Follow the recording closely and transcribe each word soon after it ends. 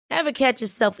Ever catch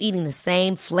yourself eating the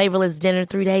same flavorless dinner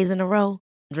 3 days in a row?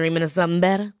 Dreaming of something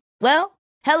better? Well,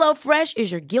 HelloFresh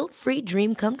is your guilt-free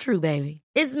dream come true, baby.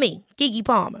 It's me, Keke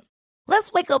Palmer.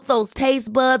 Let's wake up those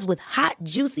taste buds with hot,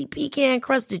 juicy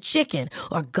pecan-crusted chicken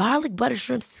or garlic butter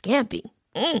shrimp scampi.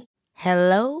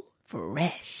 Hello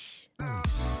Fresh.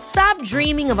 Stop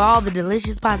dreaming of all the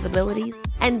delicious possibilities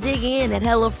and dig in at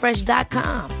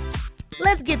HelloFresh.com.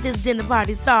 Let's get this dinner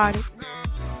party started.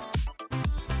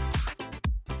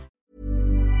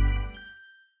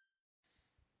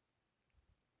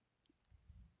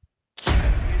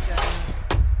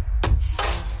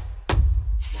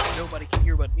 Nobody can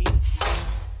hear but me.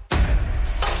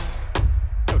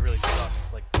 That would really suck,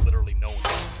 like literally no one.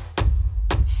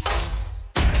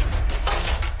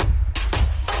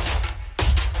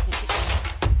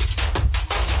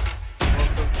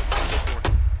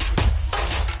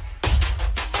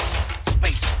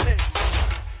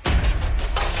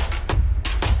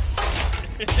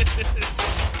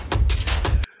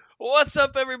 What's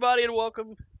up, everybody, and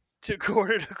welcome to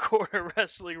Quarter to Quarter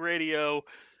Wrestling Radio.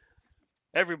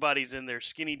 Everybody's in their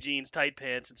skinny jeans, tight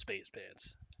pants, and space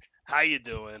pants. How you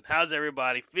doing? How's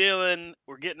everybody feeling?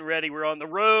 We're getting ready. We're on the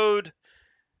road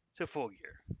to Full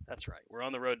Gear. That's right. We're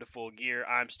on the road to Full Gear.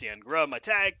 I'm Stan Grubb. My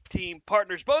tag team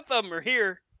partners, both of them are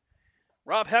here.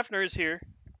 Rob Hefner is here.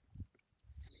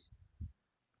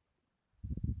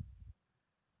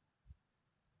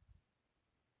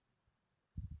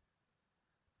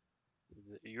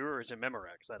 Yours in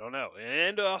Memorex. I don't know.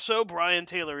 And also, Brian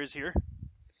Taylor is here.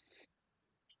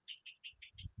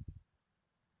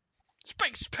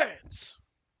 Space pants.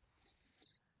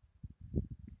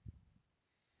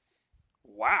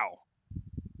 Wow.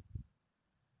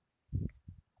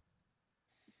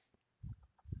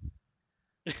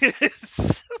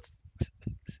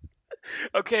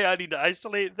 Okay, I need to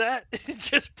isolate that.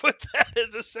 Just put that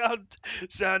as a sound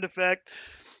effect.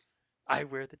 I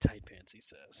wear the tight pants, he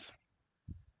says.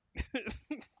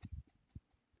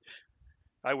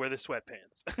 I wear the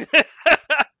sweatpants.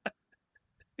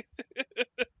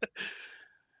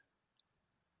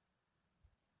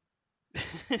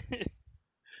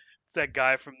 That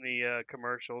guy from the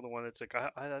commercial, the one that's like,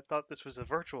 I thought this was a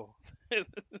virtual.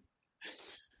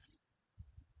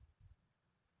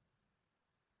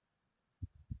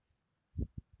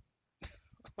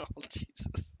 Oh,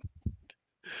 Jesus.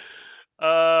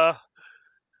 Wow.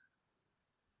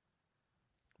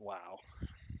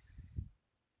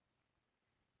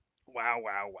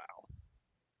 Wow.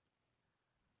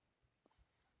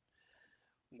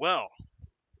 Well,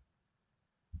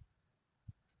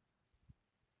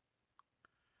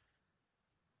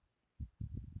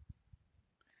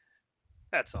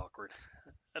 that's awkward.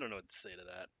 I don't know what to say to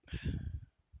that.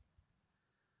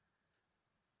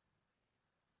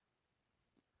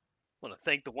 I want to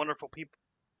thank the wonderful people.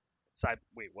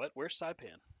 Wait, what? Where's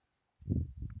Saipan?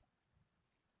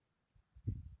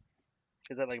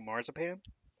 Is that like marzipan?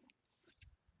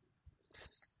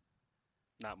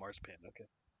 Not marzipan, okay.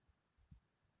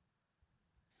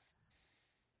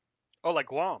 Oh, like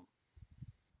Guam.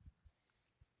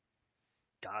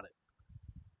 Got it.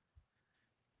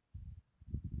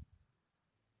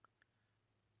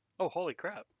 Oh, holy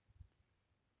crap.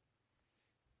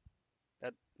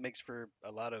 That makes for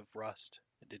a lot of rust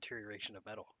and deterioration of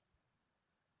metal.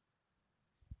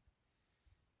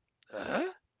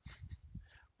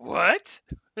 What?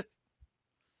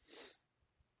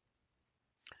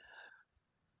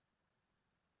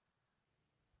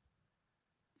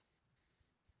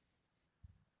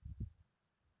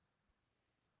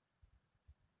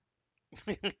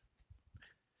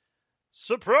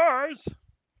 Surprise!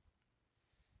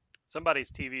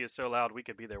 Somebody's TV is so loud we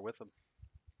could be there with them.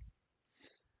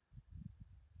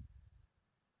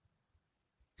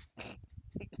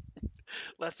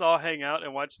 Let's all hang out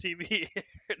and watch TV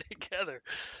together.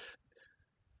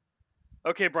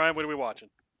 Okay, Brian, what are we watching?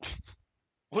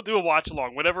 We'll do a watch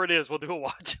along. Whatever it is, we'll do a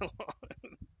watch along.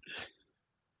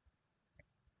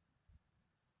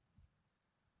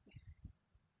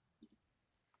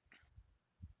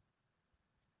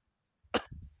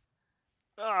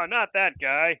 Oh, not that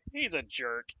guy. He's a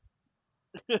jerk.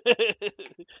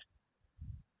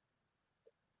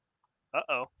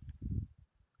 Uh-oh.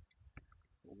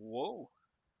 Whoa.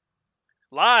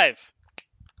 Live.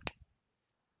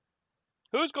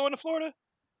 Who's going to Florida?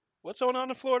 What's going on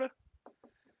in Florida?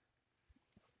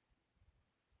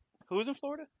 Who's in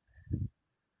Florida?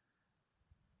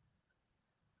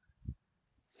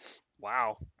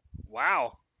 Wow.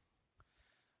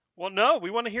 Well, no, we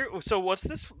want to hear. So, what's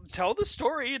this? Tell the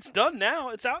story. It's done now.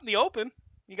 It's out in the open.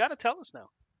 You got to tell us now.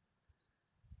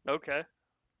 Okay.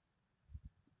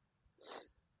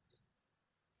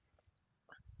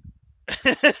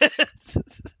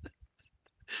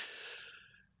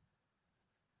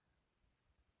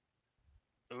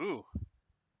 Ooh.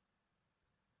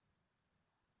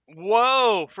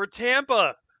 Whoa, for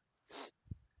Tampa.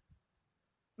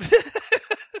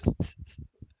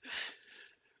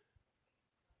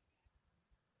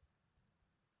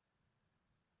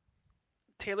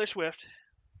 Taylor Swift.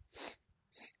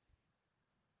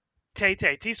 Tay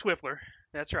Tay. T Swiffler.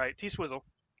 That's right. T Swizzle.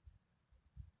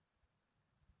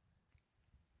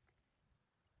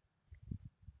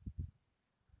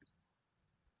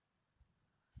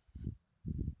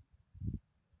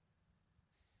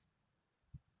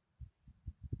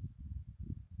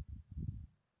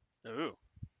 Ooh.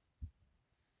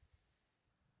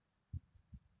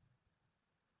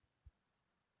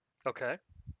 Okay.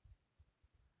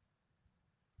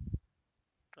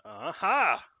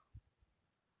 Aha.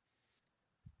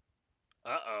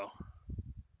 Uh-oh.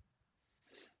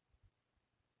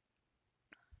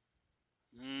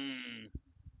 Mmm.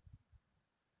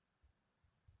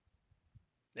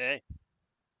 Hey.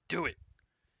 Do it.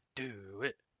 Do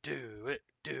it. Do it.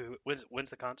 Do it.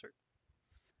 When's the concert?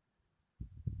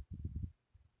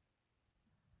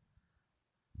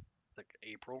 Like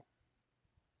April?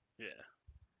 Yeah.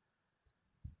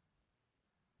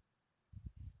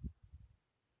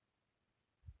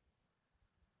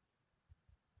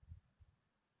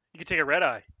 You could take a red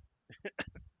eye.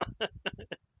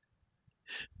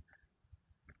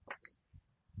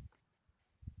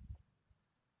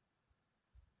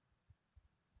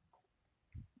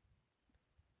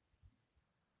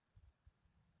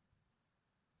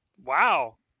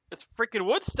 Wow. It's freaking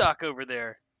Woodstock over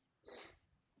there.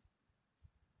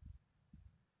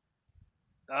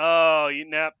 Oh, you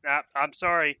I'm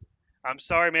sorry. I'm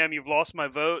sorry, ma'am. You've lost my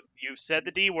vote. You've said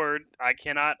the D word. I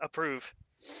cannot approve.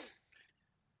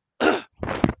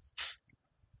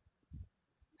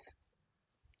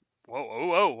 Whoa, whoa,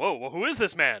 whoa, whoa. Well, who is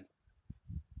this man?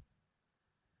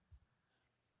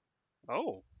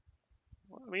 Oh,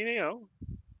 well, I mean,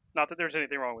 not that there's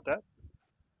anything wrong with that.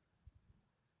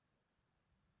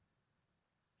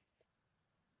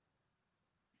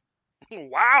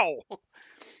 Wow,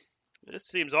 this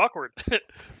seems awkward.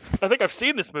 I think I've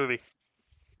seen this movie.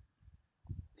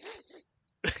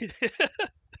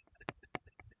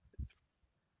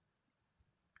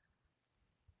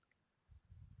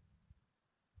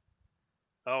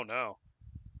 Oh no.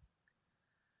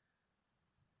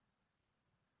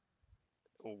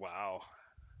 Wow.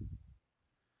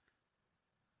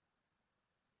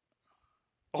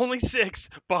 Only six.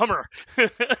 Bummer.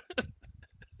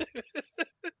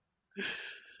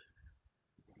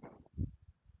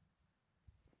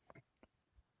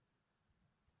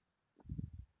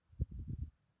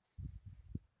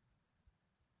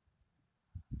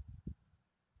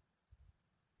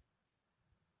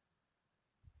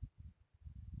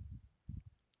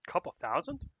 Couple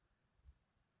thousand?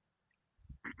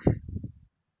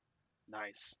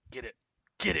 Nice. Get it.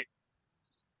 Get it.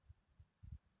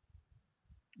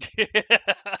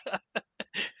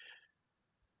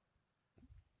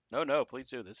 No, no, please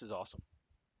do. This is awesome.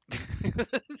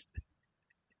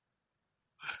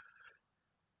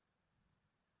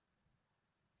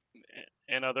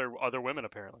 And other women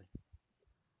apparently.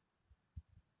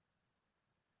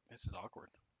 This is awkward.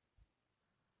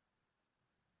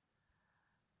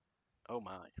 Oh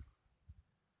my.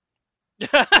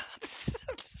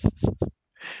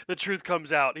 The truth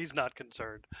comes out. He's not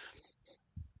concerned.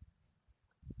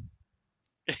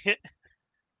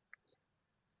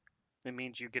 It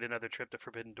means you get another trip to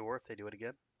Forbidden Door if they do it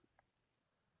again.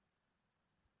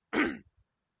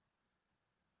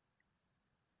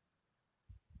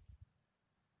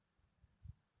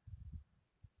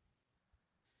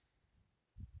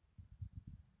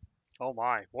 Oh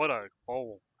my. What a.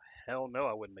 Oh, hell no,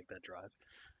 I wouldn't make that drive.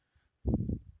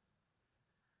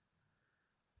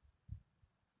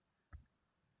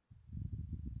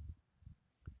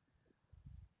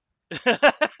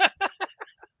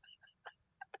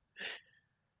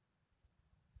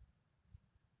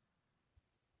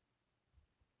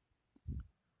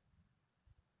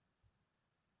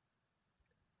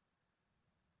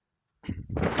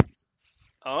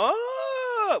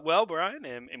 Oh, well, Brian,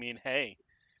 I mean, hey,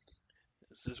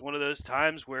 this is one of those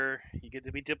times where you get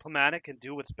to be diplomatic and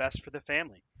do what's best for the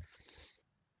family.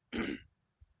 You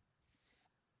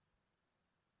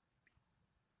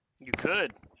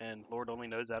could, and Lord only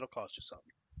knows that'll cost you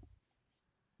something.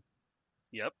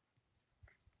 Yep.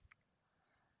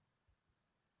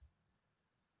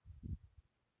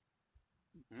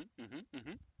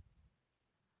 Mm-hmm.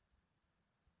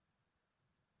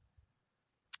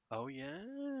 Oh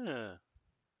yeah.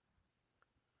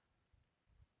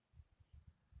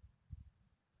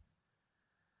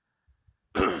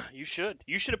 You should.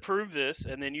 You should approve this,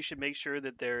 and then you should make sure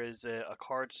that there is a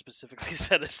card specifically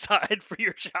set aside for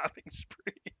your shopping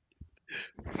spree.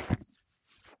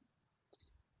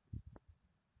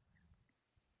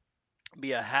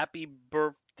 Be a happy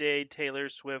birthday Taylor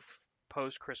Swift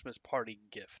post-Christmas party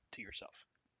gift to yourself.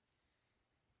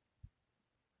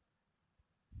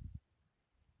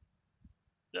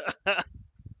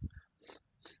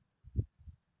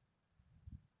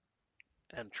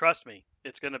 And trust me,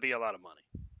 it's going to be a lot of money.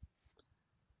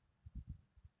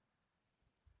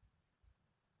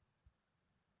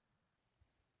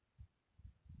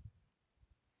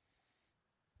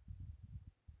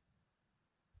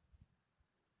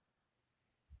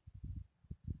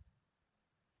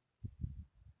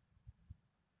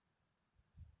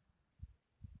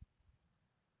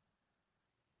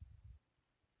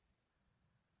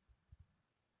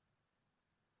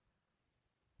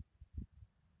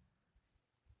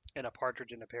 And a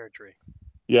partridge in a pear tree.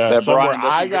 Yeah, That somewhere Brian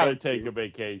doesn't I get got to up to. take a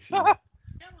vacation,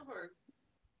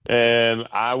 and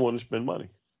I want to spend money.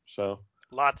 So,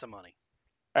 Lots of money.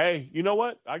 hey, you know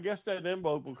what? I guess that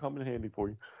envelope will come in handy for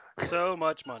you. So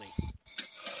much money.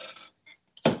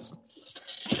 You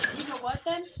know what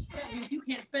then? That means you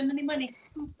can't spend any money.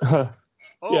 Oh,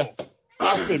 Yeah.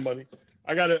 I'll spend money.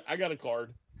 I got a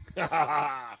card.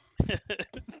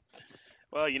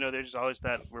 Well, there's always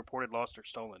that reported lost or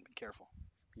stolen. Be careful.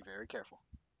 Be very careful.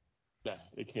 Nah,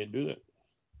 they can't do that.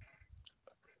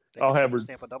 They I'll can have her.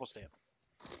 stamp a double stamp.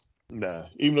 Nah,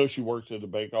 even though she works at the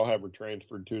bank, I'll have her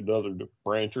transferred to another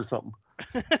branch or something.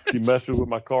 She messes with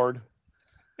my card.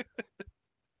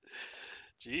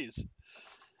 Jeez.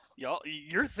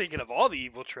 You're thinking of all the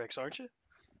evil tricks, aren't you?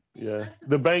 Yeah,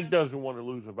 the bank doesn't want to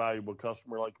lose a valuable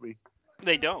customer like me.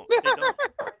 They don't. They don't.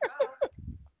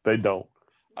 They don't.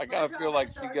 I gotta feel like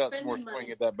she got some more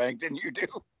swing at that bank than you do.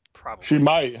 Probably. She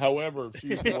might, however, if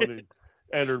she's the one that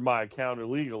entered my account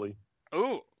illegally.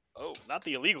 Oh, not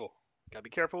the illegal. Gotta be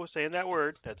careful with saying that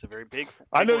word. That's a very big.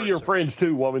 I know word, you're sir. friends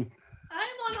too, woman.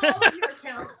 I'm on all of your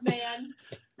accounts, man.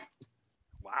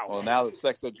 Wow. Well, now that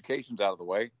sex education's out of the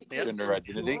way, Yep. gender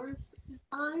identity. Yours is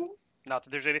mine. Not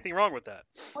that there's anything wrong with that.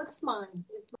 What's mine?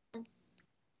 Is mine.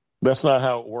 That's not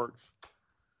how it works.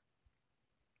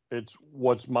 It's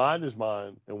what's mine is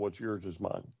mine, and what's yours is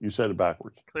mine. You said it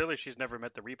backwards. Clearly, she's never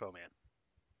met the repo man.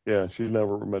 Yeah, she's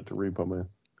never met the repo man.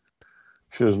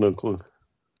 She has no clue.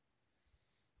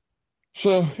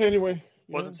 So anyway,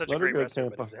 Wasn't such a let her great go, wrestler,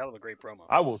 but Tampa. it was a hell of a great promo.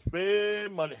 I will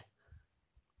spend money.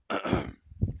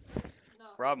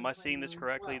 Rob, am I seeing this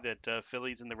correctly that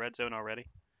Philly's in the red zone already?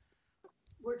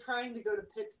 We're trying to go to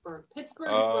Pittsburgh. Pittsburgh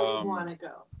is where we want to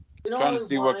go. We don't Trying to really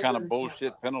see wanna what kind go of to bullshit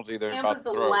Tampa. penalty they're about Tampa's to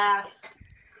the throw. last.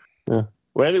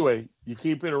 Well, anyway, you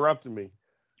keep interrupting me,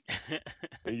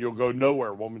 and you'll go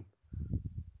nowhere, woman.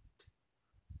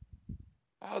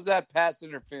 How's that pass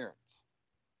interference?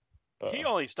 He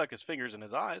only stuck his fingers in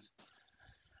his eyes.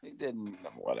 He didn't.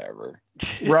 Whatever.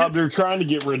 Rob, they're trying to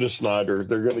get rid of Snyder.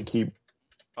 They're going to keep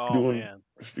Oh, doing man.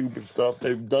 stupid stuff.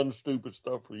 They've done stupid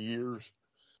stuff for years.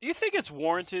 Do you think it's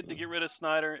warranted to get rid of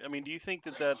Snyder? I mean, do you think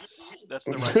that that's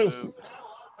the right move?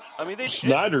 I mean,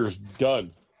 Snyder's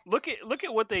done. look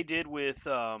at what they did with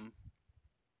was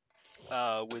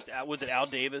it Al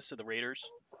Davis of the Raiders?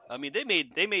 I mean, they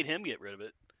made him get rid of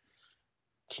it.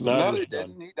 No, Snyder's they done.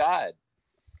 didn't. He died.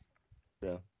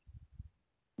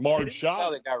 Marge That's how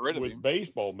Shot they got rid of with him.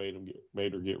 baseball made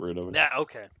her get rid of it. Yeah,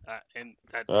 okay. And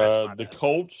that's my The bad.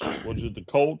 Colts, was it the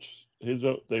Colts?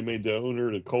 They made the owner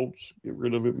of the Colts get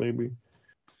rid of it, maybe.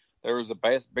 There was a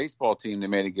baseball team they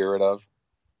made to get rid of.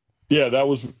 Yeah, that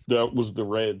was the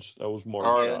Reds. That was Marge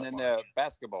Or, Shot. and then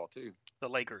basketball too. The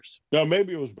Lakers. No,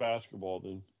 maybe it was basketball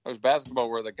then. There was basketball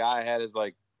where the guy had his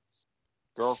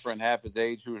girlfriend half his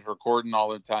age who was recording all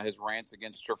the time his rants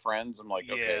against her friends. I'm like,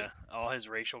 okay, Yeah, all his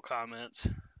racial comments.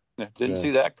 didn't Yeah. see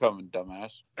that coming,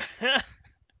 dumbass.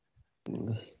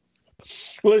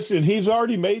 Listen, he's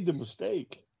already made the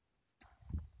mistake.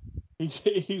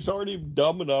 He's already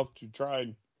dumb enough to try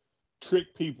and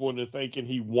trick people into thinking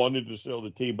he wanted to sell the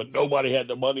team, but nobody had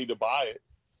the money to buy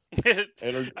it.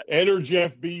 Enter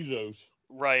Jeff Bezos.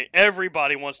 Right.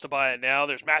 Everybody wants to buy it now.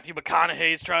 There's Matthew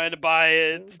McConaughey's trying to buy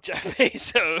it. Jeff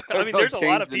Bezos. I mean, there's a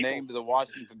lot of the people. name to the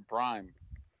Washington Prime.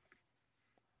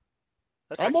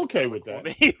 That's I'm actually okay kind of with a cool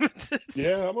that. name.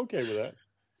 Yeah, I'm okay with that.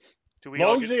 Do As we all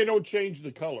long as get... they don't change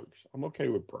the colors, I'm okay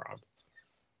with Prime.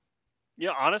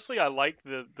 Yeah, honestly, I like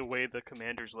the way the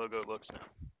Commanders logo looks now.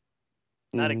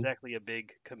 Not Mhm. exactly a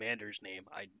big Commanders name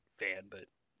fan, but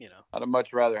I'd have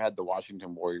much rather had the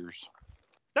Washington Warriors.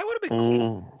 that would have been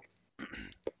cool.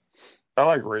 I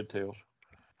like Red Tails.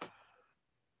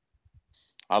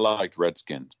 I liked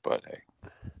Redskins, but hey.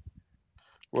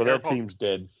 Well, Careful. that team's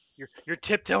dead. You're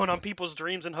tiptoeing on people's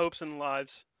dreams and hopes and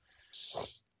lives.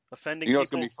 Offending You know people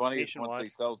what's going to be funny is once nationwide. they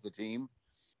sells the team,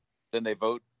 then they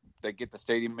vote, they get the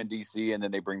stadium in D.C., and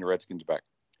then they bring the Redskins back.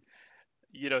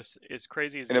 You know, as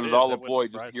crazy as And it was is, all that a wouldn't ploy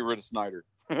just to surprise get rid of Snyder.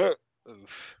 me.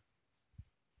 Oof.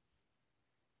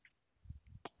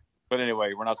 But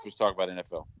anyway, we're not supposed to talk about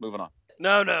NFL. Moving on.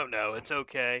 No. It's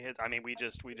okay. I mean, we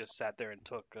just sat there and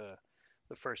took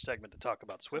the first segment to talk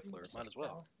about Swiftler. Might as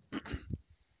well.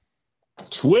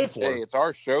 Swiftler. Hey, it's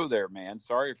our show there, man.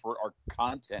 Sorry if our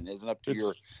content isn't up to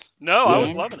your... No, I was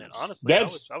Yeah. loving it. Honestly,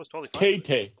 That's I was totally fine. with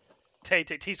it.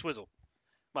 Tay-Tay. Tay Swizzle.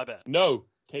 My bad. No,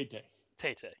 Tay-Tay.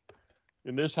 Tay.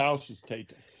 In this house, it's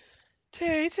Tay-Tay.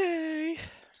 Tay.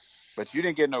 But you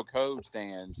didn't get no code,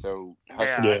 Stan, so...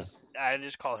 Yeah, Yeah. I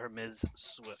just call her Ms.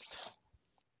 Swift.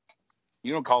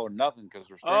 You don't call her nothing because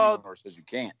her restraining order says you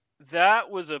can't.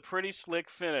 That was a pretty slick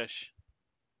finish.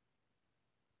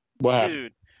 What happened?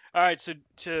 Dude. All right,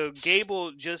 so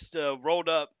Gable just rolled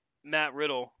up Matt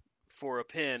Riddle for a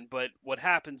pin, but what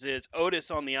happens is Otis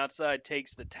on the outside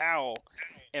takes the towel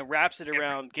and wraps it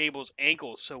around Gable's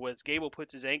ankles. So as Gable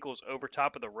puts his ankles over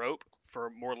top of the rope for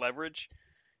more leverage,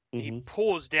 he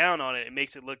pulls down on it and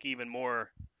makes it look even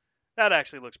more. That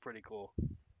actually looks pretty cool.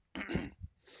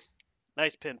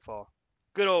 Nice pinfall.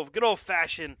 Good old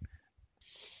fashioned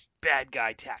bad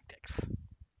guy tactics.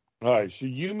 All right, so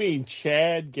you mean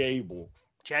Chad Gable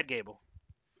Chad Gable,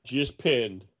 just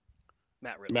pinned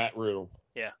Matt Riddle. Matt Riddle?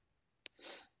 Yeah.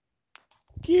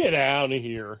 Get out of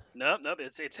here. Nope,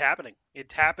 it's happening.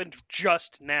 It happened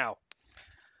just now.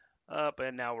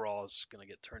 And now we're all just gonna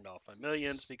get turned off by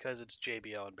millions because it's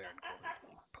JBL and Baron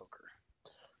Corbin poker.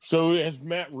 So has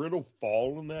Matt Riddle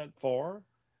fallen that far?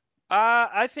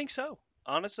 I think so.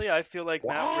 Honestly, I feel like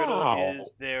Matt Wow. Riddle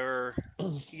is their,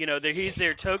 he's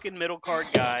their token middle card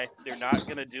guy. They're not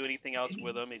gonna do anything else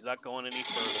with him. He's not going any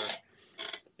further.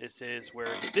 This is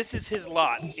his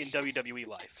lot in WWE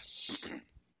life.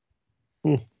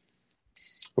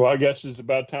 Well, I guess it's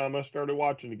about time I started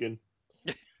watching again.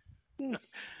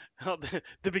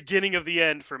 The beginning of the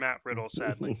end for Matt Riddle,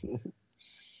 sadly.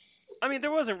 I mean, there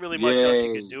wasn't really much else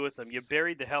you could do with him. You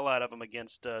buried the hell out of him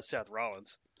against Seth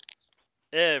Rollins.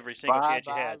 Every single chance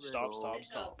you had. Stomp.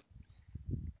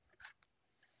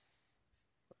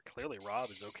 Clearly, Rob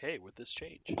is okay with this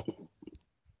change.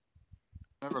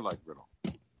 Never liked Riddle.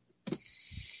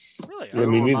 Really? Yeah, me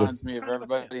Riddle neither. reminds me of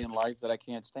everybody in life that I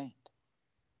can't stand.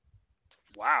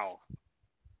 Wow.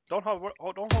 Don't hold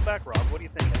back, Rob. What do you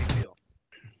think? How do you feel?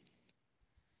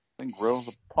 I think Riddle's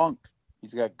a punk.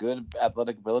 He's got good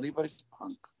athletic ability, but he's a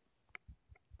punk.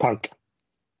 Punk.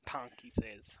 Punk, he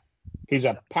says. He's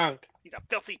a punk. He's a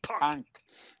filthy punk. Punk.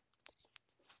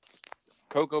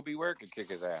 Coco Beware could kick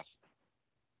his ass.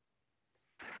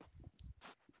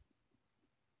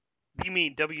 You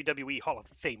mean WWE Hall of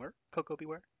Famer, Coco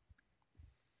Beware?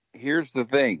 Here's the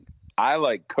thing. I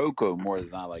like Coco more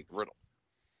than I like Riddle.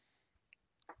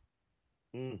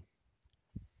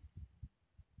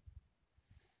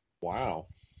 Wow.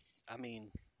 I mean,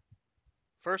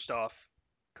 first off,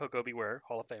 Coco Beware,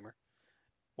 Hall of Famer.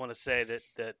 Want to say that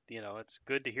it's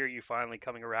good to hear you finally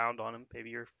coming around on him. Maybe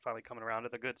you're finally coming around to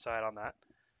the good side on that.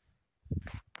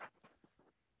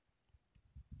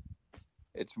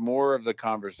 It's more of the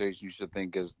conversation you should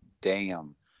think is,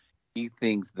 damn, he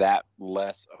thinks that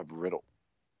less of Riddle.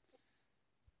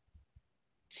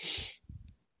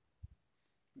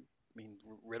 I mean,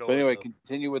 Riddle. But anyway,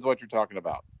 continue with what you're talking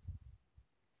about.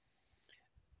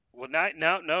 Well,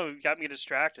 no, you got me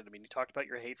distracted. I mean, you talked about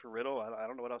your hate for Riddle. I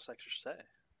don't know what else I should say.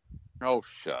 Oh,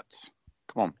 shucks.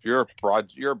 Come on, you're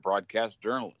a broadcast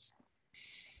journalist.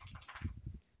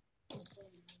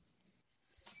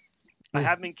 I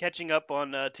have been catching up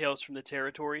on Tales from the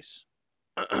Territories,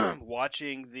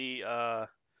 watching the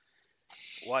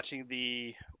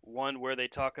one where they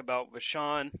talk about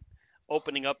Vachon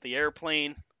opening up the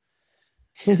airplane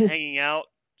and hanging out,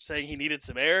 saying he needed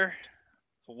some air.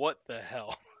 What the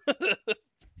hell?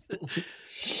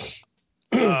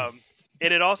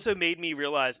 And it also made me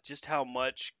realize just how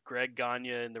much Greg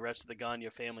Gagne and the rest of the Gagne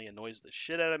family annoys the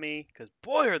shit out of me, because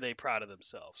boy are they proud of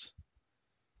themselves.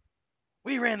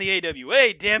 We ran the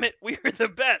AWA, damn it. We were the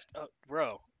best. Oh,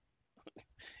 bro,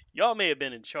 y'all may have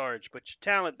been in charge, but your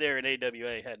talent there in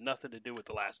AWA had nothing to do with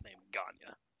the last name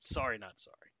Gagne. Sorry, not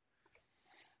sorry.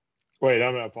 Wait,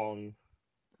 I'm not following you.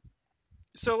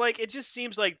 So, it just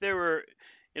seems like there were,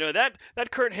 that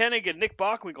Kurt Hennig and Nick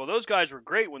Bockwinkel, those guys were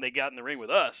great when they got in the ring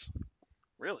with us.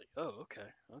 Really? Oh, okay.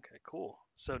 Okay, cool.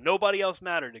 So nobody else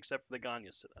mattered except for the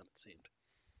Gagnes to them, it seemed.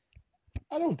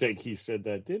 I don't think he said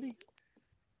that, did he?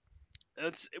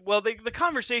 The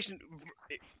conversation,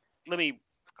 let me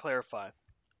clarify.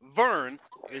 Vern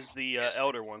is the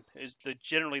elder one, is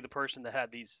generally the person that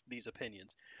had these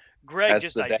opinions. Greg That's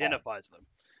just the dad. identifies them.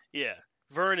 Yeah.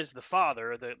 Vern is the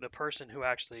father, the person who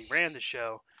actually ran the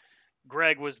show.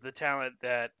 Greg was the talent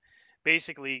that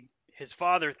basically his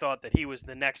father thought that he was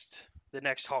the next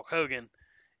Hulk Hogan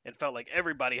and felt like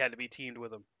everybody had to be teamed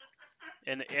with him.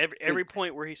 And every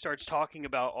point where he starts talking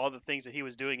about all the things that he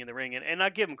was doing in the ring, and I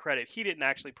give him credit, he didn't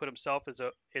actually put himself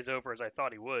as over as I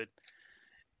thought he would.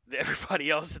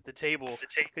 Everybody else at the table,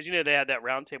 because they had that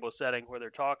round table setting where they're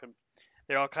talking,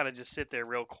 they all kind of just sit there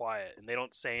real quiet and they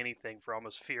don't say anything for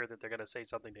almost fear that they're going to say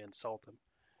something to insult him.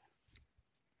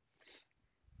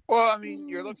 Well, I mean,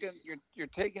 you're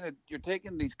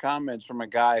taking these comments from a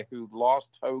guy who lost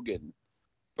Hogan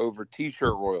over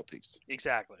T-shirt royalties.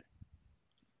 Exactly.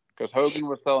 Because Hogan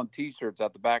was selling T-shirts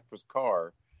out the back of his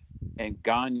car, and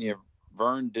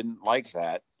Vern didn't like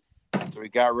that, so he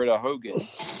got rid of Hogan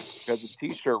because of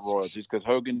T-shirt royalties. Because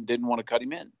Hogan didn't want to cut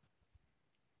him in,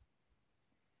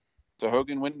 so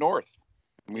Hogan went north.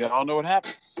 And we all know what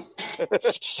happened.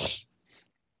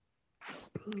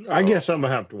 I guess I'm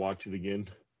gonna have to watch it again.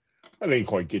 I didn't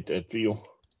quite get that feel.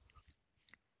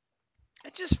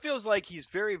 It just feels like he's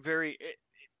very, very.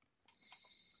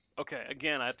 Okay,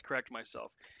 again, I have to correct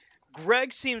myself.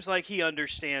 Greg seems like he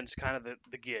understands kind of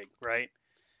the gig, right?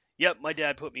 Yep, my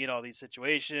dad put me in all these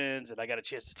situations, and I got a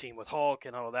chance to team with Hulk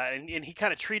and all of that. And he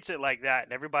kind of treats it like that,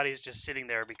 and everybody's just sitting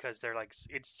there because they're like,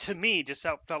 it's to me just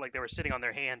felt like they were sitting on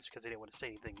their hands because they didn't want to say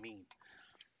anything mean.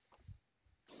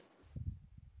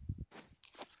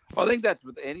 Well, I think that's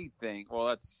with anything. Well,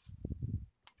 that's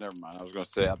never mind. I was going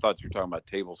to say I thought you were talking about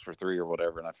tables for three or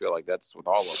whatever, and I feel like that's with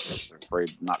all of us. They're afraid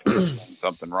of not doing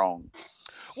something wrong.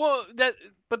 Well,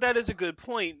 that is a good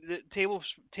point. The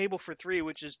table for three,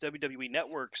 which is WWE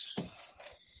Network's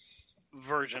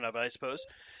version of it, I suppose.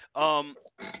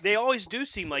 They always do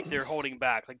seem like they're holding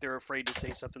back, like they're afraid to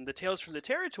say something. The Tales from the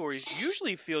Territories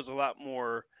usually feels a lot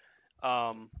more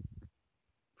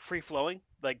free flowing.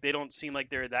 Like they don't seem like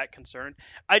they're that concerned.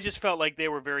 I just felt like they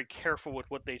were very careful with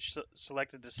what they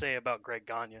selected to say about Greg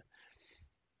Gagne,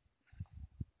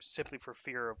 simply for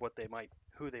fear of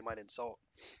who they might insult.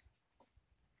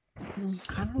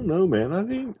 I don't know, man.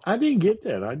 I didn't get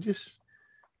that. I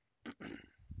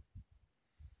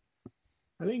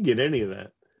didn't get any of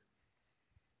that.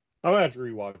 I'll have to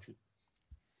rewatch it.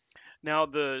 Now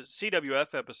the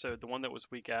CWF episode, the one that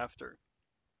was week after,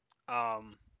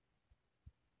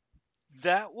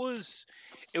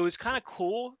 it was kind of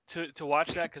cool to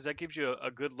watch that because that gives you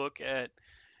a good look at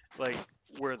like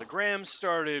where the Grahams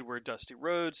started, where Dusty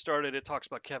Rhodes started. It talks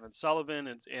about Kevin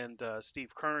Sullivan and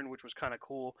Steve Keirn, which was kind of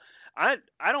cool. I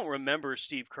don't remember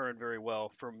Steve Keirn very well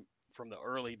from the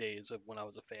early days of when I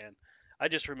was a fan. I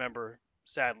just remember,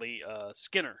 sadly,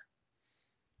 Skinner.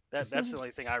 That's the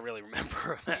only thing I really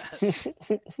remember of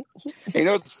that. You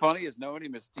know what's funny is knowing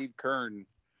him as Steve Keirn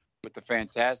with the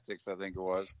Fantastics, I think it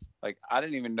was. Like, I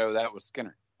didn't even know that was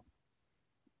Skinner.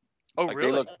 Oh, like,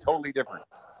 really? They look totally different.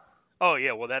 Oh,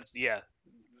 yeah. Well, that's,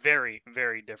 very,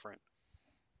 very different.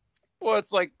 Well,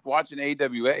 it's like watching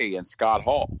AWA and Scott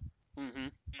Hall. Mm-hmm.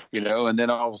 You know, and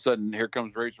then all of a sudden, here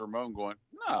comes Razor Ramon going,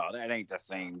 no, that ain't the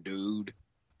same dude.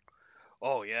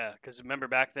 Oh, yeah. Because remember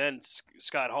back then,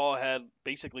 Scott Hall had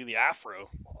basically the afro.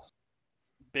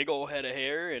 Big old head of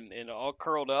hair and all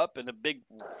curled up and a big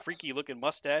freaky looking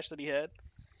mustache that he had.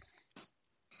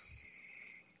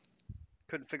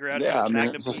 Couldn't figure out if it was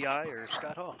Magnum PI or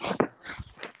Scott Hall.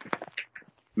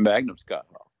 Magnum Scott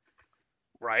Hall.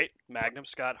 Right. Magnum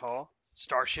Scott Hall.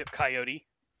 Starship Coyote.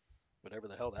 Whatever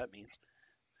the hell that means.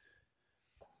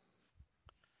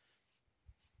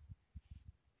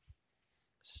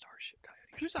 Starship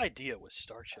Coyote. Whose idea was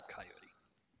Starship Coyote?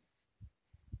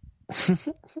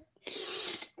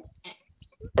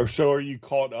 So are you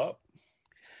caught up?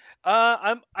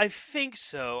 I think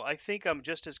so. I think I'm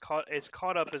just as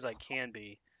caught up as I can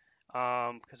be.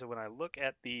 Because when I look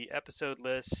at the episode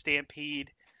list,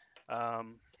 Stampede, I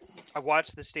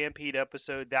watched the Stampede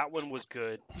episode. That one was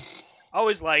good. I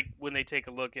always like when they take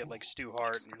a look at like Stu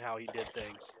Hart and how he did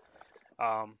things.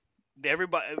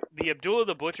 The Abdullah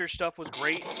the Butcher stuff was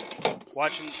great.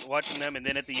 Watching them, and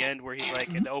then at the end where he's like,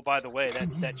 and oh, by the way,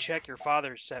 that check your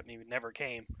father sent me never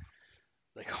came.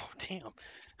 Like, oh damn.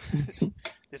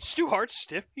 Did Stu Hart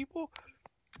stiff people?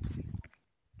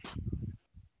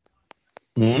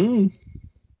 Mm.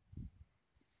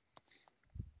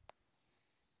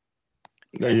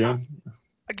 Yeah.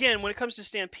 Again, when it comes to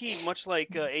Stampede, much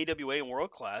like AWA and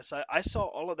World Class, I saw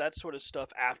all of that sort of stuff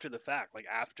after the fact, like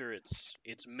after its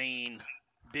main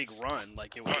big run.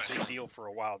 Like it was a big deal for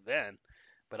a while then,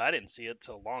 but I didn't see it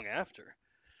till long after.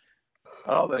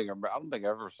 I don't think I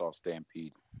ever saw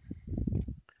Stampede.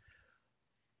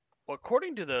 Well,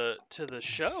 according to the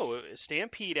show,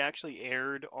 Stampede actually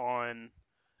aired on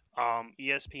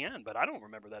ESPN, but I don't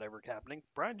remember that ever happening.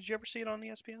 Brian, did you ever see it on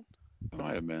ESPN? It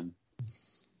might have been.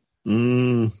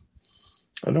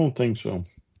 I don't think so.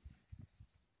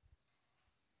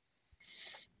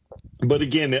 But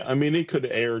again, I mean, it could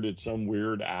have aired at some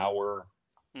weird hour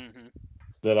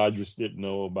that I just didn't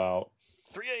know about.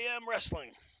 3 a.m.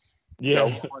 wrestling. Yeah.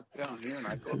 Down here and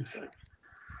I go,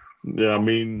 Yeah, I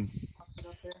mean,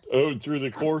 through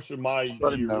the course of my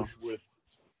years with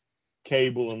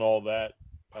cable and all that,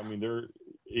 I mean,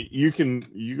 you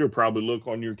could probably look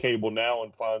on your cable now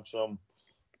and find some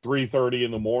 3:30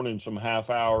 in the morning, some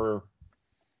half-hour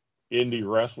indie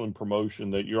wrestling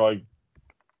promotion that you're like,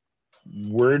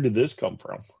 where did this come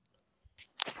from?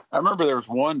 I remember there was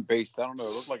one based, I don't know,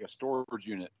 it looked like a storage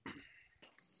unit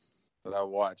that I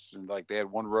watched, and like they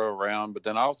had one row around. But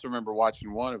then I also remember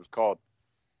watching one. It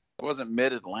wasn't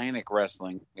Mid-Atlantic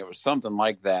Wrestling. It was something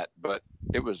like that, but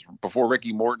it was before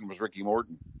Ricky Morton was Ricky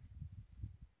Morton.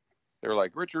 They were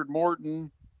like Richard Morton,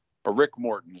 or Rick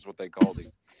Morton is what they called him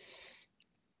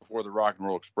before the Rock and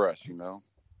Roll Express, you know?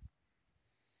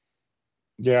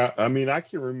 Yeah, I mean, I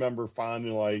can remember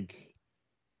finding like,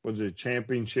 was it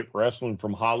Championship Wrestling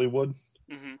from Hollywood?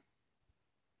 Mm-hmm.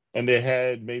 And they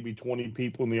had maybe 20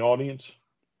 people in the audience.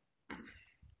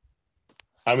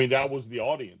 I mean, that was the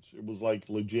audience. It was like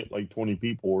legit, like 20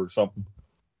 people or something.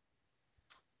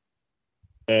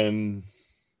 And,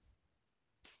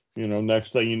 you know,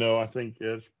 next thing you know, I think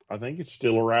it's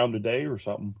still around today or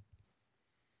something.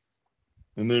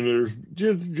 And then there's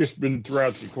just been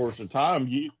throughout the course of time,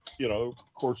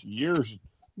 course of years.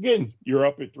 Again, you're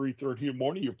up at 3:30 in the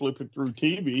morning, you're flipping through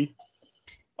TV.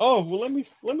 Oh, well,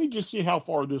 let me just see how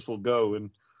far this will go.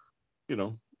 And,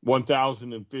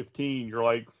 1015, you're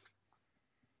like,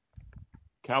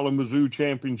 Kalamazoo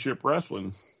Championship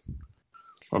Wrestling.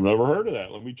 I've never heard of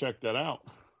that. Let me check that out.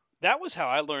 That was how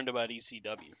I learned about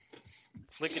ECW.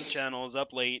 Flicking channels,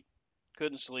 up late,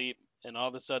 couldn't sleep, and all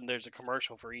of a sudden there's a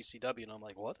commercial for ECW, and I'm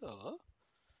like, what?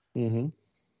 Mm-hmm.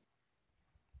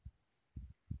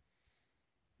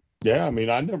 Yeah, I mean,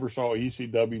 I never saw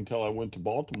ECW until I went to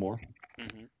Baltimore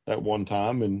at one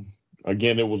time. And,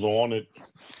 again, it was on at,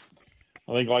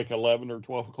 I think, like 11 or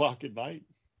 12 o'clock at night.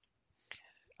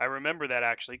 I remember that,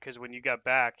 actually, because when you got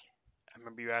back, I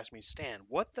remember you asked me, Stan,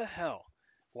 what the hell?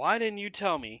 Why didn't you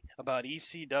tell me about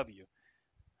ECW?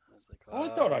 I was like, I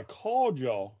thought I called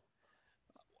y'all.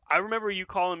 I remember you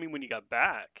calling me when you got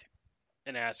back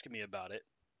and asking me about it,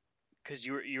 because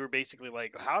you were basically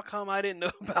like, how come I didn't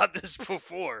know about this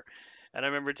before? And I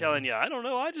remember telling you, I don't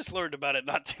know, I just learned about it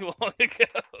not too long ago.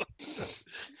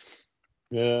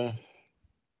 Yeah.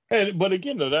 But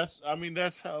again, though, that's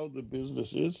how the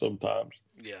business is sometimes.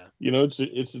 Yeah.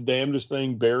 It's the damnedest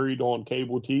thing buried on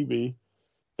cable TV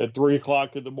at 3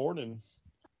 o'clock in the morning.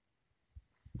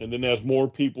 And then as more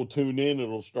people tune in,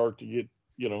 it'll start to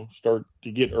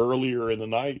get earlier in the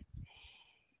night.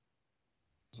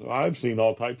 So I've seen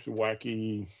all types of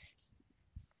wacky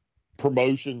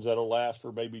promotions that'll last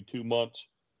for maybe 2 months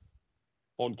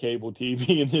on cable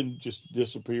TV and then just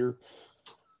disappear.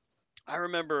 I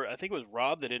remember, I think it was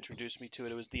Rob that introduced me to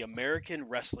it. It was the American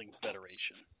Wrestling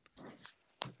Federation.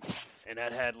 And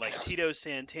that had like Tito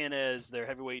Santana as their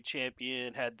heavyweight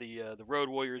champion, had the Road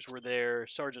Warriors were there,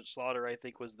 Sergeant Slaughter I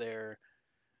think was there.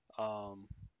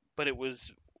 But it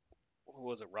was, what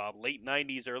was it, Rob? Late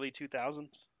 90s, early 2000s?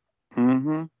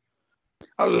 Mm-hmm.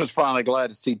 I was just finally glad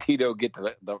to see Tito get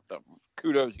to the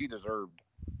kudos he deserved.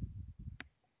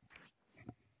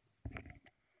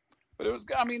 But it was,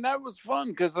 that was fun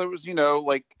because it was,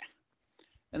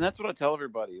 and that's what I tell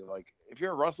everybody. Like, if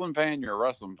you're a wrestling fan, you're a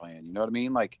wrestling fan. You know what I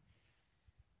mean? Like,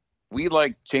 we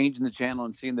like changing the channel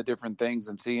and seeing the different things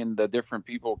and seeing the different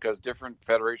people because different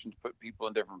federations put people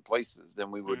in different places than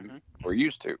we're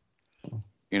used to,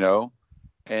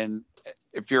 And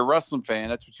if you're a wrestling fan,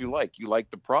 that's what you like. You like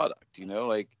the product,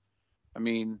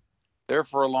 there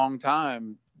for a long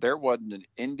time, there wasn't an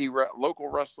indie local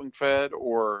wrestling fed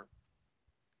or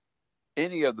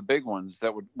any of the big ones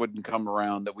that wouldn't come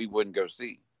around that we wouldn't go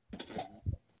see.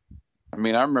 I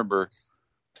remember,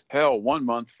 hell, 1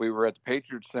 month we were at the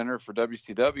Patriot Center for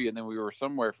WCW, and then we were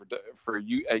somewhere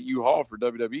at U-Haul for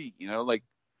WWE.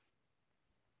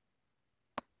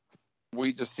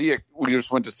 We just see it. We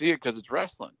just went to see it because it's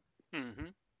wrestling.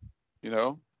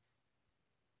 Mm-hmm.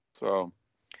 So.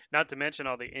 Not to mention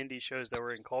all the indie shows that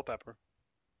were in Culpeper.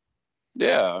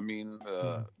 Yeah,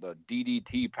 the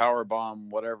DDT Powerbomb,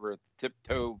 whatever,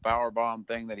 tiptoe Powerbomb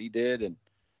thing that he did, and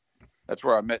that's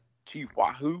where I met Chief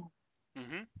Wahoo.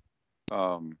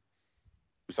 Mm-hmm.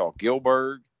 We saw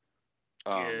Gilbert.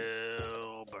 Gilbert.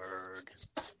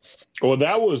 Well,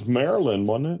 that was Maryland,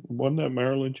 wasn't it? Wasn't that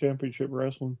Maryland Championship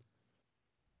Wrestling?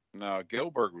 No,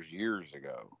 Gilbert was years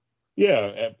ago.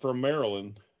 Yeah, from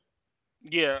Maryland.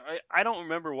 Yeah, I don't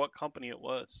remember what company it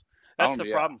was. That's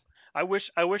the problem. I wish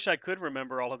I could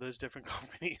remember all of those different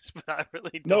companies, but I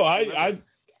really don't. No, remember.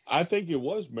 I think it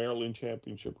was Maryland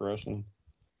Championship Wrestling.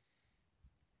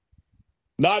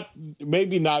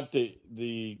 Maybe not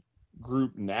the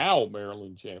group now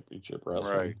Maryland Championship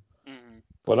Wrestling. Right. Mm-hmm.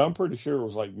 But I'm pretty sure it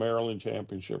was like Maryland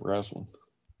Championship Wrestling.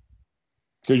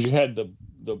 Because you had the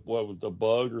what was the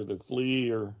bug or the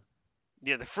flea or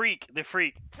yeah, the freak. Yeah, the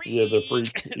freak. Yeah,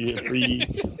 freak.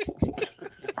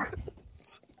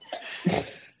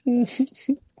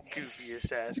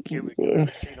 Goofiest ass gimmick I've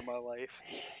ever seen in my life.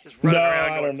 Just running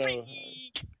around I going, don't know.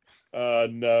 freak.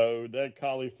 No, that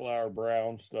cauliflower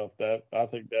brown stuff. That I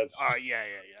think that's. Oh yeah.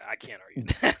 I can't argue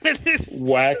that.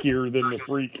 Wackier than the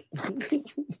freak.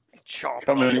 Chomping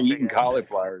Coming on and the eating big ass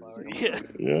cauliflowers.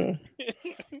 Yeah.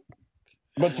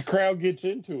 But the crowd gets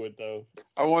into it though.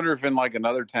 I wonder if in like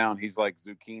another town he's like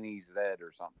Zucchini Zed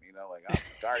or something. You know, like I'm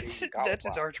tired of eating cauliflower. That's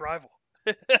his arch rival.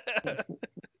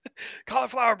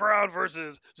 Cauliflower Brown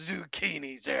versus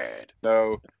Zucchini Zed.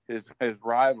 No, his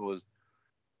rival is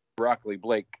Broccoli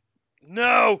Blake.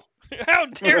 No! How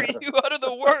dare you utter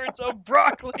the words of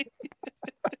broccoli?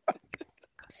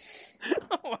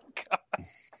 Oh my god.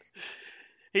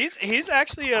 He's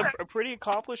actually a pretty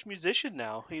accomplished musician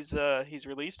now. He's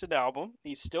released an album.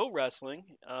 He's still wrestling.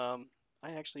 I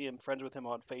actually am friends with him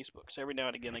on Facebook, so every now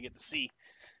and again I get to see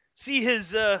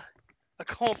his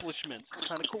accomplishments.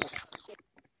 Kind of cool.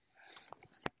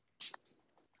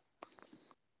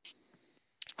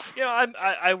 You know,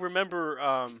 I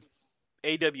remember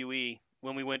AWE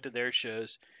when we went to their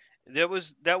shows. That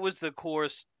was the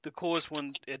coolest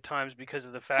one at times because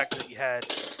of the fact that you had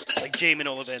like Jamin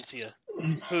Olivencia,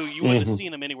 who you wouldn't have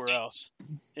seen him anywhere else.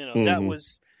 You know,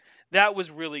 that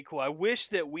was really cool. I wish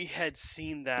that we had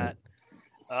seen that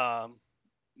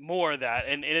more of that,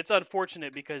 and it's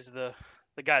unfortunate because the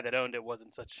guy that owned it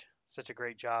wasn't such a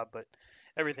great job, but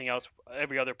everything else,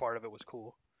 every other part of it was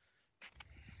cool.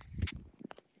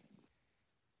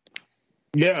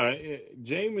 Yeah,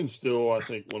 Jamin's still, I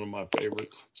think, one of my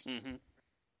favorites. Mm-hmm.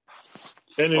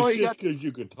 And it's just because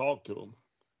you could talk to him.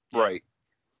 Right.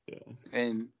 Yeah.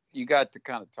 And you got to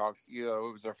kind of talk, you know,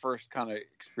 it was our first kind of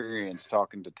experience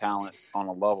talking to talent on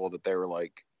a level that they were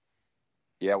like,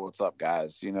 yeah, what's up,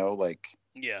 guys? You know, like,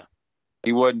 yeah,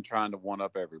 he wasn't trying to one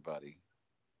up everybody.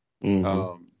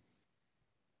 Mm-hmm.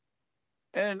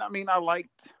 And I mean, I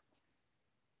liked,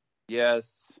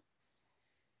 yes,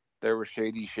 there was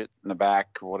shady shit in the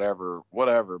back, whatever,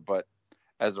 but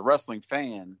as a wrestling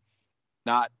fan,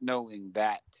 not knowing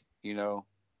that, you know,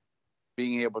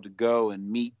 being able to go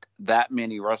and meet that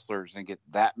many wrestlers and get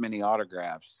that many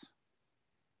autographs,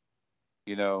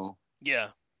 you know. Yeah.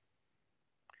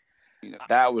 You know,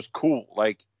 that was cool.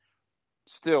 Like,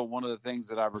 still one of the things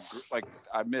that I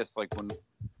miss, like when,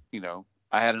 you know,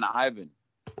 I had an Ivan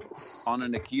on a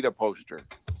Nikita poster.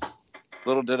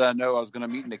 Little did I know I was going to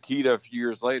meet Nikita a few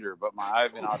years later, but my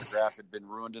Ivan autograph had been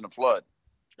ruined in a flood.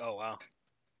 Oh, wow.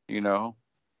 You know?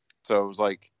 So it was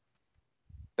like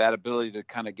that ability to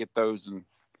kind of get those and,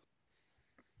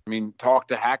 I mean, talk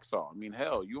to Hacksaw. I mean,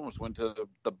 hell, you almost went to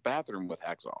the bathroom with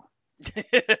Hacksaw.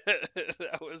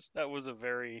 that was a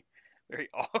very, very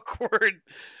awkward.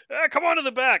 Come on to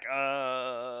the back.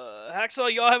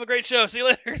 Hacksaw, y'all have a great show. See you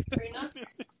later.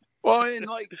 Well, and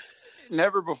like,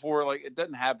 never before, like, it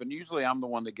doesn't happen. Usually I'm the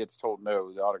one that gets told no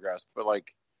to the autographs, but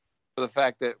like, for the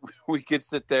fact that we could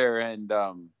sit there and,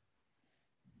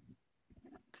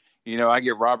 you know, I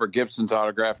get Robert Gibson's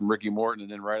autograph from Ricky Morton,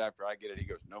 and then right after I get it, he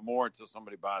goes, no more until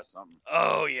somebody buys something.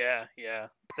 Oh, yeah.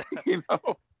 You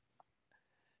know?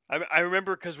 I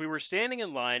remember because we were standing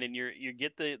in line, and you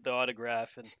get the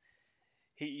autograph, and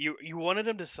you wanted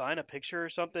him to sign a picture or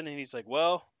something, and he's like,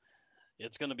 well,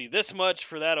 it's going to be this much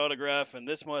for that autograph, and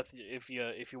this much if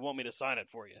you want me to sign it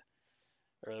for you,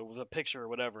 or the picture or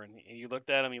whatever. And you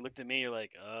looked at him, he looked at me, you're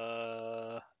like,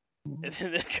 And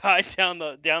then the guy down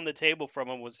the table from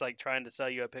him was like trying to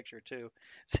sell you a picture too.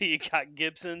 So you got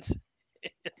Gibson's,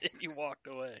 and then you walked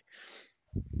away.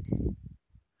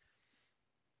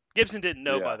 Gibson didn't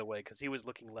know, by the way, because he was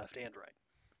looking left and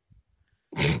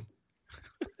right.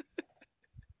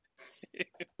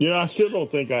 Yeah, I still don't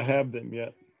think I have them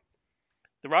yet.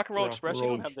 The Rock and Roll Express, you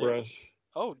don't have them?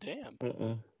 Oh, damn.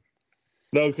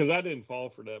 No, because I didn't fall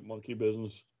for that monkey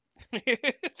business.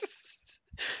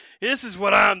 This is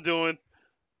what I'm doing.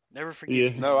 Never forget.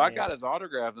 Yeah. No, I got his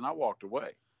autograph and I walked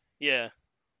away. Yeah.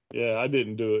 Yeah, I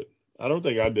didn't do it. I don't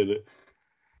think I did it.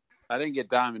 I didn't get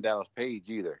Diamond Dallas Page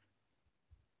either.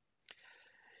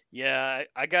 Yeah,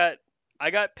 I got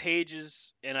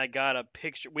Pages, and I got a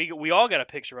picture. We all got a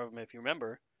picture of him, if you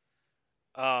remember.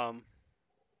 And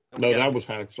we No, got that was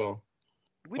Hacksaw.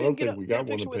 we I don't didn't get think we got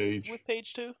one picture of Page. with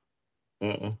Page too.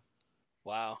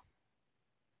 Wow.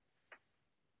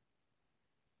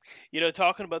 You know,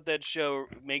 talking about that show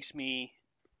makes me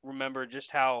remember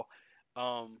just how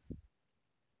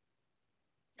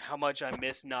much I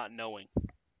miss not knowing.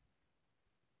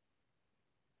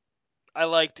 I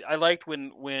liked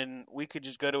when we could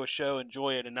just go to a show,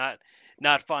 enjoy it, and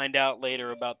not find out later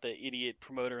about the idiot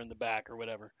promoter in the back or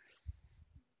whatever.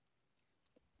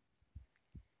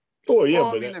 Oh yeah,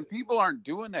 well, but and people aren't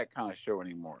doing that kind of show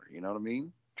anymore. You know what I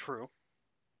mean? True.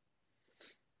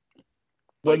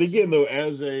 But again, though,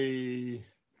 as a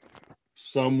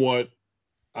somewhat,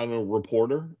 I don't know,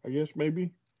 reporter, I guess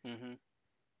maybe,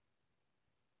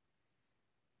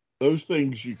 those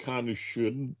things you kind of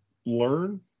should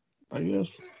learn, I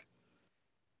guess.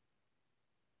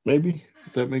 Maybe,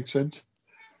 if that makes sense.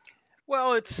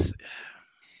 Well, it's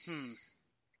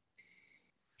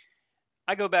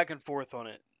I go back and forth on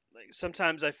it. Like,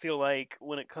 sometimes I feel like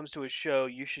when it comes to a show,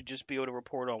 you should just be able to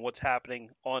report on what's happening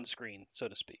on screen, so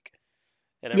to speak.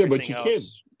 And Yeah, but you can.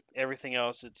 Everything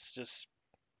else, it's just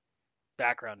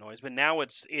background noise. But now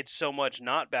it's so much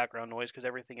not background noise because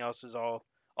everything else is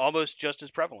almost just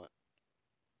as prevalent.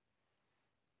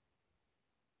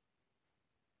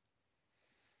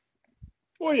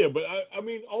 Well, yeah, but I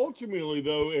mean, ultimately,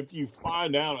 though, if you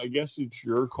find out, I guess it's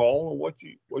your call on what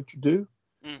you do.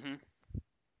 Mm-hmm.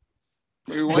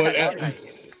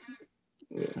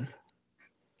 Yeah.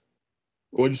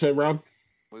 What'd you say, Rob?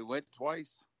 We went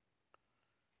twice.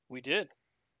 We did.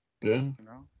 Yeah. You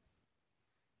know?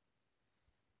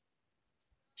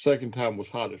 Second time was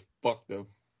hot as fuck, though.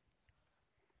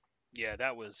 Yeah,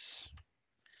 that was.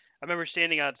 I remember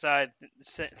standing outside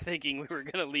thinking we were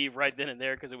going to leave right then and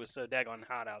there because it was so daggone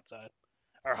hot outside.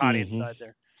 Or hot inside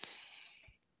there.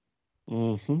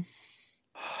 Mm-hmm.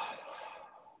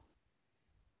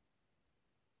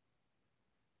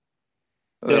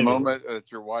 The moment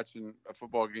that you're watching a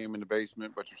football game in the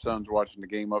basement, but your son's watching the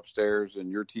game upstairs and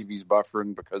your TV's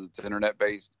buffering because it's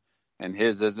internet-based and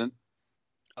his isn't.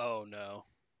 Oh, no.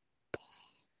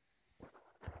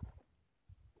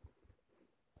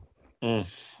 I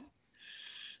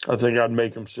think I'd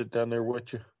make him sit down there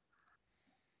with you. I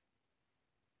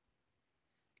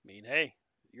mean, hey,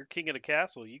 you're king of the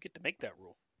castle. You get to make that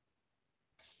rule.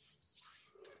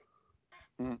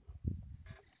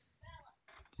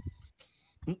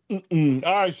 All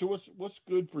right, so what's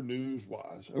good for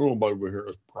news-wise? I don't know about over here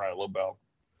us prattle about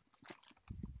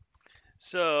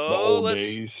so the old let's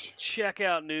days. Check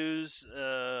out news.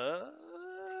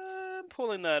 I'm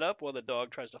pulling that up while the dog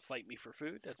tries to fight me for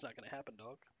food. That's not going to happen,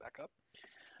 dog. Back up.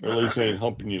 Or at least he ain't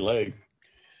humping your leg.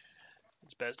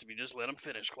 It's best if you just let him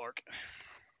finish, Clark.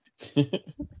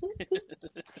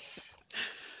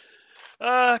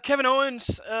 Kevin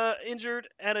Owens injured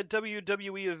at a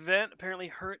WWE event. Apparently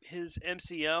hurt his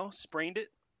MCL, sprained it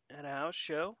at a house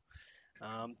show.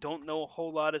 Don't know a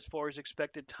whole lot as far as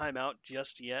expected timeout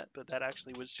just yet, but that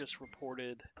actually was just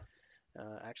reported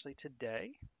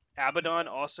today. Abaddon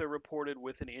also reported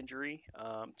with an injury.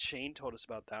 Shane told us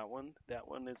about that one. That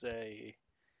one is a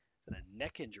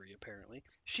neck injury, apparently.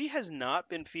 She has not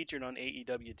been featured on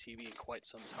AEW TV in quite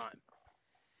some time.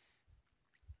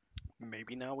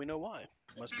 Maybe now we know why.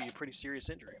 Must be a pretty serious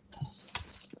injury.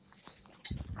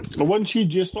 Wasn't she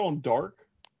just on Dark?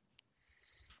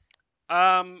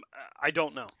 I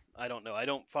don't know. I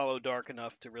don't follow Dark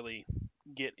enough to really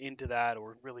get into that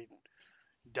or really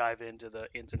dive into the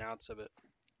ins and outs of it.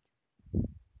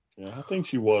 Yeah, I think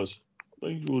she was. I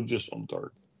think she was just on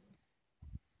Dark.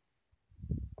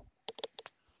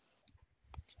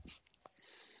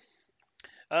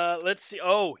 Let's see.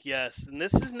 Oh, yes. And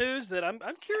this is news that I'm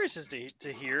curious as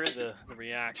to hear the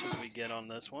reactions we get on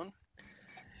this one.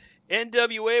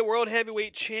 NWA World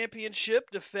Heavyweight Championship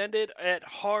defended at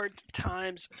Hard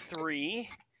Times 3.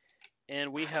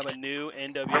 And we have a new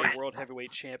NWA World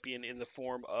Heavyweight Champion in the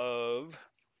form of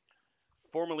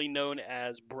formerly known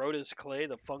as Brodus Clay,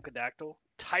 the Funkadactyl,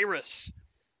 Tyrus,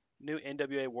 new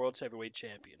NWA World Heavyweight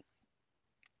Champion.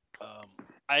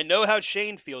 I know how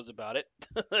Shane feels about it.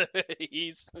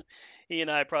 He and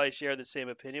I probably share the same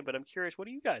opinion, but I'm curious, what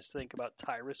do you guys think about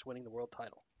Tyrus winning the world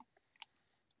title?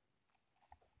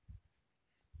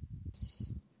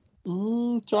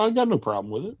 So I got no problem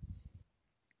with it.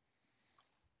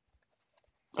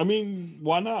 I mean,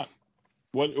 why not?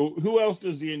 Who else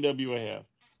does the NWA have?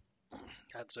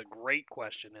 That's a great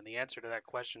question, and the answer to that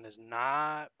question is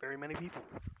not very many people.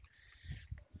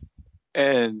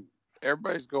 And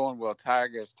everybody's going, well,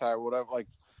 Tiger gets Tiger, whatever. Like,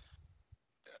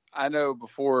 I know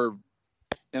before,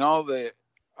 in all the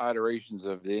iterations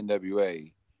of the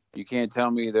NWA, you can't tell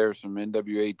me there's some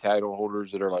NWA title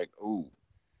holders that are like, ooh,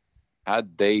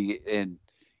 how'd they, and,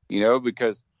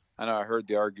 because I know I heard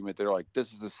the argument, they're like,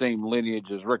 this is the same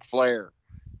lineage as Ric Flair,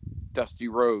 Dusty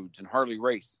Rhodes, and Harley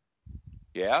Race.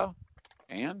 Yeah,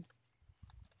 and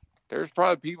there's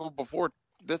probably people before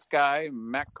this guy,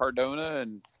 Matt Cardona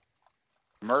and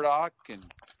Murdoch, and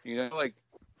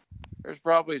there's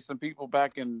probably some people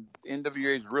back in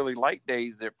NWA's really light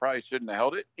days that probably shouldn't have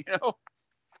held it. I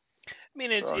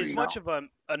mean, it's as much of a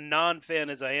non-fan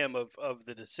as I am of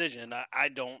the decision. I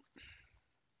don't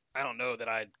know that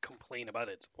I'd complain about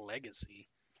its legacy.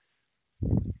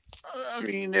 I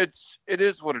mean, it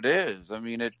is what it is. I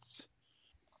mean,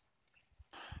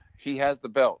 he has the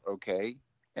belt, okay,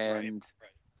 and right.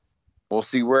 We'll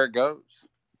see where it goes.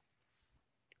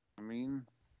 I mean,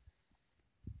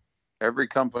 every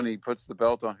company puts the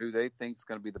belt on who they think is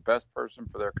going to be the best person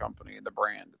for their company and the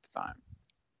brand at the time.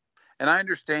 And I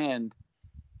understand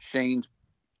Shane's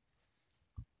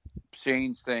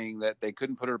saying that they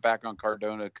couldn't put her back on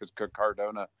Cardona because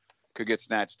Cardona could get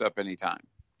snatched up anytime.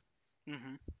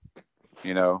 Mm-hmm.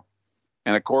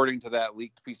 And according to that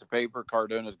leaked piece of paper,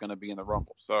 Cardona is going to be in the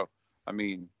Rumble. So, I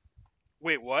mean,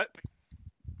 wait, what?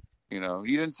 You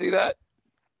didn't see that?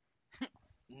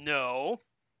 No.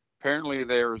 Apparently,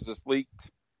 there's this leaked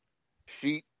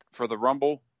sheet for the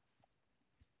Rumble,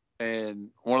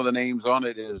 and one of the names on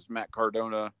it is Matt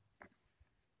Cardona,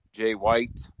 Jay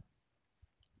White.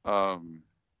 And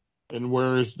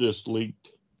where is this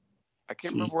leaked? I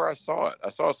can't remember where I saw it. I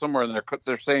saw it somewhere in there.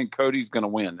 They're saying Cody's going to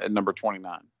win at number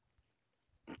 29.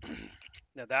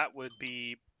 Now that would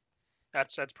be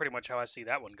that's pretty much how I see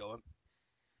that one going.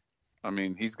 I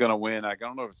mean, he's going to win. I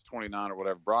don't know if it's 29 or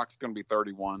whatever. Brock's going to be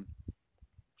 31.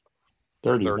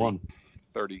 31.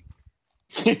 30.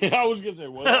 I was going to say,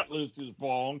 well, that list is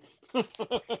long.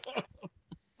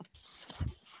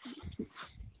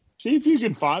 See if you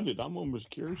can find it. I'm almost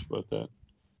curious about that.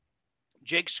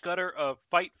 Jake Scudder of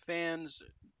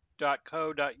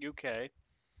fightfans.co.uk.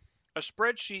 A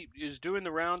spreadsheet is doing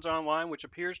the rounds online, which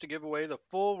appears to give away the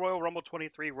full Royal Rumble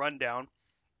 23 rundown,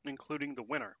 including the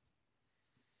winner.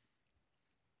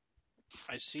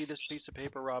 I see this piece of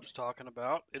paper Rob's talking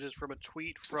about. It is from a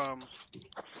tweet from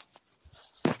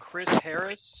Chris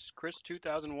Harris,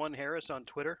 Chris2001 Harris on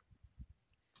Twitter.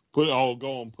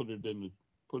 Go and put it in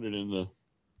the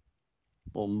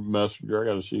on Messenger. I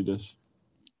got to see this.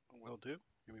 Will do.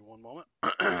 Give me one moment.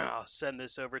 I'll send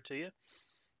this over to you.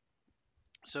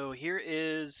 So here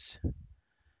is,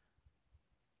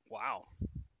 wow.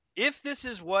 If this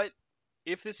is what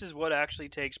actually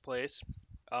takes place,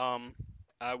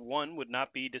 one would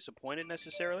not be disappointed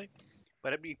necessarily,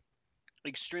 but I'd be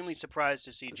extremely surprised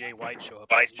to see Jay White show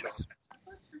up. I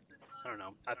don't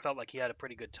know. I felt like he had a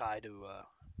pretty good tie to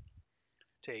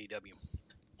AEW.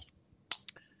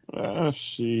 Let's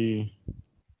see.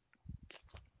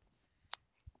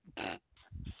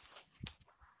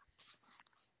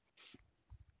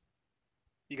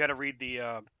 You got to read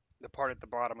the part at the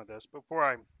bottom of this before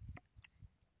I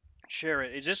share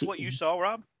it. Is this what you saw,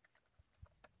 Rob?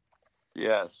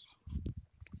 Yes.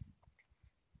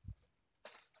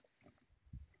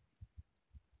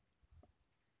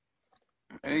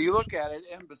 And you look at it,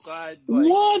 and beside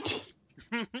what?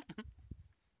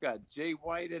 Got Jay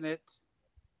White in it.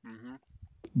 Mm-hmm.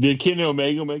 Did Kenny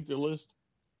Omega make the list?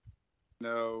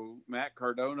 No, Matt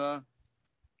Cardona.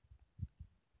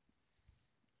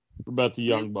 What about the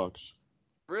Young Bucks?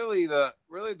 Really the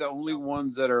only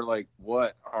ones that are like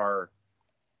what are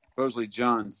supposedly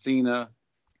John Cena,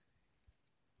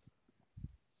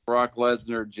 Brock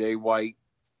Lesnar, Jay White,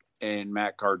 and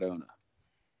Matt Cardona.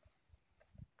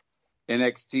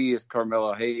 NXT is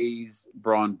Carmelo Hayes,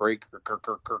 Braun Breaker.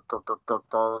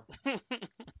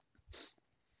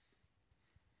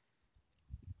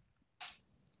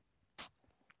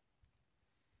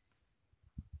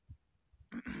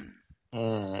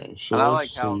 All right. So and I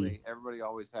like how everybody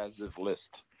always has this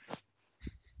list.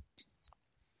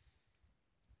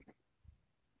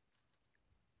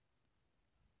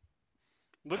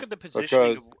 Look at the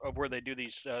positioning of where they do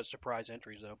these surprise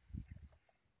entries, though.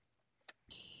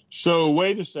 So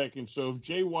wait a second. So if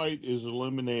Jay White is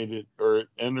eliminated or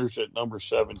enters at number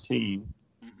 17,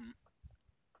 mm-hmm.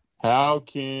 How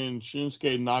can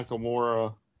Shinsuke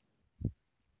Nakamura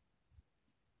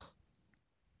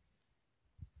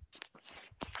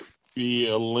be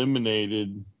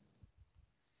eliminated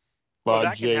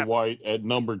by Jay White at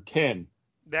number 10?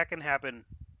 That can happen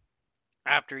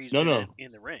after he's in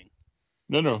the ring.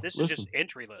 No. This listen. is just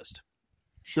entry list.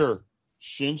 Sure.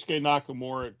 Shinsuke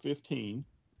Nakamura at 15.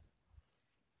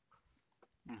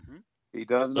 Mm-hmm. He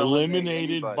doesn't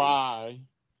Eliminated by,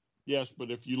 yes,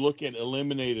 but if you look at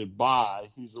eliminated by,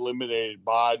 he's eliminated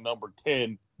by number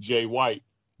 10, Jay White.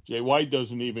 Jay White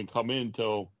doesn't even come in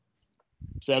till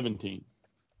 17.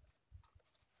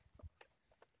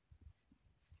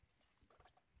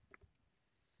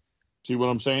 See what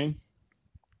I'm saying?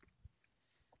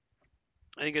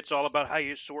 I think it's all about how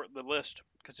you sort the list,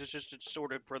 because it's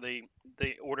sorted for the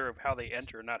order of how they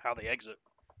enter, not how they exit.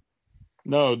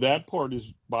 No, that part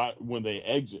is by when they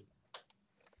exit.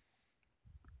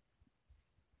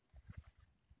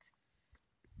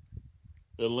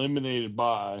 Eliminated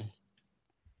by.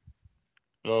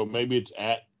 Oh, maybe it's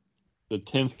at the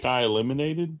 10th guy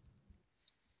eliminated.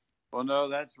 Well, no,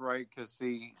 that's right. Because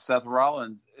see, Seth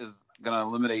Rollins is going to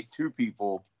eliminate 2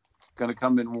 people, going to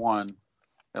come in 1,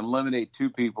 eliminate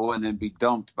 2 people, and then be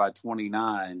dumped by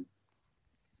 29.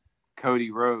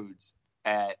 Cody Rhodes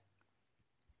at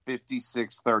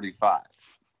 56-35.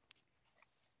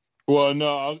 Well,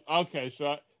 no, okay,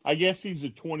 so I guess he's the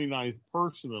 29th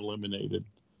person eliminated.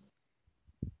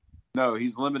 No,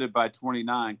 he's limited by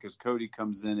 29 because Cody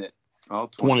comes in at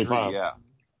 25. Yeah.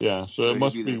 Yeah, so it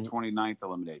must be be the 29th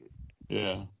eliminated.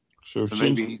 Yeah. So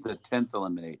maybe he's the 10th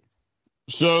eliminated.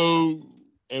 So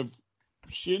if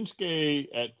Shinsuke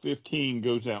at 15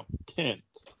 goes out 10th,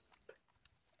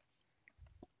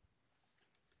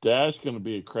 that's going to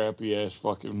be a crappy ass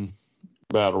fucking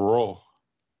battle royal.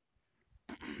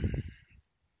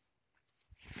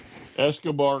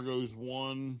 Escobar goes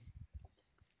 1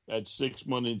 at 6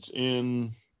 minutes in.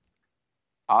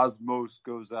 Osmos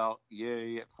goes out,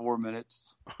 yay, at 4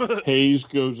 minutes. Hayes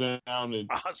goes down at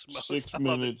Osmos, 6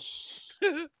 minutes.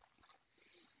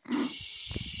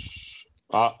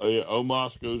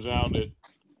 Omos goes out at.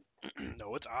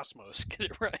 No, it's Osmos.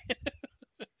 Get it right.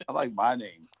 I like my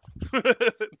name.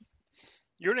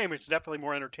 Your name is definitely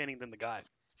more entertaining than the guy.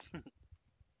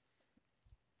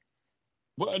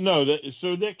 Well, no,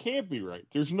 that can't be right.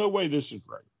 There's no way this is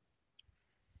right.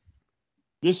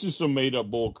 This is some made up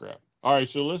bullcrap. All right,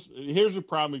 so here's a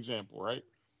prime example, right?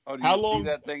 Oh, do How you long? see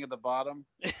that thing at the bottom?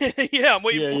 Yeah, I'm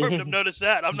waiting for him to notice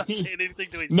that. I'm not saying anything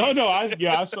to him. No,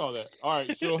 I saw that. All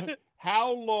right, so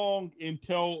how long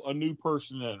until a new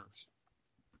person enters?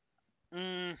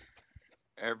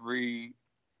 Every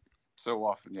so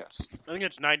often, yes. I think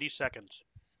it's 90 seconds.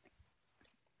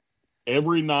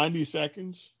 Every 90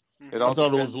 seconds? I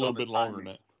thought it was a little bit longer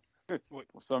than that.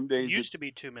 Some days it used to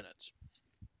be 2 minutes.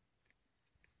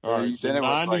 All right, so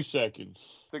 90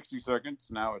 seconds. 60 seconds.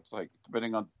 Now it's like,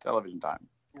 depending on television time.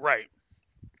 Right.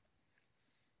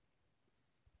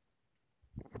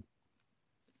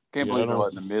 Can't believe they're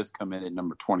letting The Miz come in at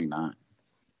number 29.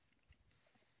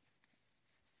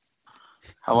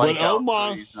 I like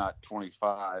how he's not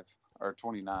 25 or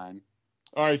 29.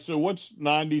 All right, so what's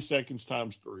 90 seconds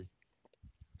times 3?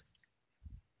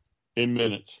 In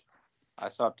minutes. I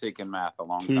stopped taking math a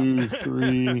long time. 2,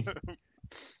 3.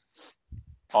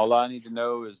 All I need to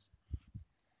know is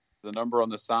the number on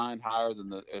the sign higher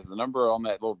than is the number on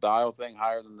that little dial thing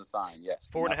higher than the sign? Yes.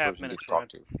 4.5 minutes.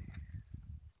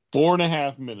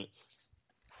 4.5 minutes.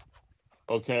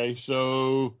 Okay,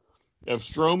 so if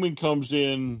Strowman comes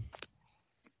in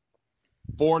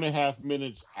 4.5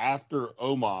 minutes after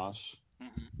Omos,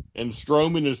 and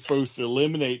Strowman is supposed to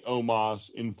eliminate Omos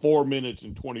in 4 minutes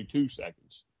and 22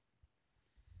 seconds.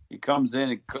 He comes in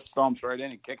and stomps right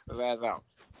in and kicks his ass out.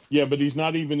 Yeah, but he's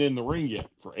not even in the ring yet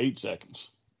for 8 seconds.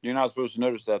 You're not supposed to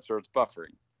notice that, sir. It's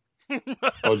buffering.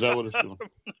 Oh, is that what it's doing?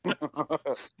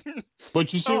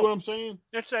 But you see what I'm saying?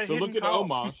 So look at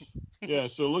Omos. Yeah,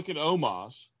 so look at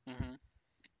Omos.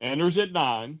 Enters at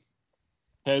 9.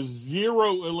 Has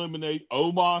 0 eliminate.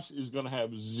 Omos is going to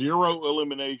have 0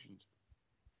 eliminations.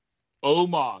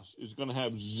 Omos is going to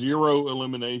have 0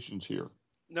 eliminations here.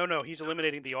 No, he's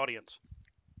eliminating the audience.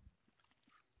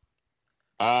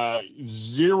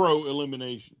 0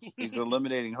 eliminations. He's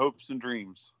eliminating hopes and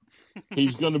dreams.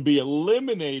 He's going to be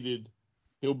eliminated.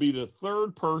 He'll be the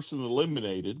 3rd person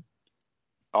eliminated.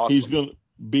 Awesome. He's going to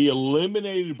be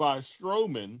eliminated by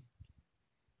Strowman.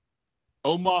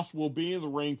 Omos will be in the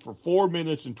ring for 4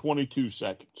 minutes and 22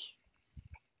 seconds.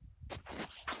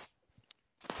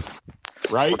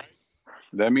 Right?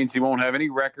 That means he won't have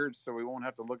any records, so we won't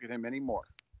have to look at him anymore.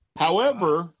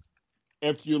 However,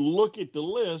 if you look at the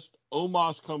list,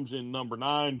 Omos comes in number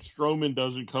 9. Strowman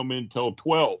doesn't come in till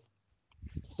 12.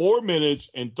 4 minutes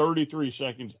and 33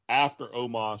 seconds after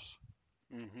Omos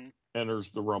enters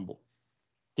the Rumble.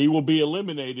 He will be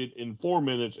eliminated in 4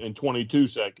 minutes and 22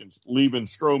 seconds, leaving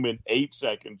Strowman 8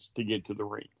 seconds to get to the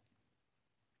ring.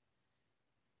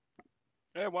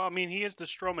 Yeah, well, I mean, he is the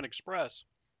Strowman Express.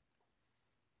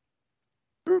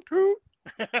 Toot, toot.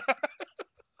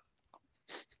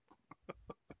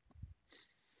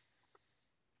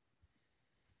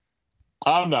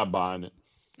 I'm not buying it.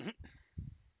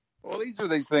 Well, these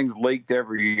things leaked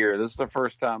every year. This is the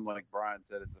first time, like Brian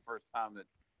said, it's the first time that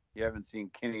you haven't seen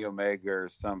Kenny Omega or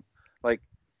some, like,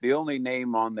 the only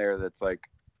name on there that's like,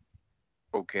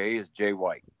 okay, is Jay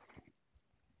White.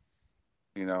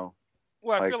 You know?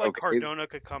 Well, I feel like okay, Cardona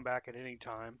could come back at any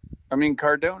time. I mean,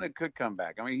 Cardona could come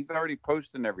back. I mean, he's already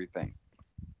posting everything.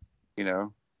 You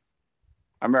know?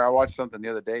 I remember I watched something the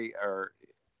other day, or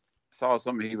saw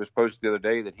something he was posting the other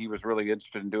day that he was really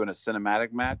interested in doing a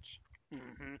cinematic match.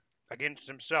 Mm-hmm. Against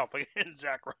himself, against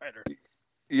Zack Ryder.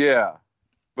 Yeah.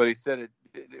 But he said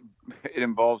it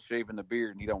involves shaving the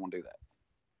beard, and he don't want to do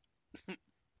that.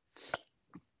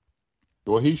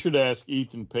 Well, he should ask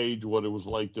Ethan Page what it was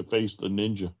like to face the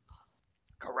Ninja.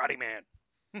 Karate Man.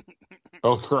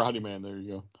 Oh, Karate Man. There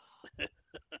you go.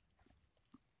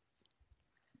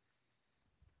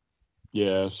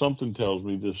 Yeah, something tells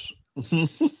me this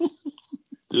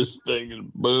this thing is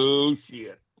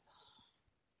bullshit.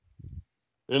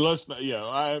 Unless,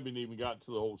 I haven't even got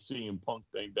to the whole CM Punk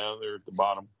thing down there at the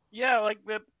bottom. Yeah, like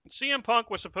the CM Punk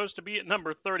was supposed to be at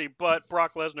number 30, but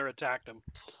Brock Lesnar attacked him.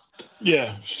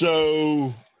 Yeah,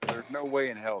 so there's no way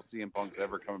in hell CM Punk's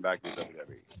ever coming back to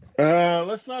WWE.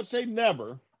 Let's not say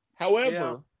never.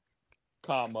 However,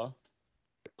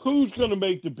 who's going to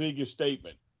make the biggest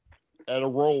statement at a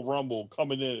Royal Rumble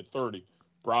coming in at 30?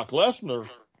 Brock Lesnar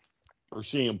or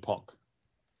CM Punk?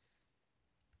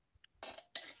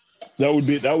 That would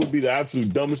be the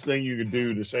absolute dumbest thing you could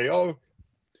do, to say, oh,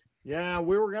 yeah,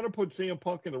 we were going to put CM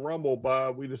Punk in the Rumble,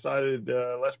 but we decided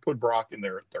let's put Brock in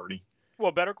there at 30.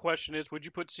 Well, better question is, would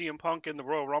you put CM Punk in the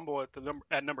Royal Rumble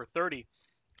at number 30,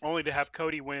 only to have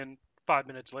Cody win 5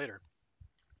 minutes later?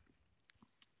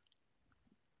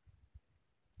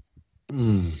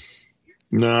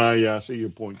 Nah, yeah, I see your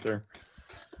point there.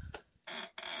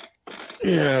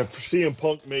 Yeah, if CM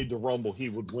Punk made the Rumble, he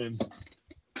would win.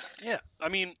 Yeah, I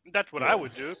mean, that's what I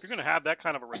would do. If you're going to have that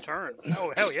kind of a return,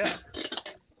 oh, hell yeah.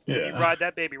 Yeah. You ride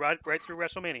that baby right through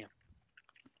WrestleMania.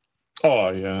 Oh,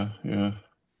 yeah.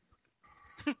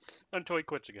 Until he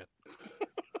quits again.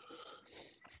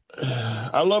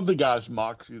 I love the guys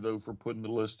Moxie, though, for putting the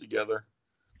list together.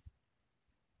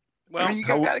 Well, I mean, you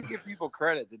got to give people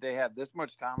credit that they have this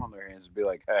much time on their hands to be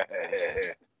like,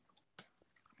 hey.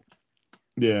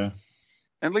 Yeah.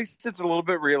 At least it's a little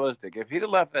bit realistic. If he'd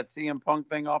have left that CM Punk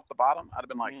thing off the bottom, I'd have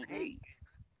been like, hey.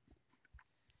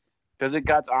 Because it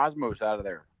got Osmos out of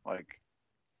there. Like,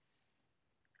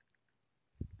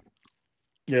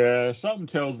 yeah, something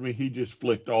tells me he just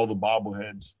flicked all the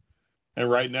bobbleheads. And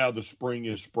right now the spring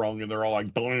is sprung, and they're all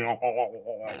like,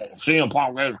 CM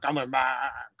Punk is coming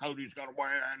back. Cody's going to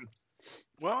win.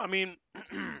 Well, I mean,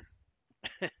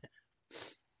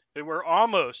 we're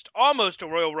almost a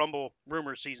Royal Rumble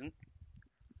rumor season.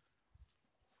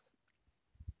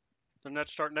 And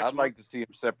that's starting next month. I'd like to see him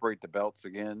separate the belts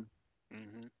again.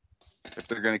 Mm-hmm. If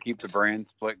they're going to keep the brand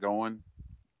split going,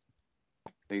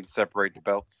 they need to separate the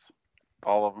belts,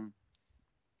 all of them.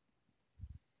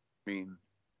 I mean,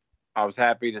 I was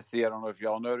happy to see, I don't know if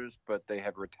y'all noticed, but they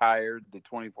have retired the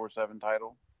 24/7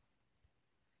 title.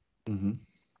 Mm-hmm.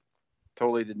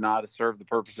 Totally did not serve the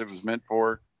purpose it was meant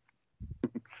for.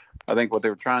 I think what they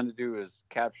were trying to do is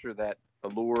capture that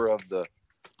allure of the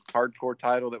hardcore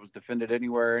title that was defended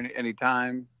anywhere,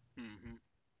 anytime,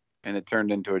 and it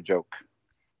turned into a joke.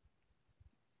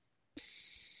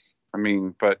 I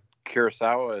mean, but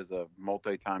Kurosawa is a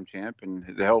multi-time champ, and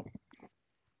it helped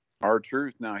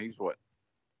R-Truth. Now he's what,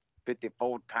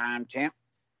 54-time champ?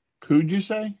 Who'd you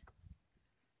say?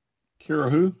 Kira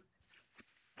who?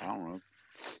 I don't know.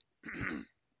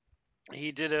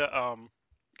 He did a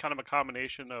kind of a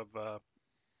combination of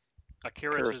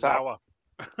Akira Tozawa.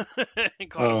 He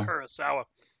called him Kurosawa.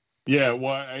 Yeah,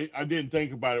 well, I didn't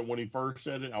think about it when he first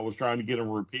said it. I was trying to get him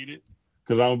to repeat it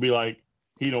because I would be like,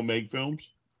 he don't make films.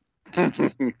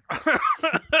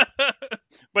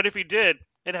 But if he did,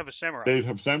 they'd have a samurai. They'd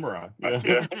have samurai.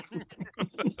 Yeah.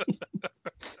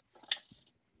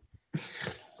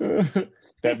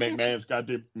 That McMahon's got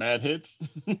the mad hits.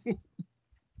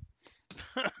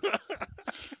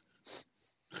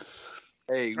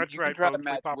 Hey, that's you right. can try to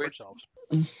match which.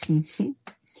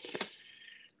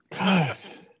 God.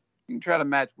 You can try to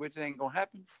match which, it ain't gonna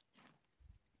happen.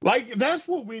 Like, that's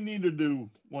what we need to do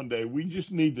one day. We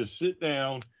just need to sit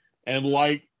down and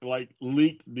like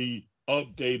leak the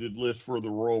updated list for the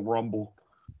Royal Rumble.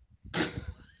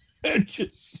 And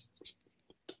just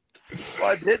Well,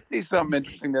 I did see something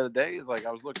interesting the other day. Is like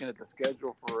I was looking at the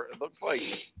schedule for. It looks like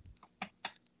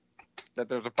that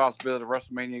there's a possibility of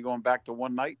WrestleMania going back to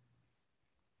one night.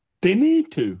 They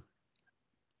need to.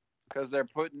 Because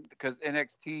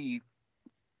NXT,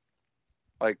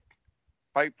 like,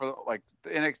 fight for, like,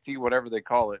 the NXT, whatever they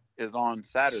call it, is on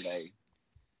Saturday.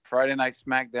 Friday Night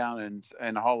SmackDown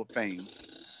and Hall of Fame.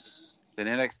 Then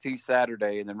NXT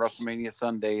Saturday, and then WrestleMania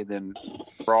Sunday, and then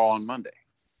Raw on Monday.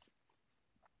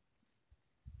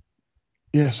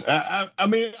 Yes. I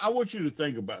mean, I want you to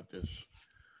think about this,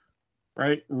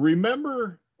 right?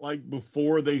 Remember, like,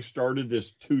 before they started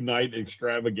this 2-night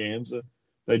extravaganza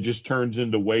that just turns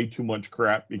into way too much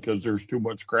crap because there's too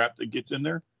much crap that gets in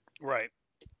there? Right.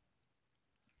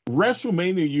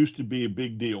 WrestleMania used to be a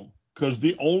big deal because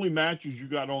the only matches you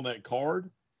got on that card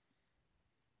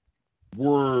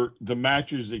were the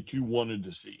matches that you wanted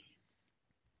to see.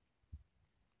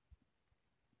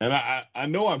 And I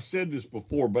know I've said this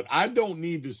before, but I don't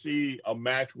need to see a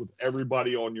match with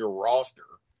everybody on your roster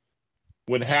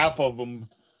when half of them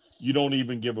you don't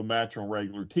even give a match on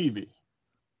regular TV.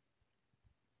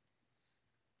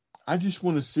 I just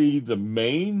want to see the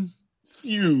main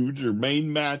feuds or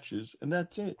main matches, and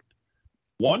that's it.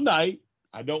 One night.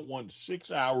 I don't want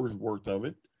 6 hours worth of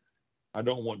it. I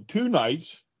don't want 2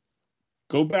 nights.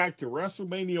 Go back to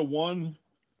WrestleMania 1.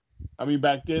 I mean,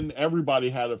 back then, everybody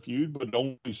had a feud, but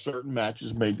only certain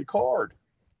matches made the card.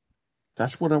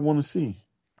 That's what I want to see.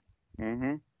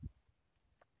 Mm-hmm.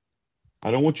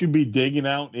 I don't want you to be digging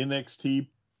out NXT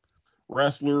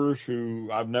wrestlers who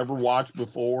I've never watched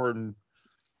before and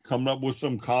coming up with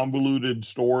some convoluted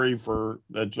story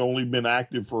that's only been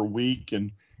active for a week.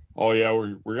 And, oh, yeah,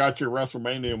 we got your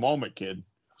WrestleMania moment, kid.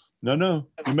 No,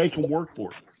 you make them work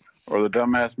for it. Or the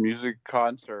dumbass music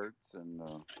concerts and...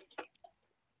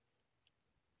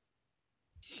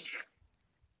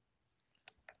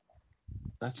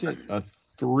 That's it. A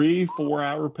 3-4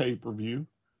 hour pay-per-view.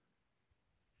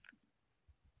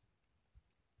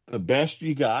 The best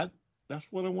you got.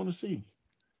 That's what I want to see.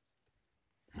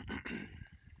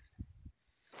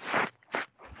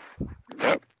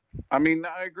 Yep. I mean,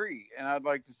 I agree. And I'd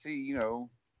like to see,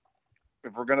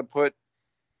 if we're going to put,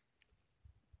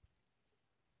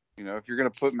 if you're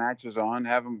going to put matches on,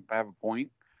 have them have a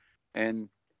point. And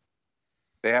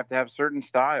they have to have certain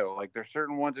style. Like, there's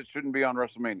certain ones that shouldn't be on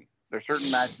WrestleMania. There's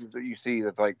certain matches that you see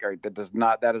that's like, all right, that is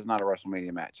not a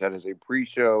WrestleMania match. That is a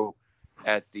pre-show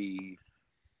at the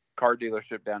car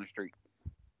dealership down the street.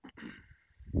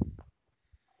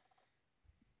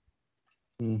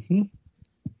 Mm-hmm.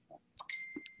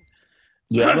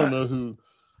 Yeah, I don't know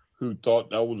who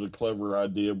thought that was a clever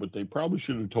idea, but they probably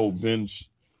should have told Vince.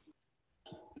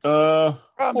 Hold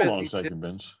on a second,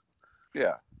 Vince.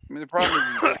 Yeah. I mean, the problem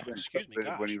is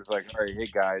when he was like, all right, hey,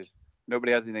 guys,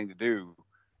 nobody has anything to do.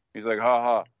 He's like,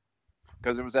 ha,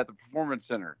 because it was at the Performance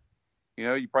Center.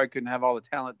 You probably couldn't have all the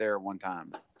talent there at one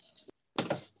time.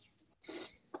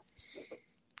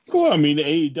 Well, I mean,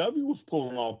 AEW was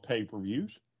pulling off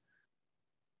pay-per-views.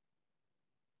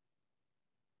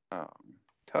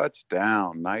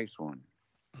 Touchdown. Nice one.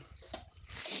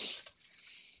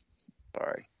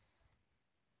 Sorry.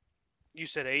 You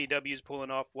said AEW is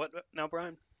pulling off what now,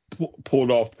 Brian?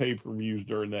 Pulled off pay-per-views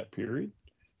during that period.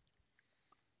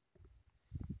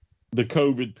 The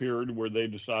COVID period where they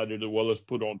decided, well, let's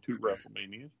put on 2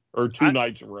 WrestleManias or 2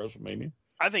 nights of WrestleMania.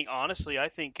 I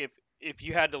think if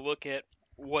you had to look at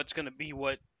what's going to be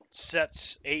what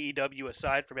sets AEW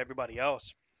aside from everybody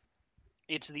else,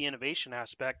 it's the innovation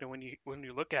aspect. And when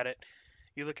you look at it,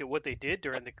 you look at what they did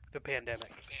during the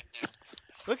pandemic.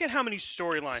 Look at how many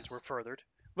storylines were furthered.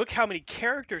 Look how many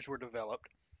characters were developed,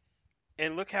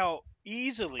 and look how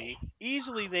easily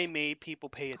they made people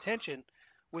pay attention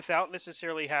without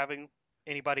necessarily having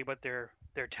anybody but their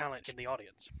talent in the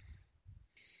audience.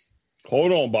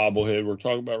 Hold on, Bobblehead. We're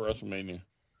talking about WrestleMania.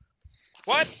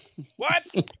 What?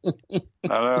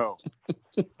 I know.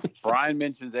 Brian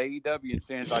mentions AEW and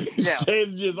Sam's like, yeah.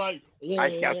 Sam's just like,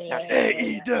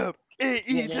 AEW.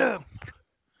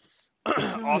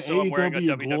 Also, I'm wearing a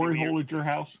WWE glory hole at your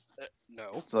house. No.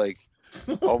 It's like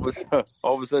all of a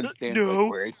sudden Stan's like,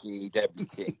 where's the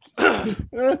AEW kick?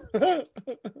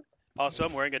 Also,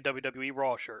 I'm wearing a WWE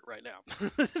Raw shirt right now.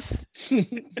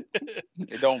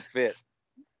 It don't fit.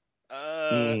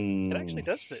 It actually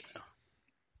does fit now.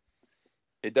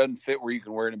 It doesn't fit where you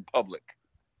can wear it in public.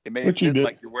 It may fit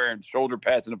like you're wearing shoulder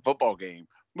pads in a football game,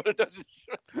 but it doesn't.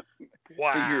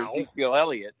 Wow. You're Ezekiel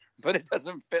Elliott, but it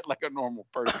doesn't fit like a normal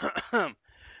person.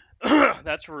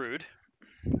 That's rude.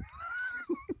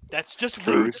 That's just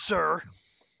rude, sir.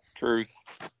 Truth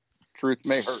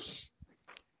may hurt.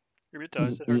 It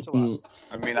does. It hurts a lot.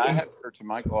 I mean, I have shirts in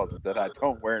my closet that I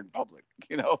don't wear in public,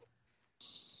 you know?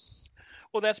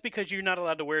 Well, that's because you're not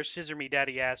allowed to wear Scissor Me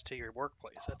Daddy Ass to your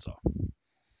workplace. That's all.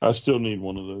 I still need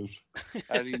one of those.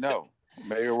 How do you know?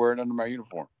 Maybe you're wearing it under my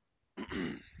uniform.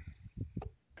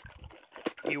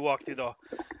 You walk through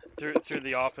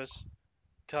the office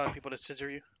telling people to scissor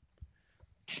you?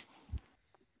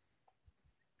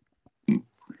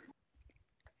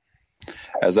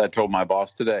 As I told my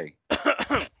boss today.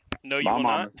 No, you my will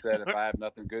mama not. said if I have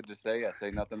nothing good to say, I say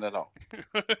nothing at all.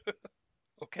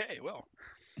 Okay, well,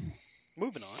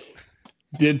 moving on.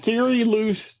 Did Theory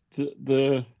lose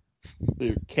the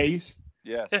case?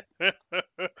 Yes.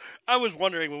 I was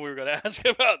wondering when we were going to ask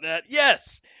about that.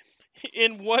 Yes,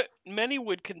 in what many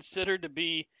would consider to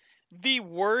be the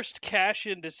worst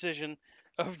cash-in decision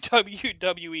of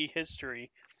WWE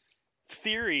history,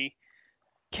 Theory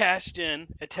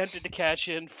attempted to cash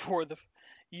in for the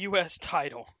U.S.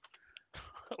 title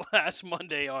last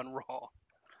Monday on Raw.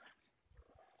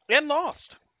 And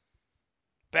lost.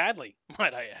 Badly,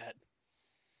 might I add.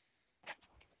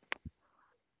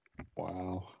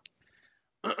 Wow.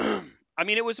 I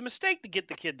mean, it was a mistake to get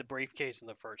the kid the briefcase in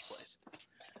the first place.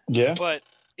 Yeah. But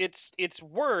it's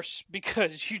worse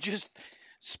because you just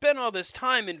spent all this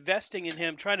time investing in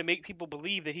him, trying to make people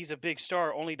believe that he's a big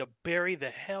star, only to bury the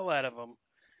hell out of him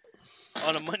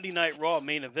on a Monday Night Raw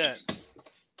main event.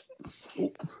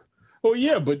 Oh,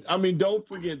 yeah, but, I mean, don't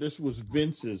forget this was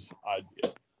Vince's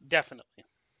idea. Definitely.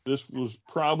 This was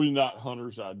probably not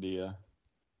Hunter's idea.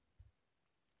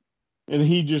 And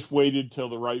he just waited till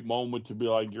the right moment to be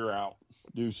like, you're out.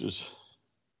 Deuces.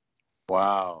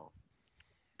 Wow.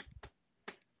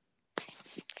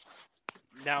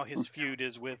 Now his feud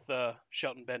is with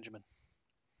Shelton Benjamin.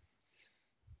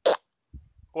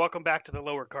 Welcome back to the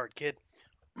lower card, kid.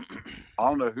 I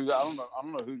don't know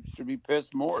who should be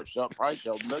pissed more. Probably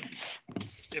Shelton Benjamin.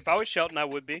 If I was Shelton, I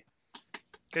would be.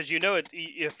 Because you know,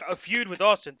 if a feud with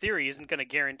Austin Theory isn't going to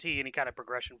guarantee any kind of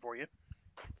progression for you.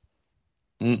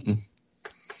 Mm-mm.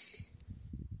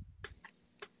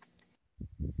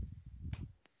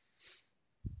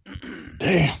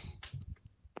 Damn.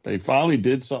 They finally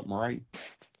did something right.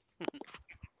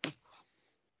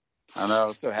 I know. I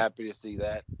was so happy to see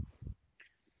that.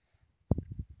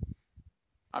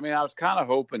 I mean, I was kind of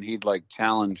hoping he'd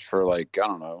challenge for I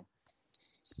don't know,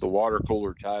 the water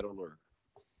cooler title or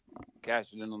cash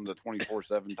it in on the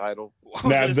 24/7 title.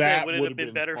 Now that would would have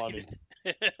been better. funny.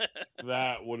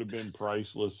 That would have been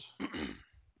priceless.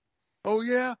 Oh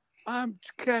yeah, I'm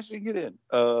cashing it in.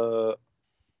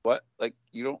 What?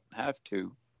 You don't have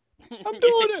to. I'm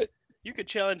doing it. You could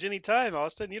challenge any time,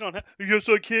 Austin. You don't have. Yes,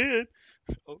 I can.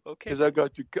 Oh, okay. Because I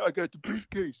got the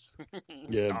briefcase.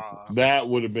 Yeah, that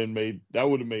would have made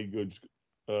good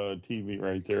TV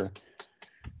right there.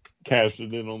 Cashed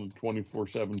it in on the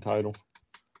 24/7 title.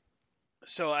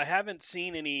 So I haven't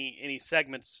seen any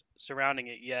segments surrounding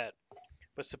it yet,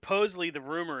 but supposedly the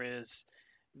rumor is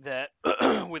that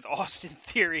with Austin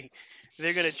Theory,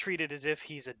 they're going to treat it as if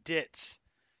he's a ditz,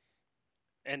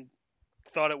 and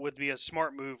thought it would be a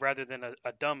smart move rather than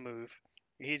a dumb move.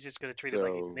 He's just going to treat it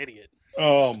like he's an idiot.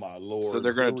 Oh my Lord! So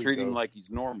they're going to treat him like he's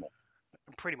normal.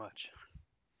 Pretty much.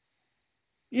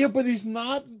 Yeah, but he's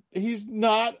not. He's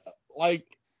not like.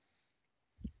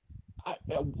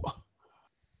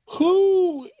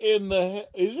 Who in the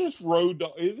is this Road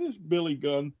Dogg? Is this Billy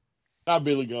Gunn? Not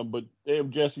Billy Gunn, but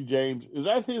damn Jesse James. Is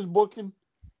that his booking?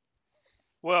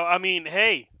 Well, I mean,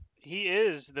 hey, he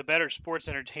is the better sports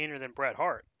entertainer than Bret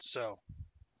Hart. So,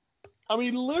 I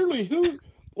mean, literally, who?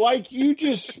 You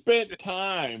just spent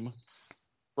time,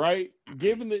 right?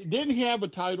 Didn't he have a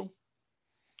title?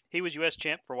 He was U.S.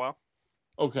 champ for a while.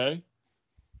 Okay.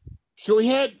 So he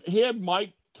had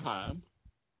mic time.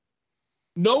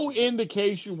 No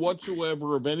indication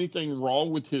whatsoever of anything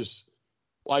wrong with his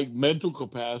mental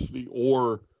capacity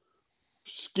or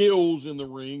skills in the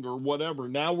ring or whatever.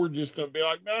 Now we're just going to be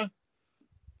like, nah.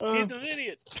 He's an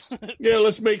idiot. Yeah,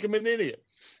 let's make him an idiot.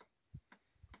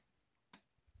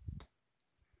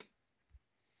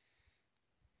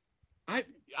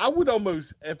 I would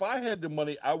almost, if I had the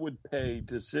money, I would pay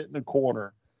to sit in the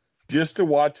corner just to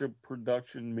watch a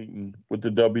production meeting with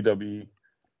the WWE,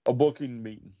 a booking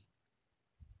meeting.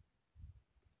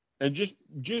 And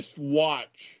just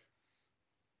watch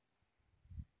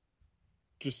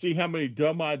to see how many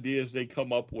dumb ideas they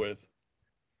come up with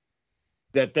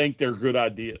that think they're good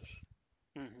ideas.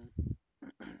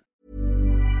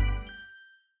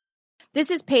 This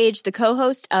is Paige, the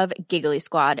co-host of Giggly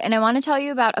Squad, and I want to tell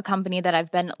you about a company that I've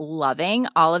been loving,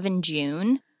 Olive &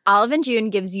 June. Olive & June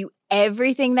gives you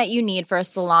everything that you need for a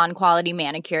salon quality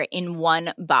manicure in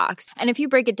one box. And if you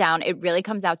break it down, it really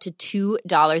comes out to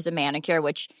 $2 a manicure,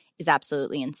 which is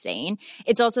absolutely insane.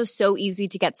 It's also so easy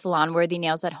to get salon-worthy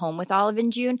nails at home with Olive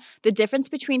 & June. The difference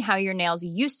between how your nails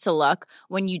used to look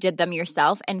when you did them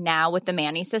yourself and now with the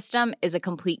Mani system is a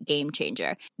complete game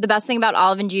changer. The best thing about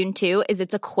Olive & June, too, is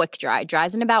it's a quick dry.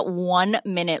 Dries in about 1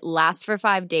 minute, lasts for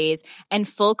 5 days, and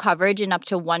full coverage in up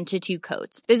to 1 to 2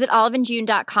 coats. Visit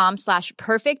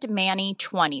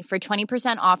oliveandjune.com/perfectmani20 for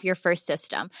 20% off your first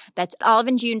system. That's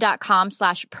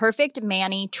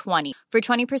oliveandjune.com/perfectmani20 for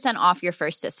 20% off your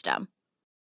first system.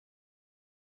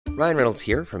 Ryan Reynolds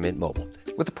here from Mint Mobile.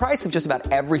 With the price of just about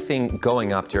everything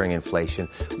going up during inflation,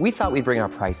 we thought we'd bring our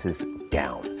prices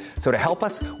down. So to help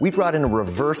us, we brought in a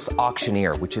reverse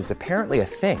auctioneer, which is apparently a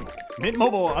thing. Mint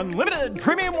Mobile Unlimited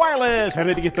Premium Wireless. How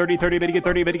to get 30, 30, bit to get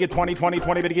 30, bit to get 20, 20,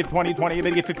 20, bit to get 20, 20,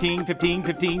 bit to get 15, 15,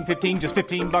 15, 15, just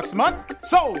 $15 a month?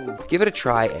 Sold! Give it a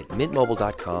try at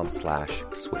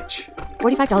mintmobile.com/switch.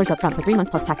 $45 up front for 3 months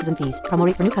plus taxes and fees. Promo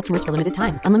rate for new customers for limited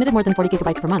time. Unlimited more than 40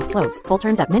 gigabytes per month. Slows full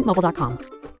terms at mintmobile.com.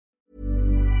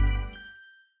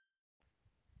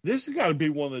 This has got to be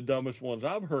one of the dumbest ones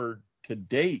I've heard to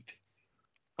date.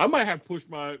 I might have to push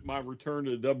my return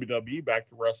to the WWE back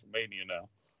to WrestleMania now.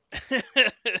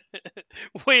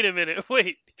 Wait a minute.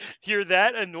 Wait. You're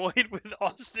that annoyed with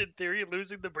Austin Theory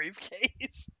losing the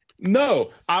briefcase?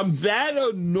 No, I'm that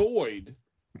annoyed.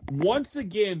 Once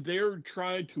again, they're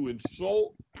trying to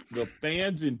insult the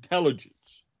fans'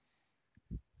 intelligence.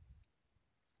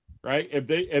 Right?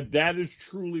 If that is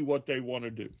truly what they want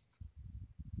to do.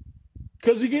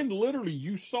 Because again, literally,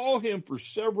 you saw him for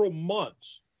several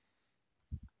months.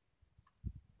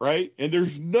 Right? And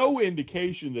there's no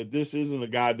indication that this isn't a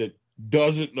guy that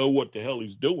doesn't know what the hell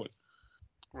he's doing.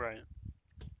 Right.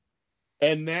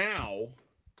 And now,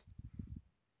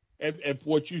 if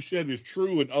what you said is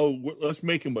true, and let's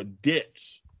make him a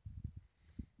ditz.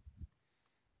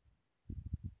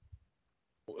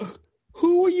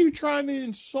 Who are you trying to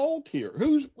insult here?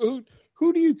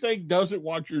 Who do you think doesn't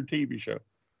watch your TV show?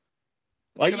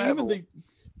 Like even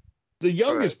the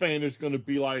youngest fan is going to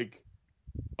be like,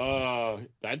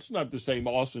 that's not the same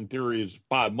Austin Theory as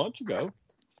 5 months ago.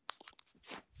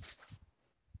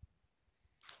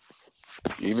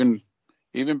 Even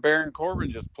Baron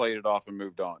Corbin just played it off and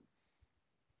moved on.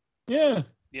 Yeah.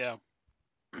 Yeah.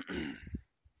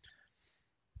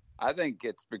 I think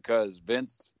it's because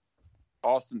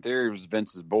Austin Theory was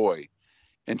Vince's boy.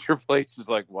 And Triple H is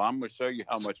like, well, I'm going to show you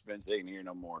how much Vince ain't here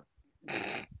no more.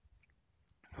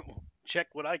 Check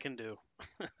what I can do.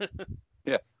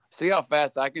 Yeah. See how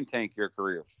fast I can tank your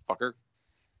career, fucker.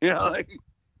 You know, like,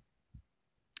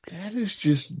 that is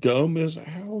just dumb as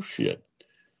hell shit.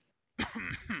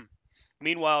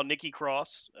 Meanwhile, Nikki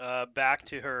Cross, back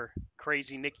to her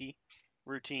crazy Nikki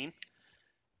routine.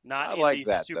 Not I like the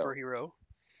that, superhero.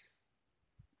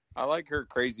 Though. I like her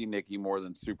crazy Nikki more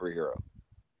than superhero.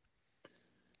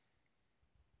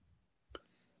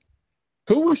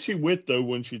 Who was she with, though,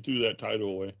 when she threw that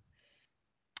title away?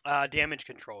 Damage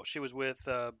Control. She was with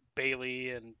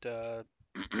Bailey and Io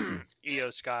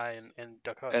Sky and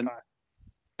Dakota Kai.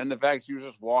 And the fact she was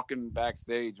just walking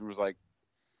backstage and was like,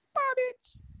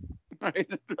 bitch. Right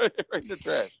in the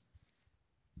trash.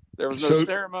 There was no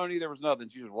ceremony. There was nothing.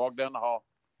 She just walked down the hall.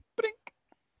 Blink.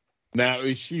 Now,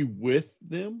 is she with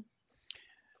them?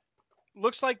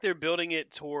 Looks like they're building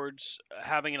it towards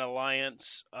having an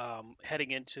alliance heading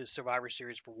into Survivor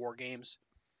Series for War Games.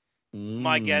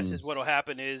 My guess is what will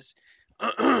happen is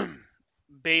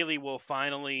Bailey will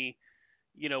finally,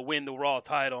 win the Raw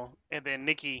title, and then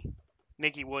Nikki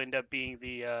will end up being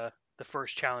the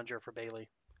first challenger for Bailey.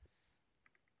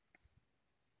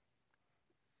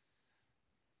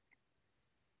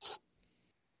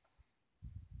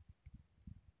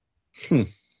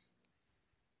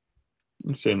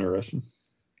 That's interesting.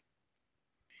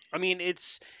 I mean,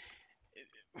 it's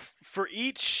for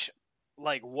each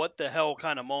what the hell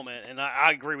kind of moment, and I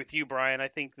agree with you, Brian. I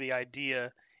think the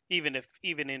idea, even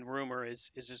in rumor, is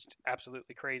just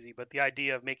absolutely crazy. But the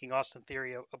idea of making Austin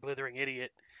Theory a blithering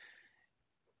idiot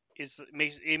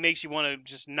makes you want to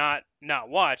just not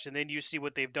watch, and then you see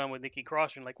what they've done with Nikki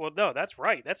Cross, and well, no, that's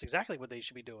right. That's exactly what they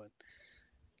should be doing.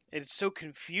 And it's so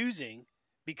confusing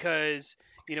because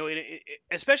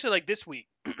especially like this week,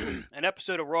 an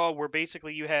episode of Raw where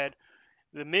basically you had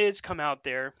The Miz come out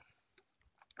there,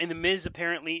 and The Miz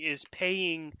apparently is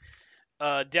paying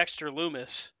Dexter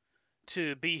Lumis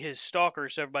to be his stalker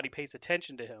so everybody pays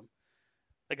attention to him.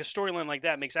 Like a storyline like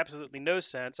that makes absolutely no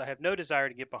sense. I have no desire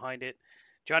to get behind it.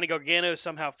 Johnny Gargano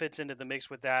somehow fits into the mix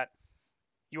with that.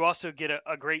 You also get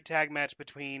a great tag match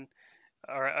between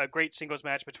or a great singles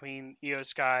match between Io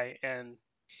Sky and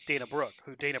Dana Brooke,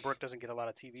 who Dana Brooke doesn't get a lot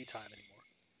of TV time anymore.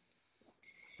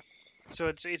 So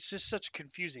it's just such a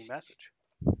confusing message.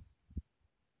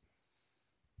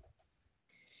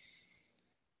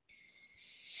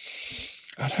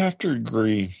 I'd have to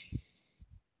agree.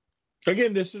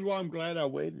 Again, this is why I'm glad I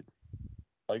waited.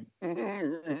 Like,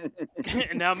 and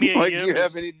now Mia like Yim you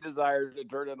have any desire to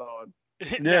turn it on.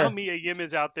 Now Mia Yim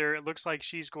is out there. It looks like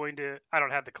she's going to. I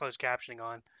don't have the closed captioning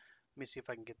on. Let me see if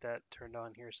I can get that turned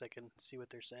on here so I can see what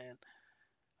they're saying.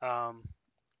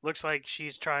 Looks like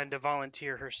she's trying to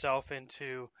volunteer herself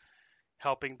into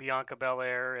helping Bianca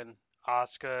Belair and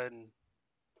Asuka and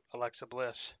Alexa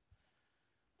Bliss.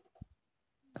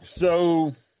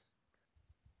 So,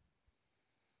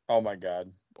 oh my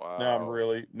God. Wow. Now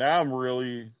I'm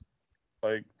really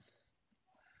like.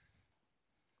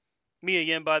 Mia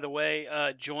Yim, by the way,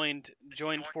 joined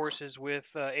forces with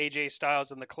AJ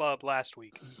Styles in the club last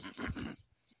week.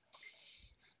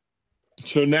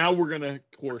 So now we're going to,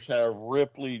 of course, have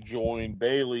Ripley join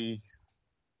Bayley.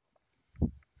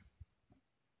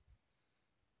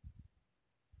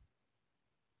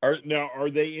 Are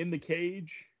they in the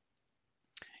cage?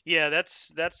 Yeah,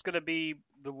 that's going to be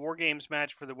the War Games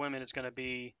match for the women. Is going to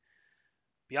be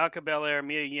Bianca Belair,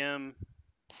 Mia Yim,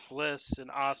 Bliss, and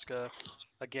Asuka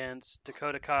against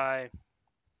Dakota Kai,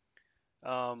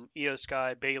 Io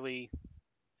Sky, Bayley,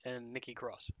 and Nikki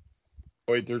Cross.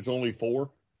 Wait, there's only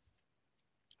 4?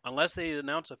 Unless they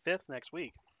announce a 5th next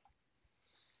week.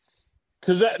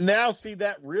 Because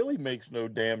that really makes no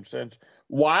damn sense.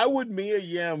 Why would Mia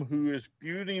Yim, who is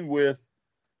feuding with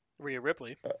Rhea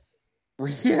Ripley,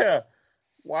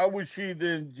 why would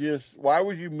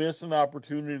you miss an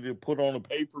opportunity to put on a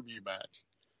pay-per-view match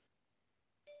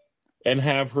and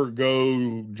have her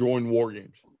go join War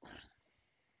Games?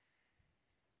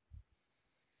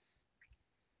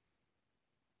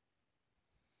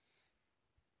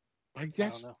 Like I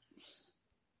don't know.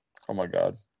 Oh my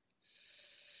God.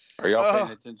 Are y'all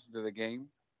paying attention to the game?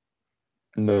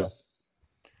 No.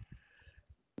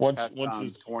 Once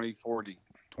it's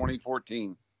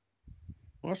 2014.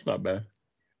 Well, that's not bad.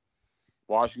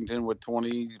 Washington with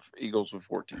 20, Eagles with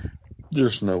 14.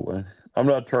 There's no way. I'm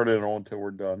not turning it on until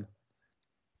we're done.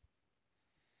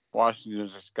 Washington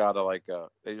just got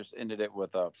they just ended it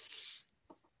with a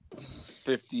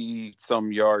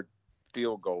 50-some yard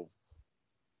field goal.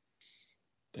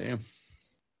 Damn.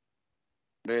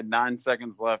 They had 9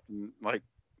 seconds left, and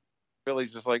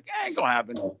Philly's just like, ain't gonna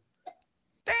happen.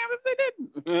 Damn if they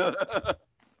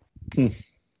didn't.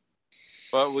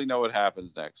 But we know what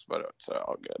happens next, but it's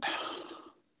all good.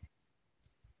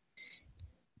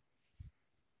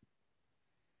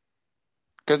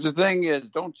 Because the thing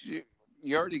is,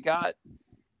 you already got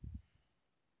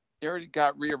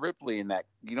Rhea Ripley in that.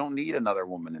 You don't need another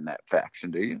woman in that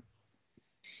faction, do you?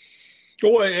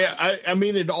 Well, I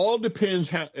mean, it all depends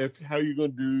how you're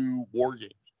going to do War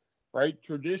Games, right?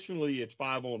 Traditionally, it's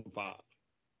 5-on-5,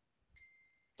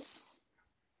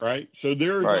 right? So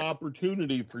there's an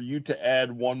opportunity for you to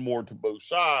add one more to both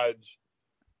sides,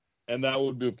 and that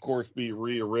would, of course, be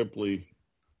Rhea Ripley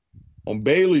on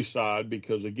Bayley's side,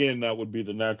 because, again, that would be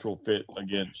the natural fit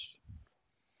against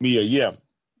Mia Yim.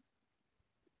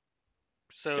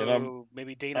 So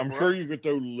maybe Dana Brooke. I'm sure you could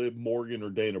throw Liv Morgan or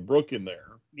Dana Brooke in there.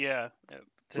 Yeah.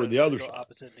 For the other side.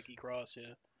 Opposite Nikki Cross,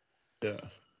 yeah.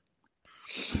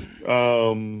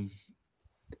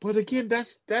 But again,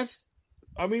 that's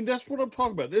what I'm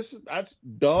talking about. That's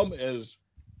dumb as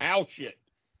owl shit.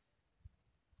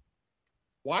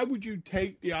 Why would you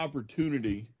take the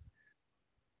opportunity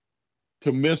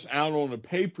to miss out on a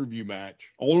pay-per-view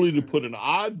match only to put an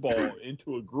oddball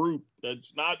into a group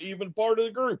that's not even part of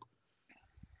the group?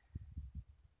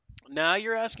 Now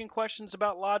you're asking questions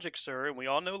about logic, sir, and we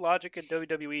all know logic in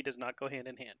WWE does not go hand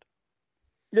in hand.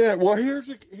 Yeah, well, here's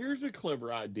a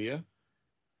clever idea.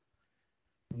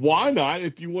 Why not,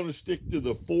 if you want to stick to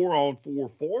the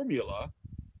 4-on-4 formula,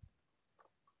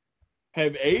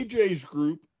 have AJ's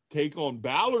group take on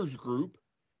Balor's group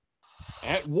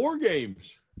at War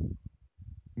Games?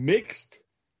 Mixed.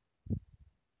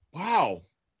 Wow.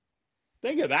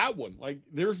 Think of that one.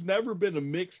 There's never been a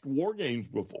mixed War Games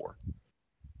before.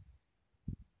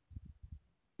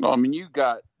 No, I mean, you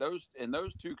got those, and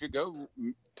those two could go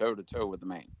toe-to-toe with the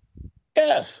main.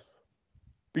 Yes.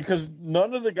 Because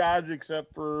none of the guys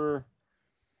except for,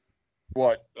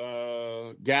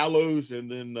 Gallows and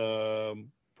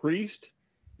then Priest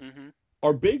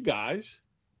are big guys.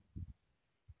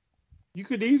 You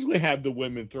could easily have the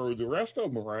women throw the rest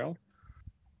of them around.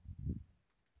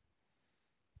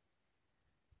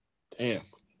 Damn.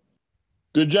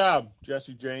 Good job,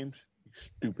 Jesse James. You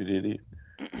stupid idiot.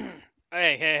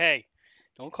 Hey.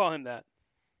 Don't call him that.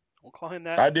 Don't call him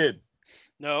that. I did.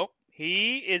 No.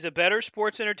 He is a better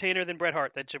sports entertainer than Bret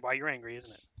Hart. That's why you're angry,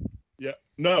 isn't it? Yeah.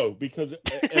 No, because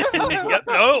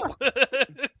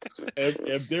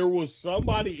if there was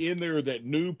somebody in there that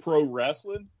knew pro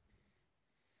wrestling,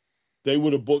 they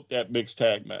would have booked that mixed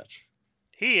tag match.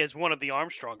 He is one of the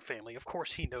Armstrong family. Of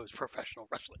course he knows professional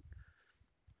wrestling.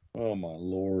 Oh, my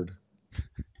Lord.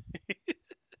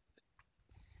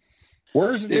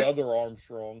 Where's the other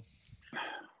Armstrong?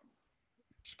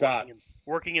 Scott.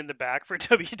 Working in the back for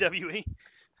WWE.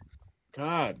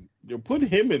 God, you put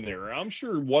him in there. I'm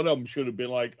sure one of them should have been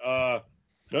like,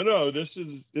 no, this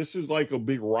is like a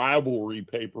big rivalry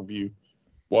pay-per-view.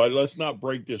 Boy, let's not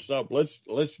break this up.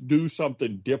 Let's do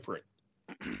something different.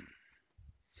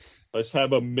 Let's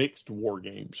have a mixed War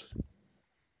Games.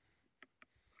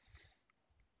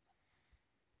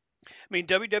 I mean,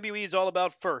 WWE is all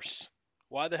about firsts.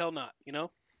 Why the hell not, you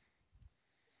know?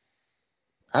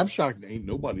 I'm shocked ain't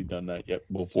nobody done that yet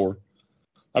before.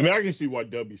 I mean, I can see why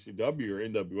WCW or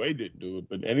NWA didn't do it,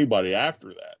 but anybody after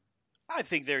that. I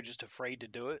think they're just afraid to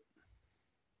do it.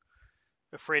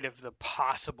 Afraid of the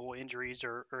possible injuries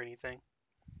or anything.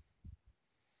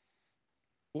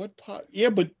 Yeah,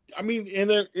 but I mean, in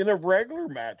a regular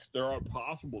match, there are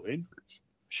possible injuries.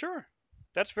 Sure,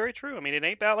 that's very true. I mean, it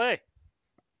ain't ballet.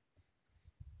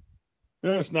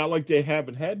 Yeah, it's not like they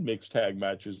haven't had mixed tag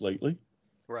matches lately.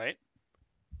 Right.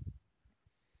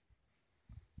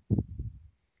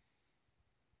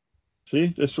 See,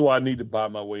 this is why I need to buy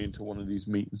my way into one of these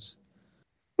meetings.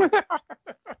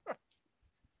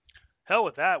 Hell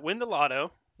with that. Win the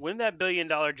lotto. Win that $1 billion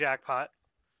jackpot.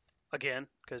 Again,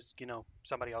 because,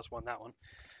 somebody else won that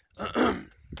one.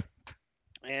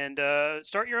 And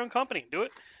start your own company. Do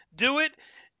it,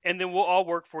 and then we'll all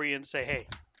work for you and say, hey,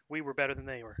 we were better than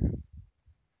they were.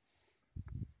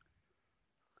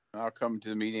 I'll come to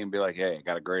the meeting and be like, hey, I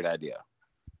got a great idea.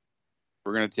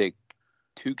 We're going to take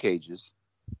 2 cages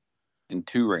and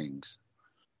 2 rings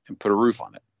and put a roof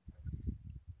on it.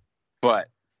 But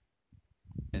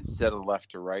instead of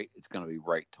left to right, it's going to be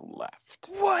right to left.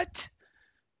 What?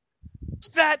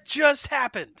 That just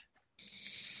happened.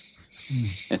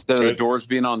 Instead of the doors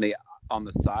being on the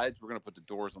sides, we're going to put the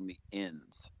doors on the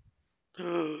ends.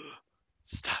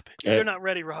 Stop it. You're not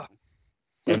ready, Rob.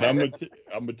 And I'm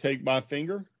gonna take my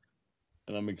finger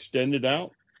and I'm gonna extend it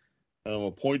out and I'm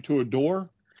gonna point to a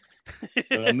door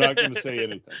and I'm not gonna say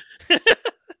anything.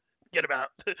 Get him out.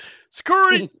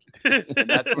 Security. And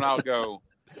that's when I'll go,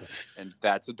 and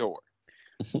that's a door.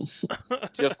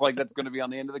 Just like that's going to be on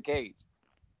the end of the cage.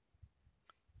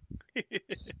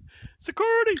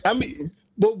 Security. I mean,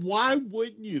 but why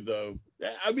wouldn't you, though?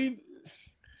 I mean,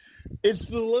 it's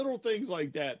the little things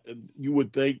like that you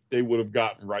would think they would have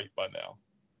gotten right by now.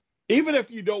 Even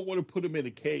if you don't want to put them in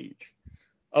a cage,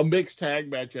 a mixed tag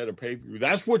match at a pay-per-view,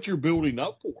 that's what you're building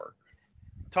up for.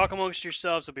 Talk amongst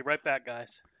yourselves. I'll be right back,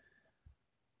 guys.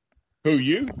 Who,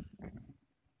 you?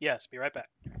 Yes, be right back.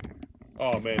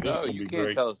 Oh, man, this is going to be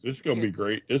great. This is going to be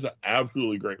great. This is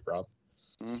absolutely great, Rob.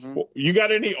 Mm-hmm. Well, you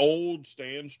got any old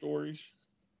Stan stories?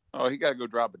 Oh, he got to go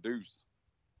drop a deuce.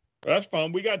 That's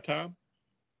fine. We got time.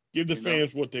 Give the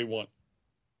fans what they want.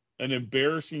 An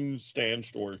embarrassing Stan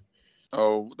story.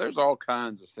 Oh, there's all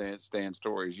kinds of Stan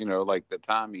stories. Like the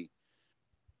time he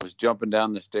was jumping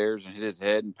down the stairs and hit his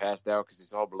head and passed out because he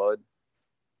saw blood.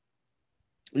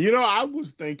 I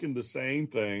was thinking the same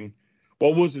thing.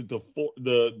 What was it?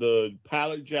 The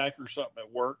pallet jack or something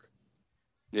at work?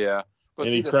 Yeah. But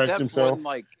and see, he the cracked steps himself?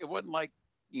 it wasn't like,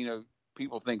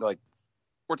 people think like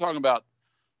we're talking about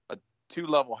a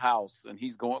 2-level house and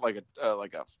he's going like a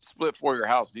split 4-year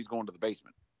house and he's going to the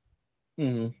basement.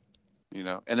 Mm-hmm.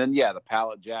 And then, the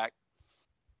pallet jack.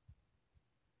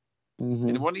 Mm-hmm.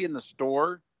 And wasn't he in the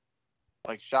store,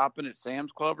 like shopping at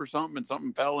Sam's Club or something, and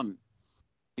something fell and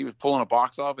he was pulling a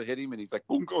box off, it hit him, and he's like,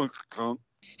 boom, going, gunk.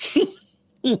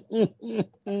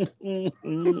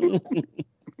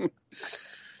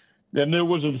 Then there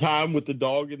was a time with the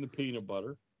dog and the peanut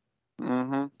butter.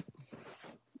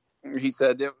 Mm-hmm. He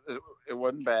said it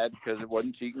wasn't bad because it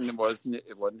wasn't cheating. It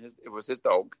was his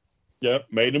dog. Yep,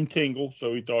 made him tingle,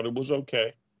 so he thought it was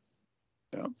okay.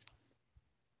 Yeah.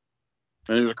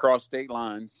 And it was across state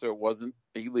lines, so it wasn't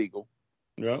illegal.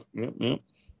 Yep. Because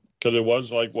it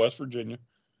was like West Virginia.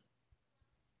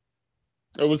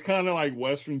 It was kind of like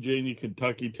West Virginia,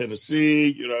 Kentucky,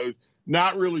 Tennessee.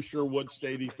 Not really sure what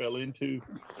state he fell into,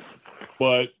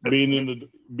 but being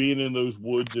in those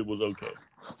woods, it was okay.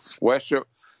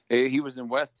 He was in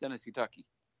West Tennessee, Kentucky.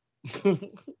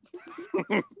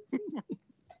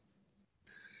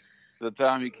 The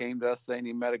time he came to us saying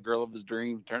he met a girl of his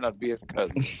dreams, turned out to be his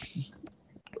cousin.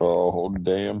 Oh,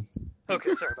 damn. Okay,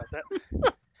 sorry about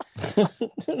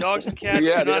that. Dogs and cats.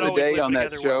 Yeah, do the not other always day live on that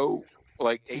together show,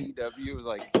 like AEW was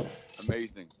like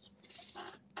amazing.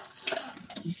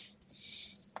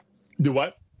 Do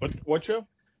what? What show?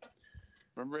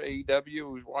 Remember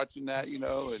AEW was watching that, and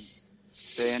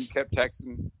Dan kept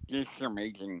texting, "This is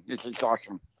amazing. This is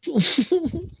awesome."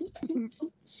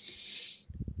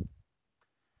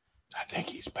 I think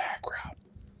he's back, Rob.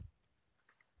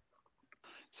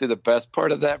 See, the best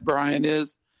part of that, Brian,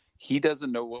 is he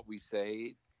doesn't know what we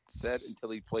said until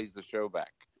he plays the show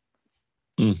back.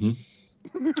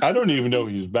 Mm-hmm. I don't even know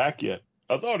he's back yet.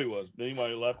 I thought he was. Then he might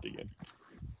have left again.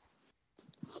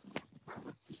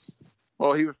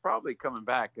 Well, he was probably coming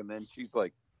back, and then she's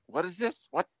like, "What is this?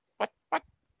 What?"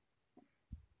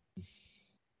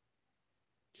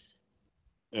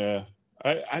 Yeah,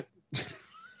 I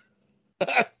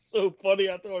that's so funny.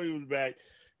 I thought he was back.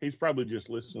 He's probably just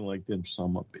listening like them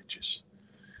son of bitches.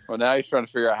 Well, now he's trying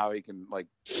to figure out how he can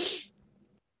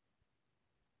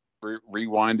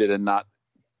rewind it and not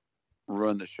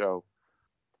ruin the show.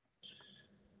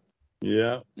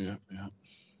 Yeah.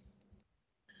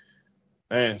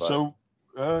 Man, so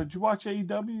did you watch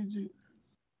AEW? Did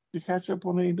you catch up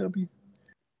on AEW?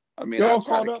 I mean, I'll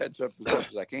try to catch up as much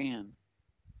as I can.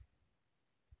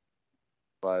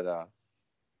 But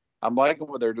I'm liking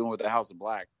what they're doing with the House of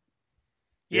Black.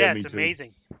 Yeah, it's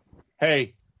amazing.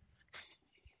 Hey.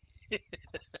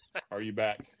 Are you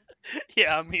back?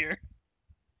 Yeah, I'm here.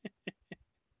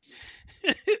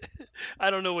 I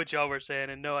don't know what y'all were saying,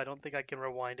 and no, I don't think I can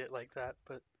rewind it like that,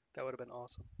 but that would have been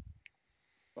awesome.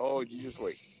 Oh, you just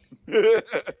wait.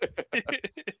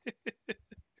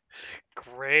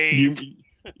 Great.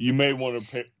 You may want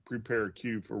to prepare a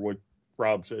cue for what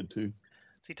Rob said, too.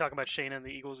 Is he talking about Shayna and the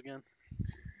Eagles again?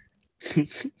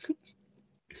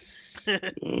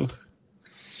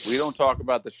 We don't talk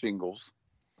about the shingles.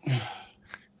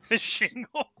 The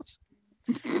shingles?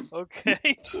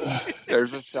 Okay.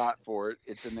 There's a shot for it.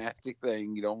 It's a nasty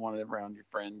thing. You don't want it around your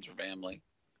friends or family.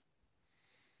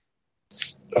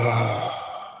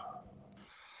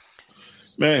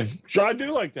 Man, so I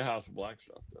do like the House of Black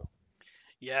stuff, though.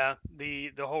 Yeah,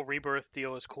 the whole Rebirth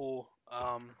deal is cool.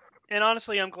 And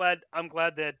honestly, I'm glad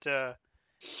that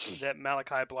that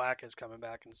Malachi Black is coming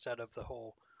back instead of the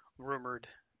whole rumored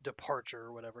departure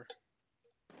or whatever.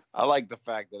 I like the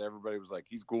fact that everybody was like,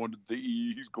 he's going to the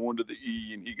E,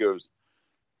 and he goes,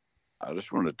 I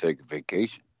just want to take a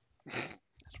vacation.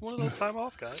 It's one of those time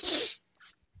off guys.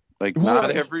 Like,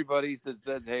 not everybody that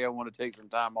says, hey, I want to take some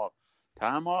time off.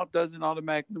 Time off doesn't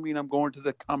automatically mean I'm going to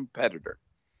the competitor.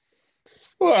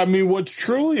 Well, I mean, what's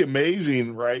truly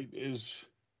amazing, right, is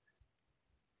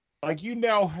like you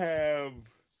now have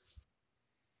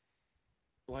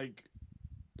like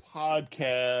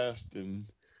podcast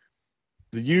and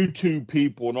the YouTube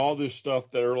people and all this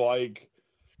stuff that are like,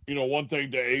 one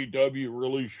thing that AEW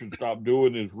really should stop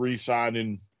doing is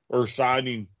re-signing or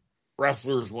signing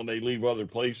wrestlers when they leave other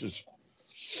places.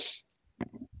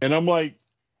 And I'm like,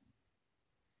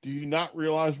 do you not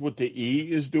realize what the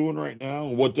E is doing right now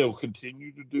and what they'll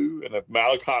continue to do? And if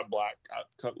Malachi Black got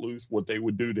cut loose, what they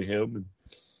would do to him and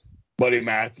Buddy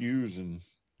Matthews and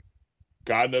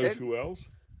God knows who else.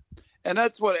 And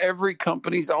that's what every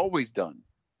company's always done.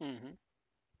 Mm-hmm.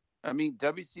 I mean,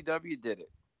 WCW did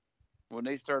it when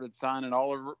they started signing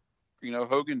all of,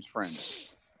 Hogan's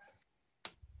friends.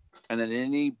 And then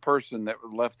any person that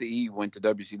left the E went to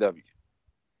WCW,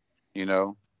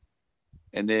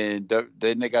 And then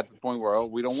they got to the point where,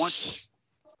 we don't want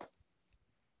you.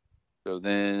 So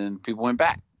then people went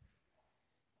back.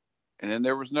 And then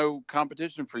there was no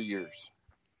competition for years.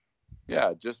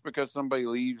 Yeah, just because somebody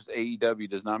leaves AEW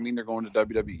does not mean they're going to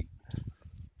WWE.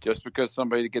 Just because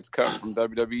somebody gets cut from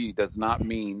WWE does not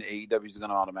mean AEW is going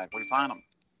to automatically sign them.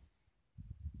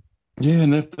 Yeah,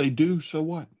 and if they do, so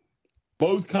what?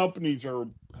 Both companies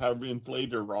have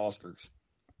inflated their rosters.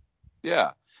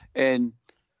 Yeah, and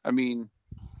I mean,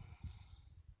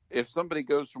 if somebody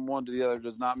goes from one to the other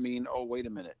does not mean, oh, wait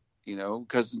a minute,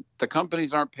 because the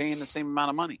companies aren't paying the same amount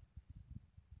of money.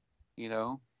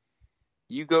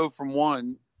 You go from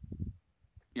one,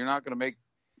 you're not going to make,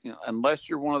 unless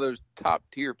you're one of those top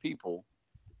tier people,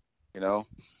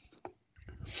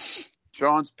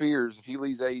 Shawn Spears, if he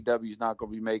leaves AEW, he's not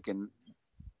going to be making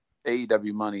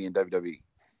AEW money in WWE.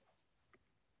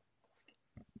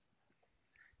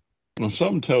 Well,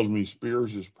 something tells me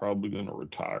Spears is probably going to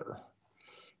retire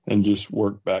and just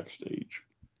work backstage.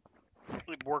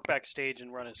 Work backstage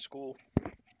and run his school.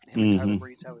 Mm-hmm. Tyler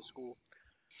Breeze have his school.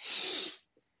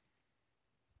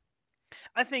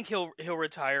 I think he'll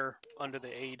retire under the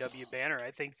AEW banner.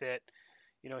 I think that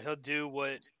he'll do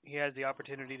what he has the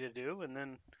opportunity to do, and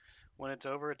then when it's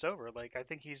over, it's over. Like, I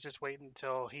think he's just waiting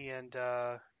until he and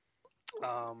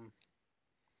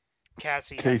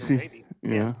Cassie have their baby.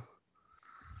 Yeah.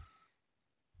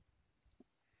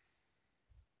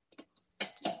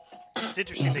 It's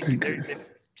interesting they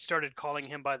started calling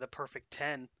him by the perfect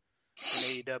 10 in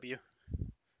AEW.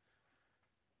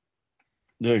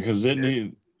 Yeah, because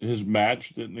his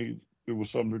match it was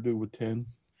something to do with 10.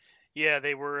 Yeah,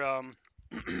 they were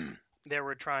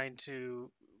trying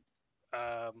to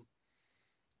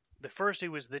the first he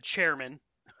was the chairman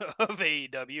of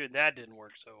AEW, and that didn't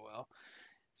work so well.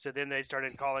 So then they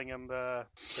started calling him the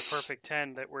perfect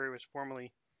 10, where he was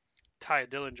formerly Ty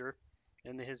Dillinger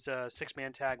in his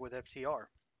 6-man tag with FTR.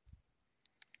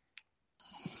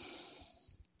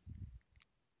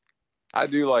 I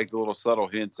do like the little subtle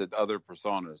hints at other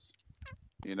personas,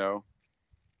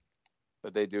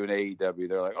 that they do in AEW.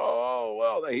 They're like, oh,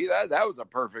 well, that was a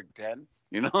perfect 10,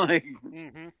 like.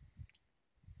 Mm-hmm.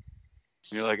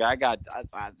 You're like, I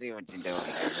see what you're doing.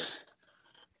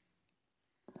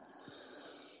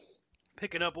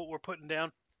 Picking up what we're putting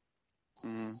down.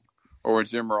 Mm-hmm. Or when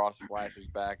Jim Ross flashes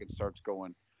back and starts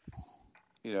going,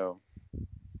 the Road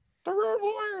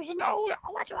Warriors know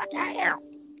what do I tell you?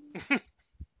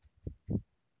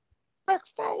 Mick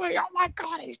Foley, oh my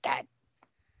God, he's dead.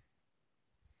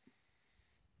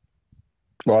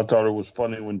 Well, I thought it was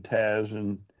funny when Taz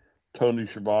and Tony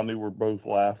Schiavone were both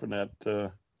laughing at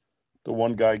the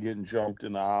one guy getting jumped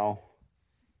in the aisle.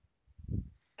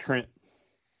 Trent.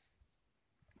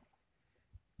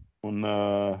 When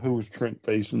who was Trent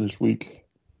facing this week?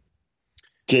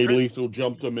 Jay Lethal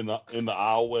jumped him in the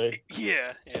aisleway.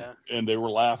 Yeah. And they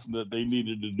were laughing that they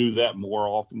needed to do that more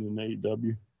often in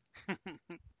AEW.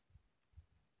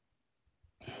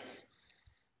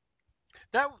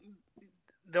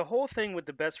 The whole thing with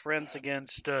the best friends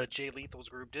against Jay Lethal's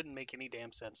group didn't make any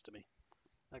damn sense to me.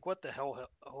 Like, what the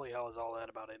holy hell is all that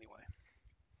about anyway?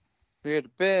 We're the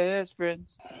best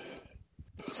friends.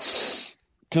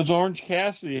 Because Orange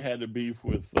Cassidy had a beef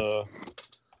with,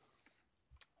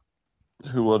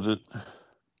 who was it?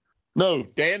 No,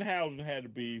 Danhausen had a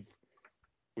beef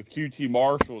with QT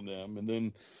Marshall and them, and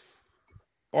then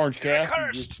Orange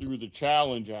Cassidy just threw the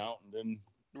challenge out, and then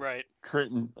right.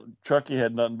 Trent and Chucky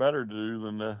had nothing better to do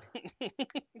than to...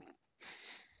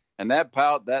 And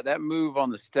that move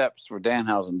on the steps for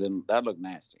Danhausen that looked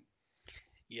nasty.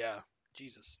 Yeah,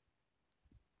 Jesus.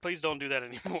 Please don't do that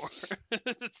anymore.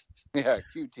 Yeah,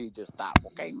 QT, just stop,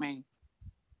 okay, man?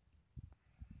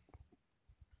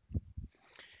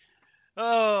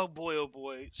 Oh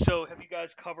boy. So, have you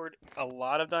guys covered a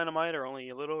lot of Dynamite, or only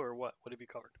a little, or what? What have you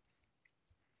covered?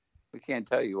 We can't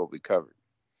tell you what we covered.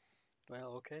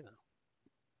 Well, okay then.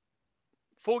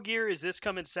 Full Gear is this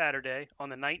coming Saturday on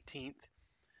the 19th.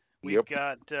 We've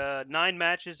got 9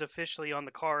 matches officially on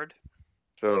the card.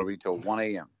 So it'll be till 1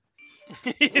 a.m.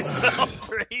 So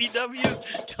for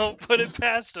AEW, don't put it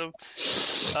past them.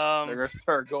 They're going to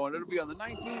start going. It'll be on the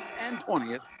 19th and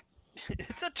 20th.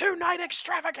 It's a 2-night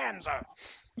extravaganza.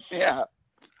 Yeah.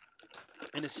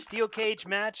 In a steel cage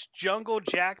match, Jungle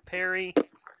Boy Jack Perry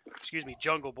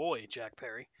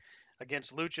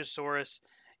against Luchasaurus.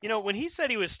 When he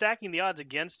said he was stacking the odds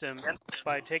against him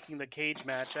by taking the cage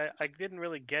match, I didn't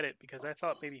really get it, because I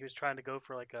thought maybe he was trying to go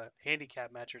for like a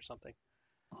handicap match or something.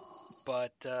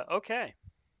 But, okay.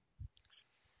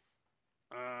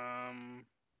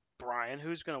 Brian,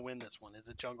 who's going to win this one? Is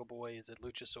it Jungle Boy? Is it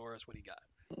Luchasaurus? What do you got?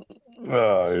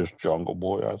 It's Jungle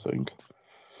Boy, I think.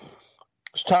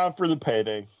 It's time for the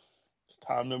payday. It's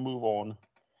time to move on.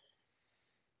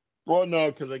 Well, no,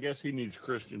 because I guess he needs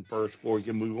Christian first before he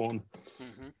can move on.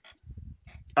 Mm-hmm.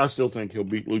 I still think he'll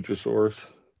beat Luchasaurus.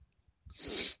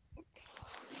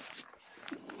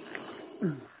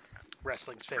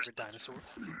 Wrestling's favorite dinosaur.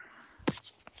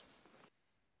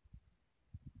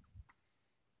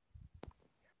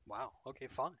 Wow. Okay,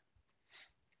 fine.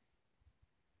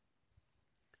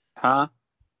 Huh?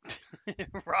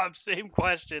 Rob, same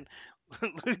question.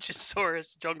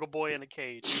 Luchasaurus, Jungle Boy in a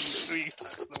cage. Who you got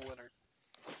as the winner?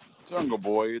 Jungle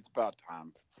Boy, it's about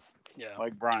time. Yeah.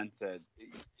 Like Brian said,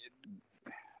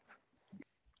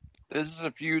 this is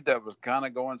a feud that was kind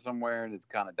of going somewhere and it's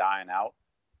kind of dying out.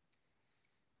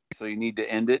 So you need to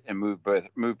end it and move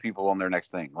people on their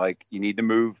next thing. Like, you need to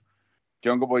move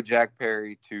Jungle Boy Jack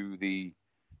Perry to the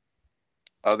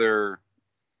other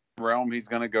realm he's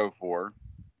going to go for,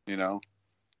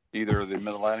 either the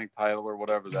Mid-Atlantic title or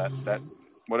whatever that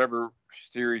whatever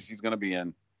series he's going to be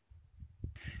in.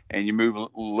 And you move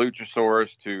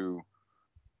Luchasaurus to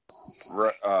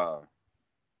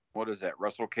what is that?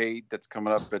 WrestleCade that's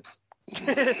coming up at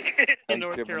in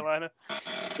North Carolina.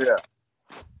 Yeah.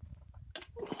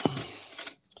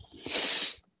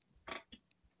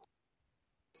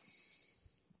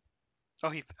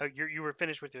 Oh, you were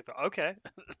finished with your thought. Okay.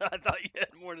 I thought you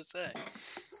had more to say.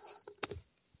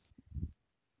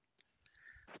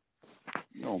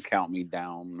 You don't count me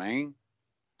down, man.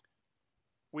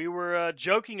 We were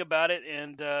joking about it,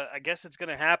 and I guess it's going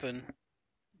to happen.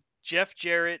 Jeff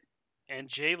Jarrett and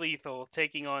Jay Lethal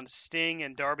taking on Sting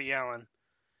and Darby Allin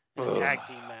in a tag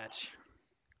team match.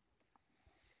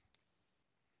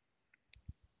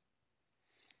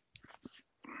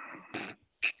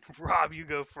 Rob, you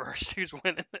go first. Who's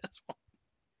winning this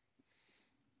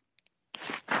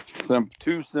one?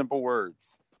 Two simple words.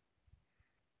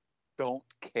 Don't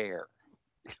care.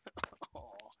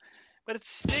 Oh, but it's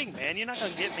Sting, man. You're not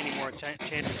going to get many more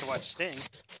chances to watch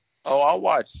Sting. Oh, I'll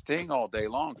watch Sting all day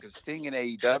long because Sting in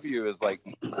AEW is like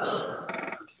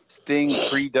Sting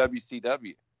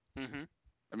pre-WCW. Mm-hmm.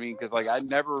 I mean, because like I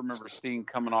never remember Sting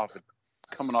coming off a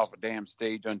damn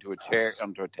stage onto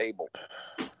a table,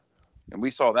 and we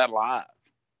saw that live.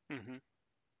 Mm-hmm.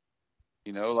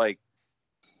 You know, like,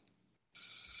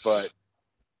 but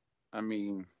I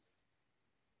mean,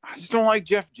 I just don't like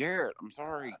Jeff Jarrett. I'm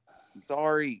sorry.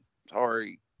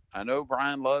 I know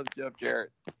Brian loves Jeff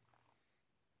Jarrett.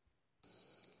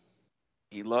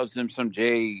 He loves him some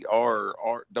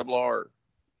J-R-R double R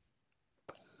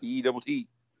E double T.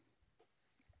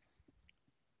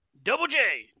 Double J,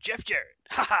 Jeff Jarrett.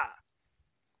 Ha ha.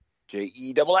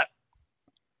 J-E double F.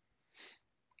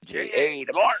 J-A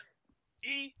double R.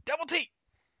 E double T.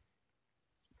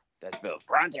 That spells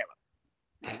Brian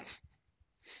Taylor.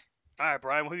 All right,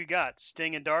 Brian, who you got?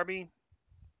 Sting and Darby?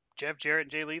 Jeff Jarrett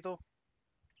and Jay Lethal?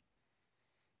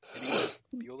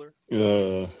 Bueller?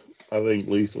 I think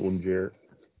Lethal and Jarrett.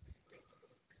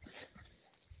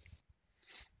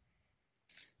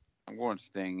 I'm going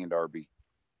Sting and Darby.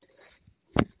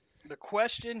 The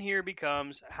question here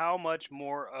becomes, how much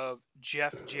more of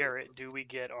Jeff Jarrett do we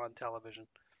get on television?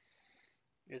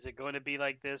 Is it going to be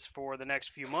like this for the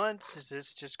next few months? Is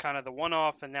this just kind of the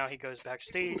one-off and now he goes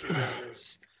backstage and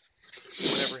does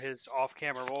whatever his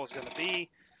off-camera role is going to be?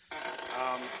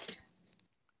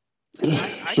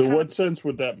 So what sense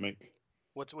would that make?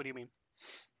 What do you mean?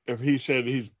 If he said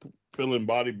he's filling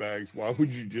body bags, why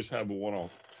would you just have a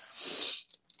one-off?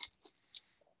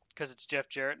 Because it's Jeff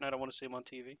Jarrett and I don't want to see him on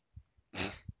TV.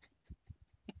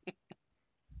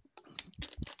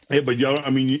 Hey, but y'all, I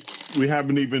mean, we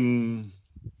haven't even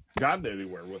gotten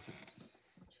anywhere with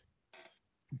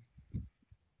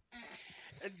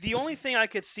it. The only thing I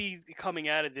could see coming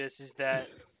out of this is that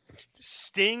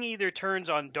Sting either turns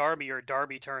on Darby or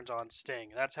Darby turns on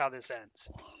Sting. That's how this ends.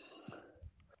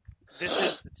 This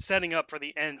is setting up for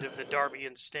the end of the Darby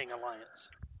and Sting alliance.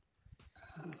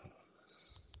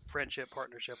 Friendship,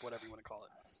 partnership, whatever you want to call it.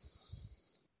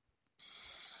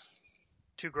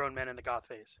 Two grown men in the goth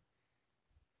phase.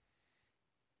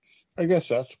 I guess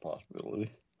that's a possibility.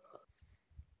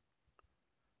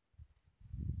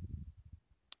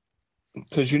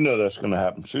 Because you know that's going to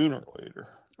happen sooner or later.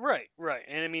 Right.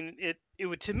 And I mean, it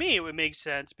would, to me, it would make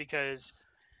sense because,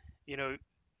 you know,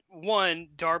 one,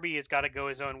 Darby has got to go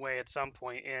his own way at some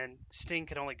point, and Sting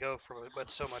can only go for but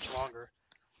so much longer.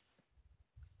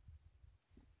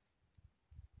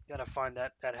 Got to find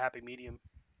that happy medium.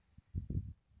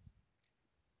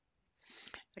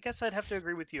 I guess I'd have to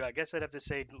agree with you. I guess I'd have to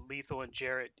say Lethal and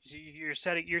Jarrett.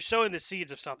 You're sowing the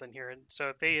seeds of something here, and so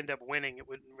if they end up winning, it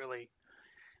wouldn't really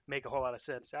make a whole lot of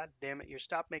sense. God damn it, you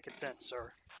stop making sense,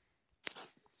 sir.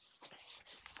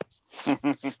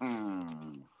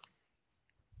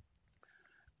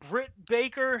 Britt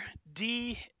Baker,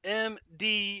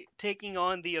 DMD, taking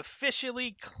on the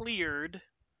officially cleared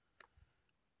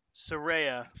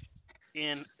Saraya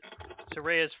in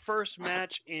Saraya's first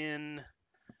match in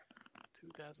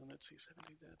 2000, let's see,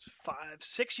 17, that's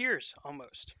 6 years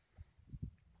almost.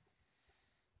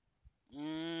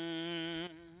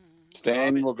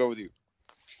 Stan, we'll go with you.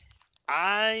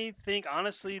 I think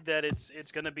honestly that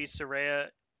it's going to be Saraya.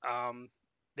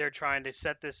 They're trying to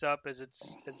set this up as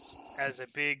as a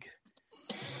big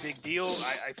deal.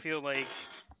 I feel like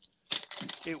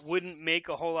it wouldn't make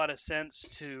a whole lot of sense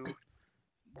to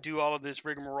do all of this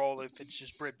rigmarole if it's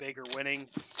just Britt Baker winning,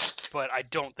 but I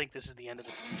don't think this is the end of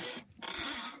the season.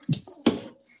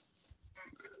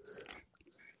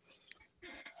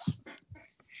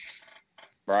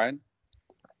 Brian?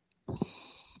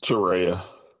 Saraya.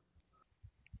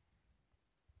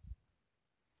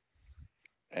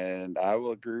 And I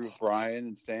will agree with Brian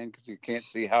and Stan because you can't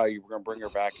see how you were going to bring her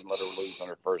back and let her lose on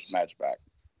her first match back.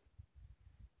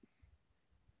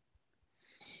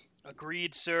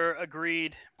 Agreed, sir.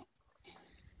 Agreed.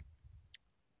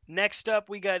 Next up,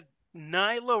 we got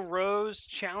Nyla Rose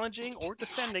challenging or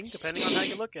defending, depending on how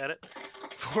you look at it,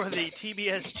 for the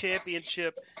TBS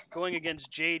Championship, going against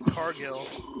Jade Cargill.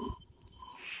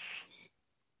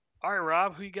 All right,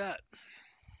 Rob, who you got?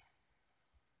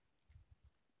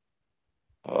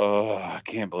 Oh, I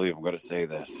can't believe I'm going to say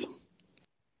this.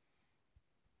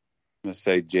 I'm going to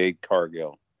say Jade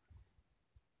Cargill.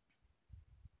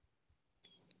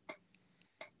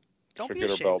 Don't She'll be get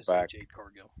her ashamed belt to say back. Jade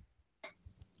Cargill.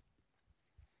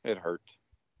 It hurt.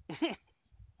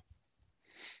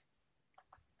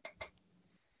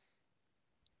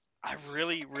 I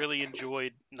really, really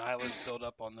enjoyed Nyla's build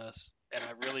up on this, and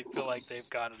I really feel like they've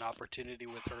got an opportunity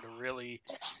with her to really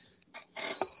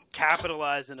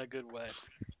capitalize in a good way.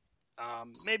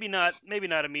 Maybe not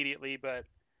immediately, but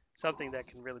something that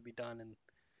can really be done and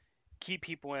keep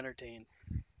people entertained.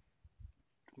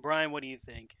 Brian, what do you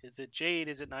think? Is it Jade?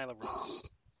 Is it Nyla Rose?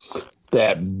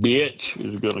 That bitch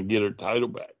is going to get her title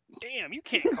back. Damn, you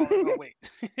can't call her. Oh, wait.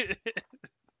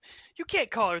 You can't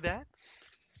call her that.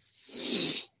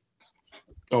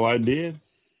 Oh, I did?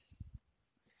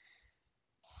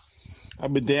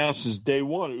 I've been down since day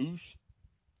one, Oos.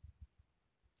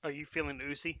 Are you feeling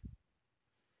oozy?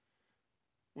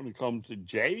 When it comes to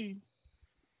Jade.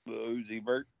 The Uzi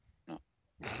Bert. No.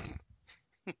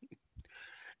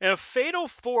 In a fatal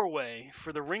four-way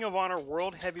for the Ring of Honor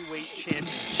World Heavyweight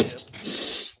Championship,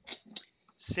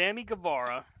 Sammy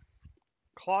Guevara,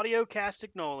 Claudio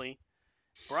Castagnoli,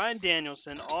 Bryan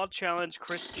Danielson all challenge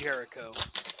Chris Jericho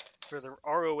for the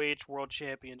ROH World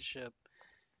Championship.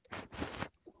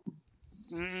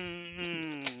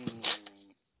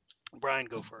 Brian,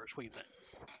 go first. What do you think?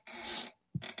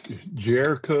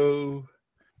 Jericho,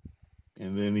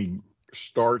 and then he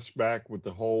starts back with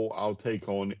the whole I'll take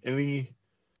on any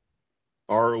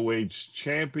ROH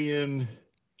champion,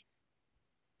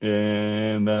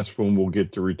 and that's when we'll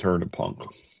get the return of Punk.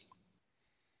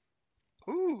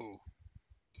 Ooh.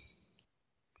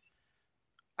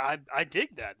 I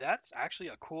dig that. That's actually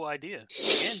a cool idea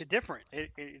and different.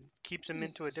 It keeps him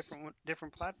into a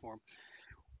different platform.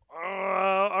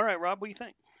 All right, Rob, what do you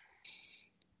think?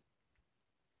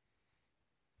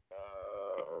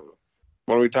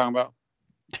 What are we talking about?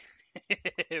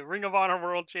 Ring of Honor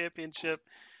World Championship,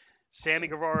 Sammy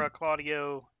Guevara,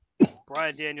 Claudio,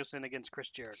 Bryan Danielson against Chris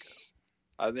Jericho.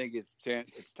 I think it's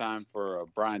time for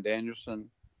Bryan Danielson,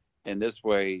 and this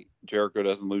way Jericho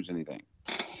doesn't lose anything.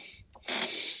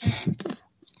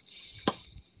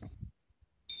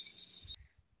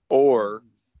 Or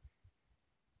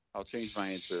I'll change my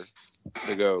answer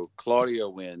to go Claudio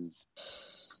wins,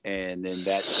 and then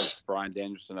that sets Bryan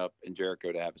Danielson up and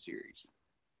Jericho to have a series.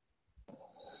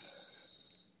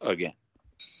 Again.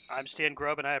 I'm Stan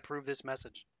Grubb, and I approve this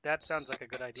message. That sounds like a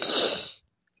good idea.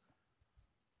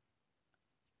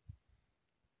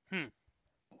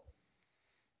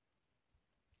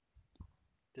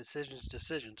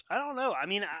 Decisions. I don't know. I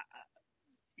mean,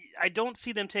 I don't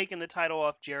see them taking the title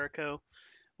off Jericho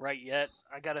right yet.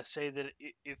 I gotta say that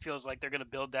it feels like they're gonna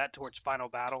build that towards Final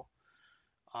Battle,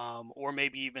 or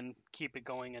maybe even keep it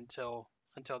going until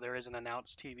there is an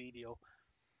announced TV deal.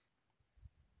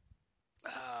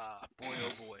 Boy,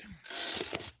 oh boy.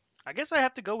 I guess I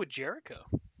have to go with Jericho.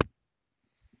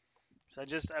 So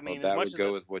that would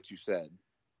go with what you said.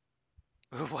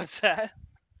 What's that?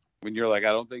 When you're like,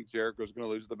 I don't think Jericho's going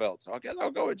to lose the belt, so I guess I'll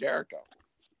go with Jericho.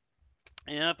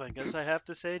 Yep, I guess I have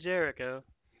to say Jericho.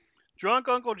 Drunk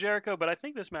Uncle Jericho, but I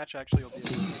think this match actually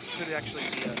could actually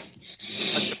be a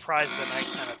surprise of the night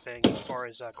kind of thing as far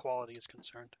as quality is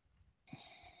concerned.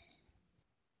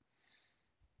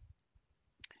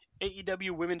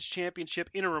 AEW Women's Championship,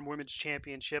 Interim Women's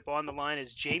Championship on the line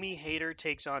as Jamie Hayter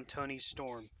takes on Toni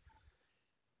Storm.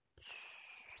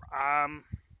 I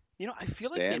feel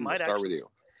like they might start with you.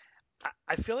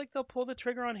 I feel like they'll pull the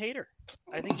trigger on Hayter.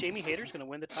 I think Jamie Hayter's going to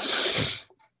win the title.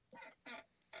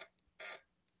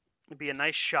 It'd be a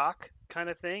nice shock kind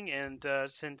of thing, and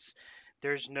since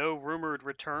there's no rumored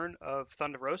return of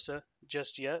Thunder Rosa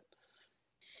just yet,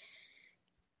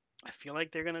 I feel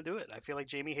like they're going to do it. I feel like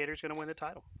Jamie Hayter's going to win the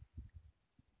title.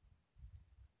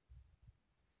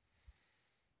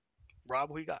 Rob,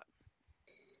 who you got?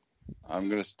 I'm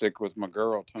going to stick with my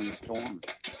girl, Toni Storm.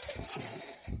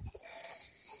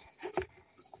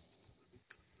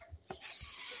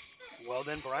 Well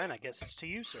then, Brian, I guess it's to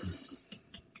you, sir.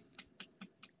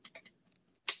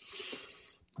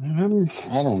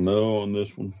 I don't know on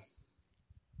this one.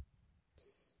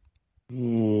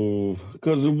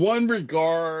 Because in one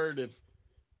regard, if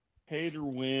Hayter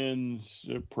wins,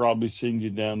 it probably sends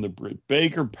you down the Britt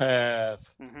Baker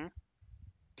path. Mm-hmm.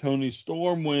 Toni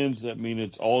Storm wins, that means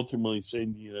it's ultimately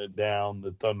sending you down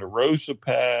the Thunder Rosa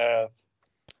path.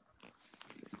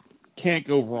 Can't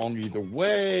go wrong either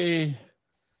way.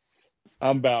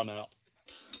 I'm bowing out.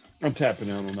 I'm tapping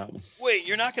out on that one. Wait,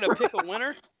 you're not going to pick a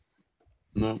winner?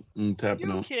 No, I'm tapping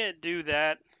out. You can't do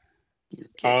that.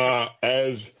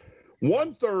 As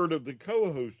 1/3 of the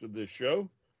co-host of this show,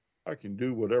 I can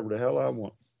do whatever the hell I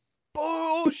want.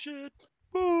 Bullshit.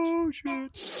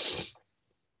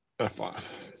 That's fine.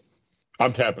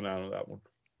 I'm tapping out on that one.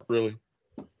 Really.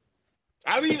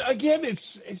 I mean, again,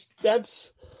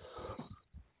 that's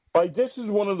like, this is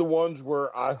one of the ones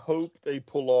where I hope they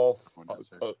pull off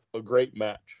a great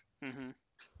match. Mm-hmm.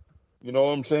 You know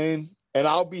what I'm saying? And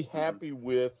I'll be happy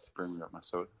with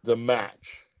the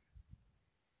match.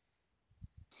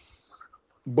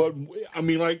 But, I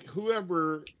mean, like,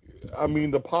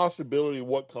 the possibility of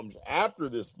what comes after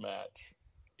this match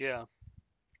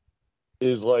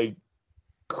is, like,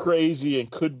 crazy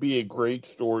and could be a great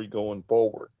story going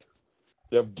forward.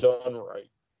 They've done right.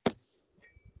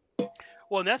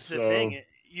 Well, and that's the thing.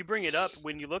 You bring it up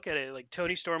when you look at it, like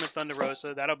Toni Storm and Thunder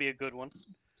Rosa, that'll be a good one.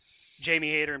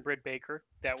 Jamie Hayter and Britt Baker,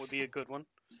 that would be a good one.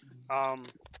 I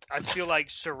feel like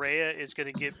Saraya is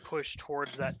going to get pushed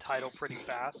towards that title pretty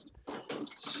fast.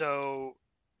 So,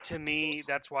 to me,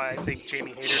 that's why I think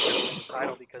Jamie Hayter gets the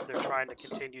title, because they're trying to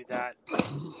continue that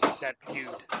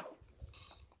feud.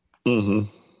 Mm-hmm.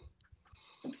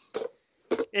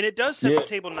 And it does set the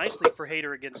table nicely for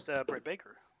Hayter against Britt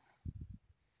Baker.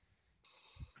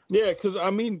 Yeah, because,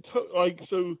 I mean,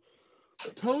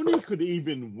 Tony could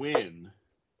even win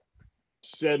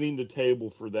setting the table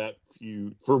for that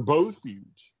feud, for both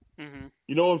feuds. Mm-hmm.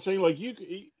 You know what I'm saying? Like,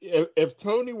 if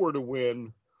Tony were to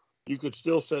win, you could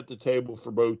still set the table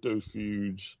for both those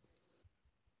feuds.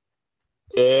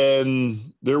 And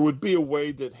there would be a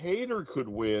way that Hayter could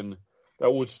win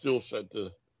that would still set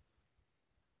the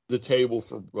table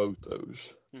for both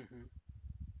those. Mm-hmm.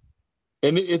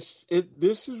 And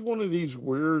this is one of these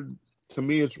weird, to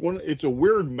me, it's a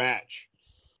weird match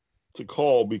to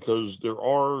call because there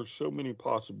are so many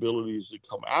possibilities that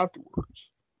come afterwards.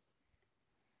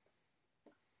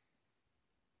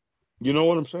 You know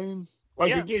what I'm saying?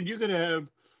 Like, again, you could have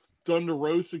Thunder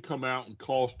Rosa come out and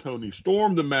cost Toni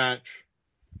Storm the match,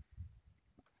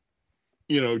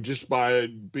 you know, just by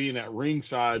being at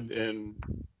ringside, and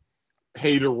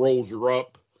Hayter rolls her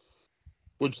up,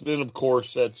 which then, of course,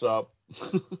 sets up,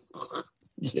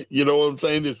 you know what I'm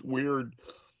saying, this weird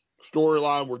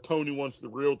storyline where Toni wants the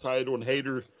real title and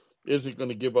Hayter isn't going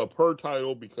to give up her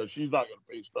title because she's not going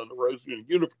to face Thunder Rosa in a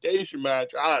unification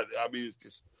match. I mean, it's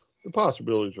just, the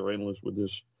possibilities are endless with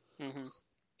this. Mm-hmm.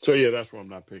 So, yeah, that's what I'm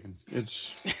not picking.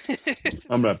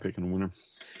 I'm not picking a winner.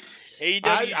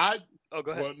 AEW.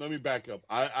 Go ahead. Well, let me back up.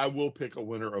 I will pick a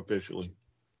winner officially.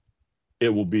 It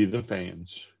will be the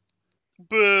fans.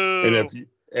 Boo. And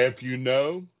if you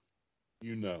know,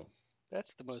 you know.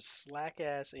 That's the most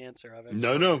slack-ass answer I've ever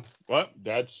heard. No. What?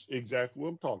 That's exactly what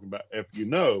I'm talking about. If you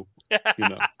know, you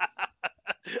know.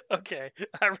 Okay.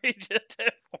 I read it.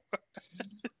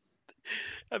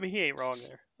 I mean, he ain't wrong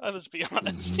there. I'll just be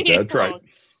honest. That's right.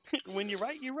 When you're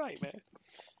right, you're right, man.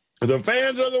 The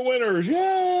fans are the winners.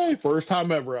 Yay! First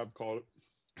time ever I've called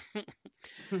it.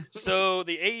 So,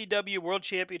 the AEW World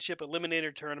Championship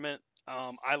Eliminator Tournament.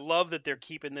 I love that they're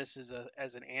keeping this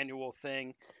as an annual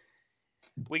thing.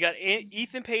 We got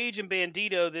Ethan Page and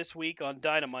Bandito this week on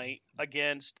Dynamite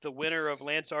against the winner of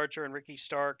Lance Archer and Ricky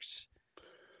Starks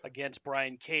against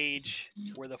Brian Cage,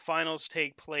 where the finals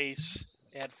take place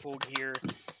at Full Gear.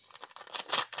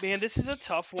 Man, this is a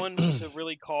tough one to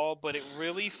really call, but it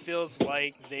really feels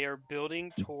like they are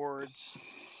building towards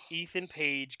Ethan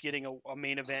Page getting a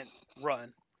main event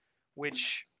run,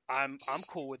 which I'm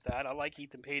cool with that. I like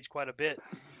Ethan Page quite a bit,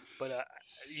 but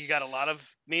you got a lot of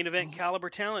main event caliber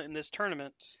talent in this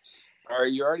tournament. All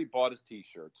right, you already bought his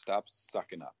T-shirt. Stop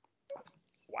sucking up.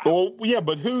 Wow. Well, yeah,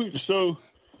 but who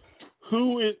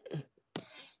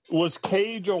was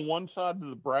Cage on one side of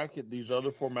the bracket? These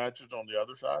other four matches on the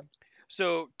other side.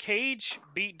 So Cage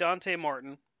beat Dante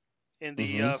Martin in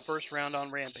the first round on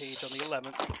Rampage on the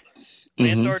 11th.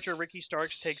 Lance Archer, Ricky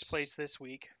Starks takes place this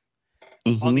week.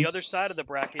 On the other side of the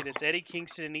bracket, it's Eddie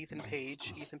Kingston and Ethan Page.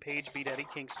 Ethan Page beat Eddie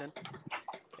Kingston.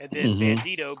 And then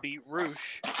Bandito beat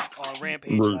Roosh on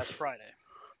Rampage last Friday.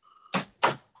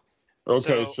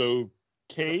 Okay, so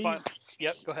Cage...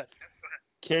 Yep, go ahead.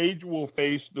 Cage will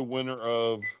face the winner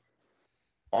of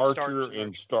Archer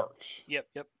and Starks. Yep.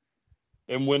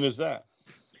 And when is that?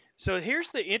 So here's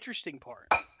the interesting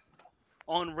part.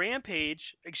 On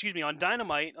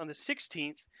Dynamite, on the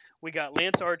 16th, we got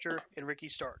Lance Archer and Ricky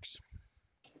Starks.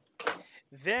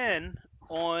 Then,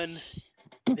 on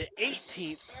the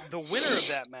 18th, the winner of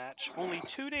that match, only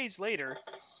 2 days later,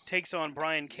 takes on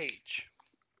Brian Cage.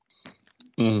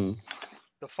 Mm-hmm.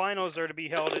 The finals are to be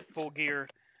held at Full Gear.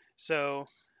 So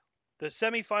the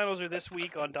semifinals are this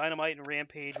week on Dynamite and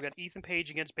Rampage. We got Ethan Page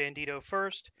against Bandito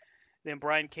first, then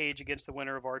Brian Cage against the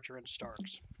winner of Archer and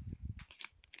Starks.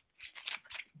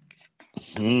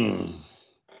 Dang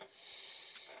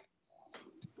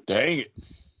it.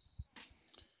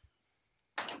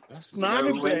 That's not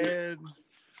a bad.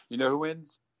 You know who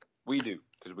wins? We do,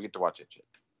 because we get to watch that shit.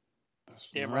 That's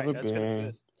Damn not right. a That's gonna be bad.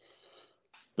 good.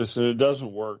 Listen, it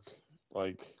doesn't work.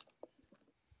 Like,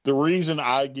 the reason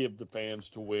I give the fans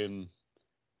to win,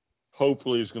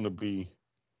 hopefully, is going to be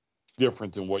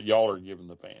different than what y'all are giving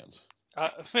the fans.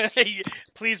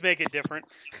 Please make it different.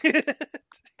 Because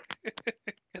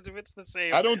if it's the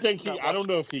same, I don't think I don't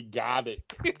know if he got it.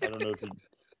 I don't know if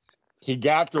he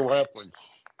got the reference.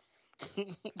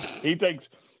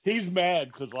 He's mad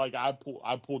because like I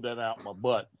pulled that out my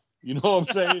butt. You know what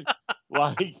I'm saying?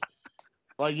 like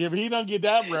if he don't get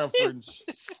that reference,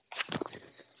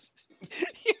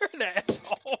 you're an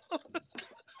asshole.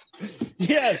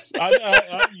 Yes,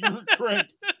 you're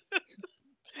correct.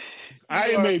 I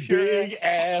am a big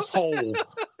asshole.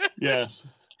 Yes.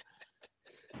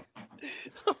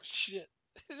 Oh shit.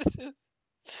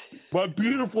 But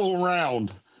beautiful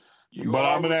around. But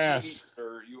I'm an ass.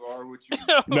 Sir. You are what you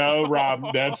No, Rob,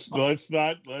 let's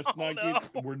not no.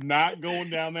 we're not going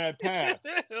down that path.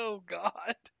 Oh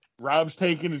God. Rob's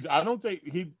taking it. I don't think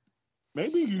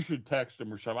maybe you should text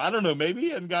him or something. I don't know. Maybe he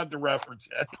hasn't got the reference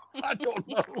yet. I don't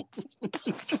know.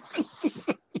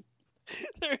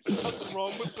 There's something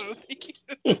wrong with both of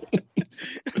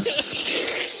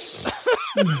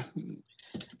you.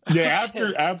 Yeah,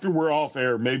 after we're off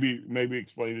air, maybe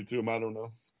explain it to him. I don't know.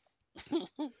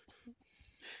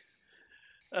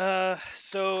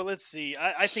 So let's see.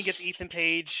 I think it's Ethan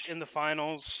Page in the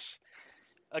finals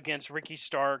against Ricky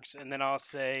Starks, and then I'll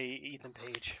say Ethan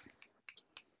Page.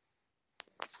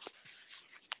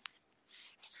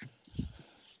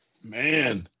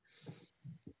 Man.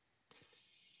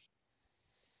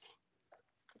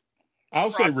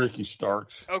 I'll say Ricky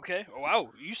Starks. Okay.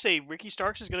 Wow. You say Ricky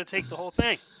Starks is going to take the whole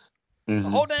thing. Mm-hmm. The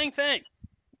whole dang thing.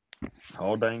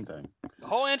 Whole dang thing. The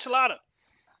whole enchilada.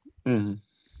 Mm-hmm.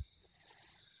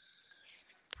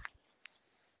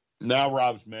 Now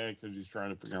Rob's mad because he's trying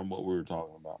to figure out what we were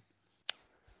talking about.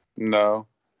 No.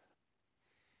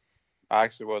 I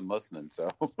actually wasn't listening, so.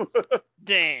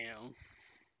 Damn.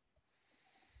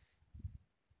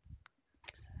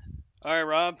 All right,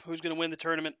 Rob. Who's going to win the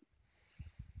tournament?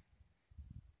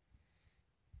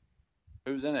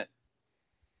 Who's in it?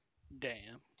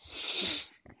 Damn.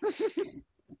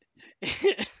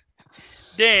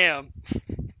 Damn.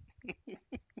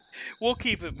 We'll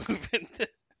keep it moving.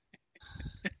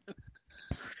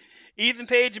 Ethan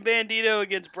Page and Bandito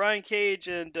against Brian Cage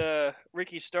and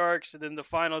Ricky Starks, and then the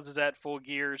finals is at Full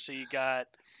Gear. So you got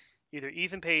either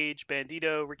Ethan Page,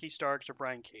 Bandito, Ricky Starks, or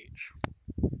Brian Cage.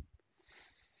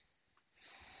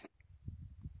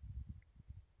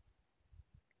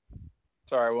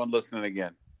 Sorry, I wasn't listening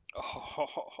again.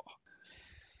 Oh.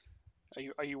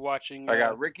 Are you watching? I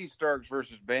got Ricky Starks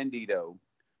versus Bandito.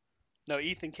 No,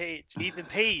 Ethan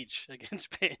Page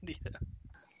against Bandito.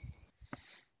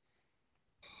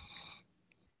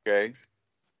 Okay.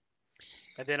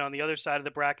 And then on the other side of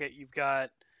the bracket, you've got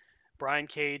Brian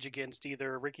Cage against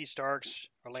either Ricky Starks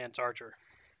or Lance Archer.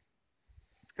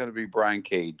 It's going to be Brian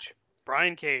Cage.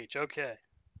 Brian Cage, okay.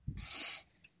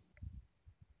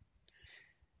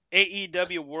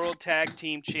 AEW World Tag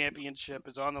Team Championship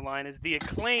is on the line as the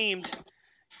Acclaimed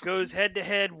goes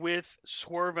head-to-head with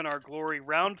Swerve and Our Glory.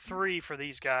 Round 3 for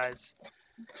these guys.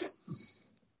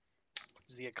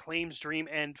 Does the Acclaimed's dream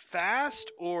end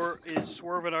fast, or is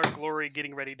Swerve and Our Glory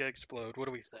getting ready to explode? What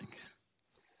do we think?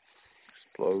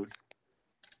 Explode.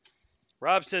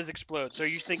 Rob says explode. So are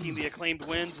you thinking the Acclaimed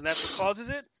wins and that's what causes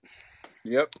it?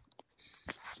 Yep.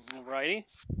 Alrighty.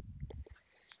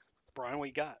 Brian, what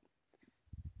you got?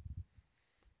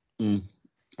 I'm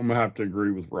going to have to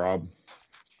agree with Rob.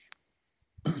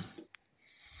 Do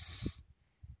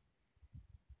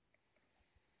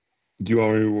you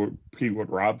want me to repeat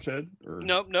what Rob said? Or?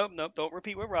 Nope. Don't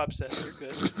repeat what Rob said. You're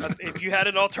good. If you had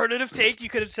an alternative take, you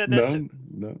could have said that too.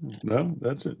 No,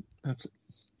 that's it.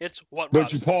 It's what Rob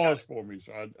But you paused for me,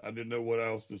 so I didn't know what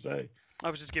else to say.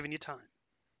 I was just giving you time.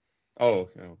 Oh,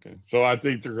 okay. So I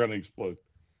think they're going to explode.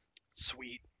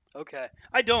 Sweet. Okay.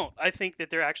 I don't. I think that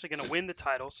they're actually going to win the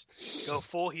titles, go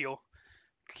full heel.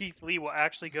 Keith Lee will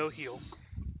actually go heel.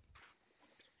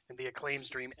 And the Acclaim's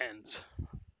dream ends.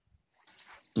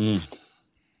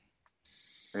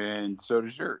 And so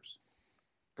does yours.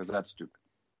 Because that's stupid.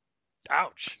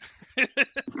 Ouch. Damn.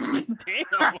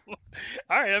 All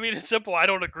right. I mean, it's simple. I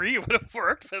don't agree. It would have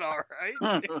worked, but all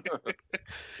right.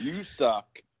 You suck.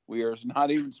 We are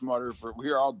not even smarter we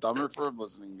are all dumber for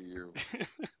listening to you.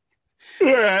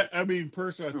 Yeah, I mean,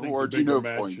 personally, I think the Or bigger Gino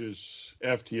match points. is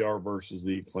FTR versus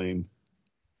the Acclaimed.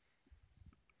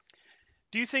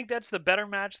 Do you think that's the better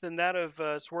match than that of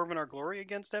Swerve in Our Glory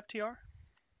against FTR?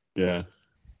 Yeah.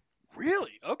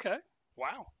 Really? Okay.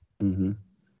 Wow. Mm-hmm.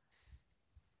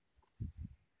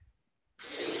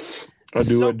 I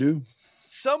do.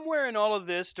 Somewhere in all of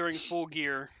this, during Full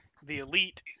Gear, the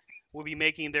Elite will be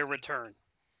making their return.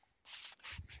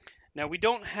 Now, we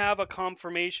don't have a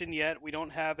confirmation yet. We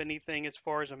don't have anything as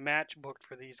far as a match booked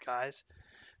for these guys.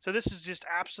 So this is just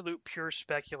absolute pure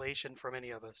speculation from any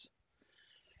of us.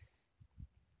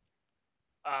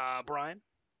 Brian?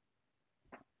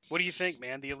 What do you think,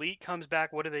 man? The Elite comes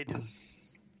back. What do they do?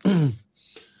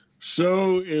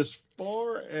 So, as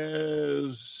far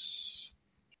as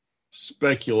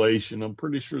speculation, I'm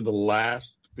pretty sure the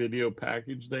last video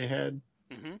package they had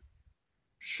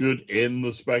should end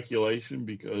the speculation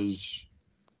because,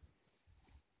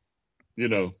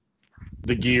 the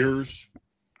gears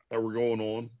that were going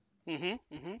on.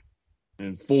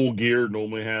 And Full Gear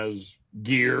normally has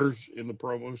gears in the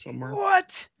promo somewhere.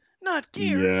 What? Not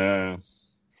gear? Yeah.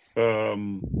 I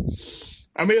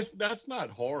mean, that's not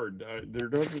hard. There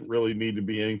doesn't really need to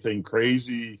be anything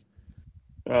crazy.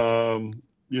 You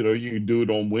can do it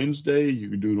on Wednesday. You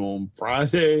can do it on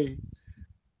Friday.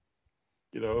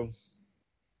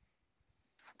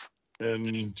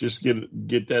 And just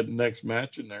get that next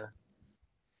match in there.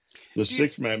 The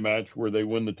six-man match where they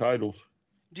win the titles.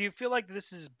 Do you feel like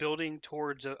this is building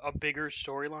towards a bigger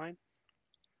storyline?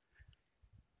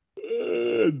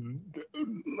 A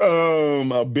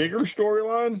bigger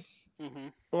storyline?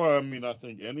 Well, I mean, I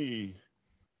think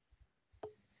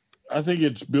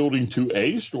it's building to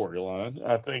a storyline.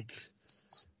 I think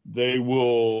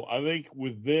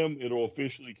with them, it'll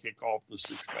officially kick off the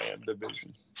six-man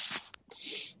division.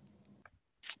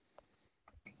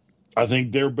 I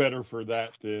think they're better for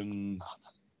that than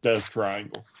Death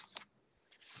Triangle.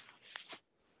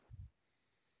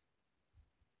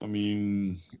 I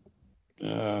mean,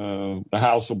 the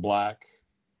House of Black,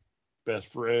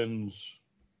 Best Friends,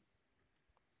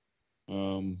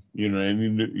 New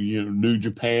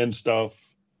Japan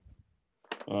stuff.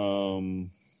 To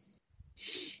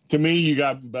me, you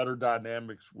got better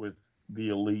dynamics with the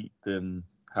Elite than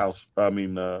Death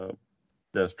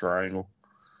Triangle.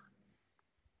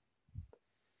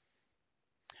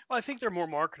 Well, I think they're more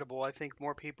marketable. I think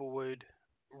more people would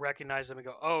recognize them and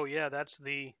go, "Oh yeah, that's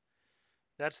the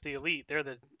Elite. They're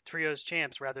the Trios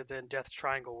champs," rather than Death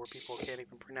Triangle, where people can't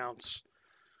even pronounce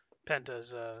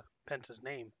Penta's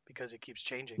name because it keeps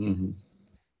changing.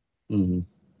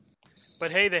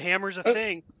 But hey, the hammer's a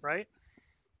thing, right?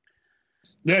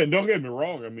 Yeah, don't get me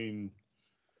wrong. I mean,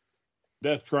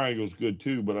 Death Triangle's good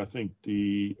too, but I think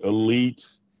the Elite,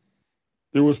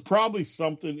 there was probably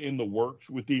something in the works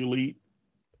with the Elite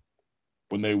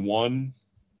when they won,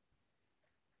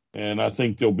 and I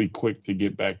think they'll be quick to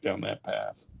get back down that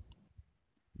path.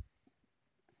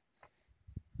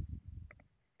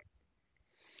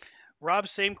 Rob,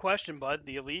 same question, bud.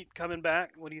 The Elite coming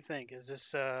back. What do you think? Is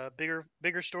this a bigger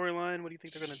storyline? What do you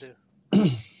think they're going to do?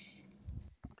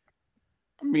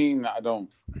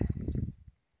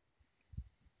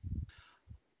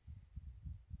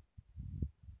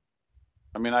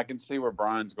 I mean, I can see where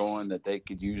Brian's going, that they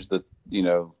could use the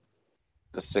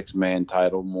six-man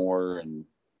title more, and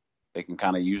they can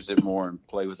kind of use it more and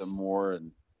play with it more.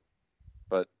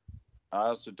 But I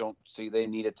also don't see they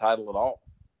need a title at all.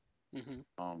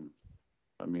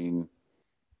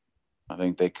 I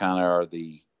think they kind of are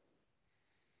the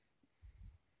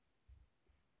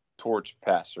torch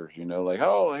passers, like,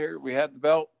 oh, here we had the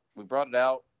belt, we brought it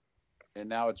out, and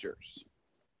now it's yours.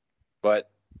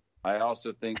 But I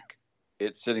also think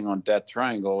it's sitting on Death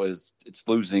Triangle it's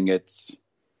losing its,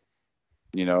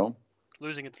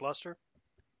 losing its luster.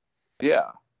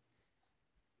 Yeah.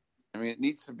 I mean, it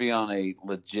needs to be on a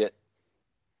legit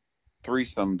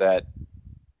threesome that,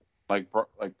 like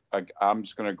I'm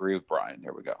just going to agree with Brian.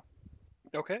 There we go.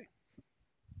 Okay.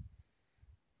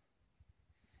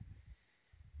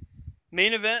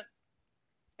 Main event,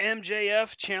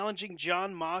 MJF challenging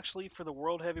Jon Moxley for the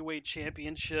World Heavyweight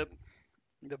Championship.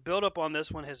 The build-up on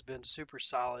this one has been super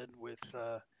solid, with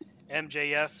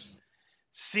MJF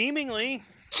seemingly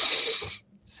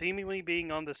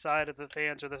being on the side of the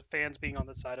fans, or the fans being on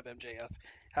the side of MJF,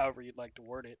 however you'd like to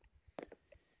word it.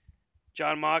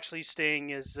 Jon Moxley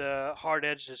staying as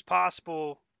hard-edged as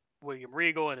possible, William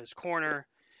Regal in his corner.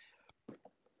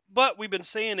 But we've been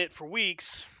saying it for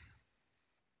weeks.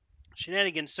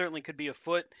 Shenanigans certainly could be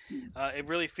afoot. It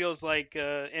really feels like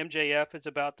MJF is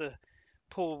about to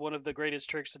pull one of the greatest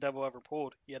tricks the devil ever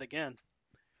pulled yet again.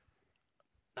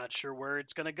 Not sure where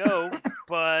it's going to go,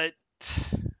 but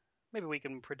maybe we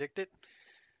can predict it.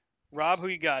 Rob, who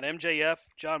you got? MJF,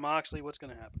 Jon Moxley, what's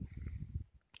going to happen?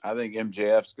 I think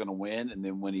MJF's going to win, and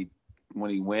then when he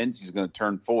wins, he's going to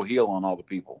turn full heel on all the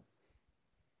people.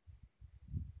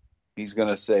 He's going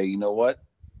to say, you know what?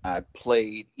 I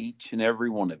played each and every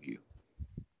one of you,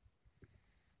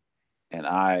 and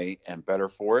I am better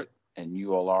for it, and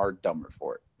you all are dumber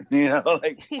for it. You know,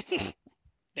 like,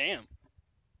 damn.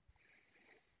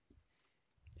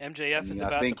 MJF is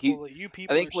about to pull you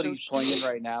people. I think what he's playing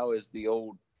right now is the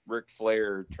old Ric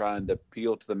Flair trying to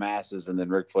appeal to the masses, and then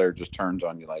Ric Flair just turns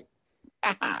on you like,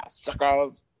 "Ah,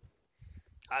 suckers!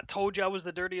 I told you I was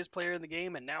the dirtiest player in the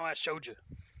game, and now I showed you."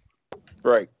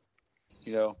 Right.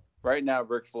 You know, right now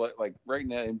Ric Flair, like right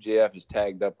now, MJF is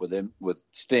tagged up with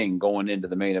Sting going into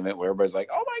the main event, where everybody's like,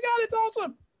 "Oh my God, it's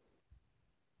awesome!"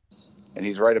 And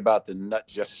he's right about the nut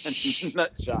shot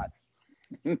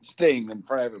Sting in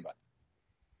front of everybody.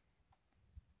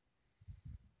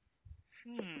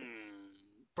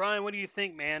 Brian, what do you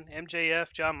think, man?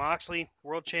 MJF, Jon Moxley,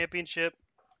 World Championship.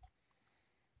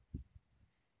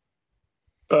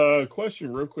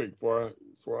 Question real quick before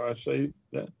I say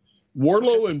that.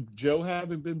 Wardlow and Joe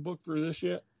haven't been booked for this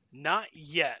yet? Not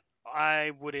yet.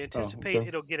 I would anticipate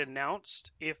it'll get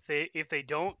announced. If they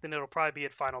don't, then it'll probably be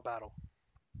at Final Battle.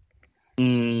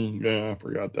 Yeah, I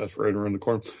forgot that's right around the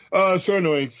corner. So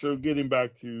anyway, getting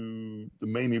back to the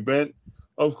main event,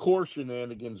 of course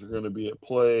shenanigans are going to be at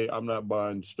play. I'm not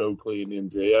buying Stokely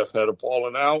and MJF had a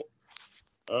falling out.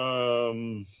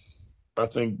 I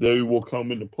think they will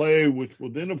come into play, which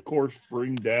will then, of course,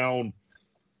 bring down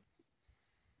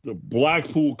the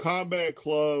Blackpool Combat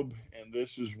Club, and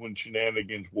this is when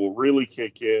shenanigans will really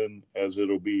kick in, as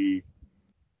it'll be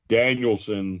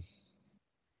Danielson.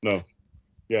 No.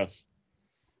 Yes.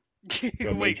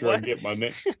 Wait, sure what? I get my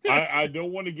name. I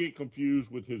don't want to get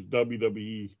confused with his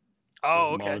WWE.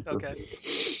 Oh, okay, moniker. okay.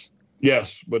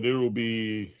 Yes, but it will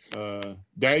be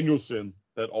Danielson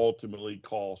that ultimately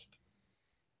cost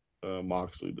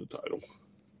Moxley the title.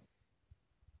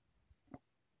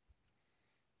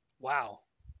 Wow.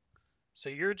 So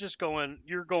you're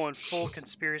going full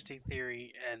conspiracy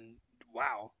theory, and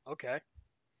wow, okay.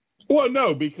 Well,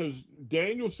 no, because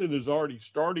Danielson is already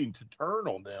starting to turn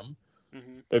on them.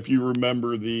 Mm-hmm. If you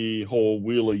remember the whole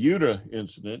Wheeler Yuta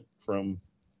incident from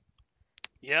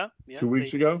 2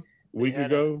 weeks ago, a week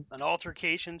ago, an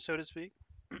altercation, so to speak.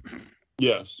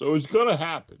 Yes, so it's going to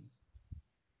happen.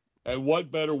 And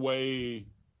what better way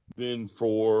than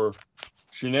for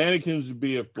shenanigans to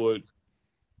be afoot?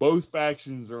 Both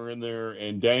factions are in there,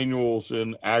 and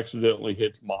Danielson accidentally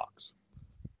hits Mox,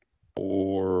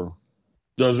 or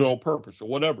does it on purpose, or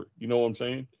whatever. You know what I'm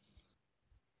saying?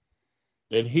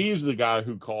 And he's the guy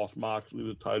who cost Moxley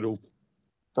the title,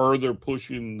 further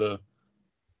pushing the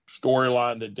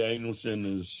storyline that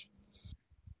Danielson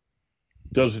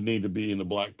doesn't need to be in the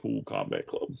Blackpool Combat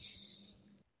Club.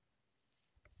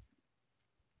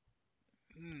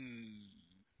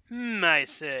 I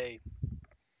say.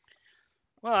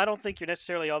 Well, I don't think you're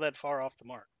necessarily all that far off the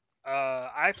mark.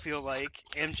 I feel like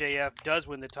MJF does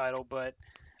win the title, but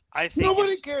I think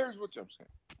nobody cares what I'm saying.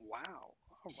 Wow.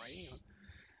 All right.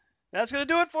 That's going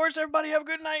to do it for us, everybody. Have a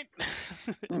good night.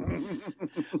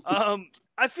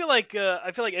 I feel like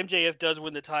MJF does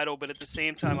win the title, but at the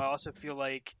same time, I also feel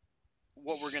like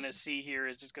what we're going to see here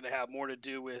is it's going to have more to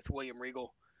do with William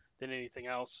Regal than anything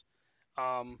else.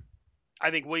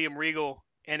 I think William Regal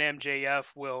and MJF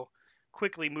will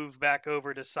quickly move back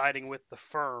over to siding with the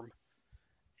Firm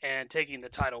and taking the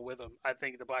title with them. I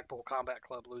think the Blackpool Combat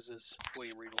Club loses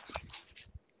William Regal.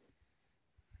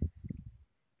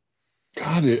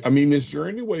 God, I mean, is there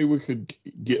any way we could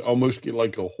get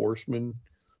like a Horseman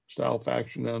style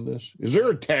faction on this? Is there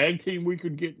a tag team we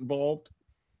could get involved?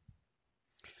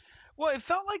 Well, it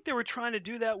felt like they were trying to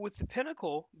do that with the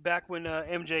Pinnacle back when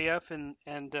MJF and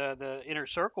the Inner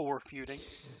Circle were feuding,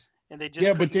 and they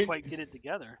just couldn't quite get it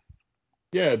together.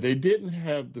 Yeah, they didn't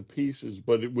have the pieces,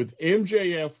 but with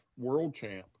MJF World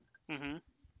Champ,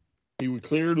 he would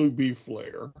clearly be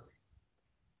Flair.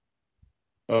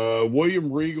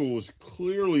 William Regal was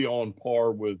clearly on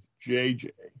par with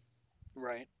JJ.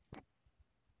 Right.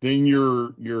 Then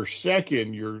your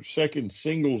second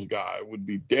singles guy would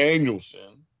be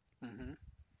Danielson,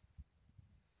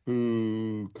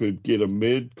 who could get a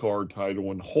mid-card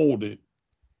title and hold it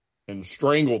and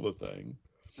strangle the thing.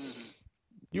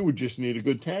 You would just need a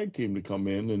good tag team to come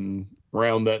in and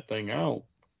round that thing out.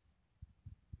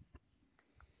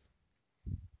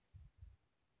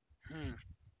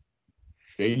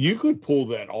 And you could pull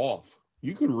that off.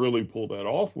 You could really pull that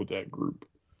off with that group.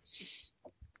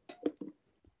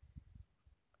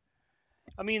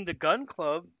 I mean, the Gun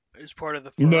Club is part of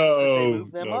the firm. No,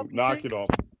 knock it off.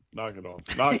 Knock it off.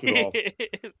 Knock it off.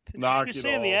 Knock You're it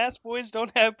saying off. the Ass Boys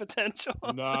don't have potential?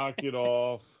 Knock it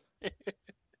off.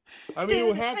 I mean, it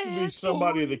would have to be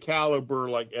somebody of the caliber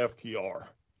like FTR.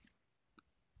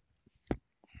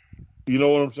 You know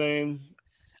what I'm saying?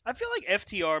 I feel like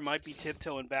FTR might be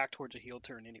tiptoeing back towards a heel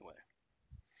turn anyway.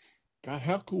 God,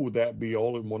 how cool would that be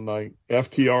all in one night?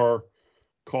 FTR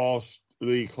cost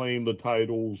the Acclaim the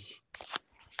titles,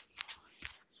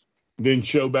 then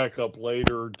show back up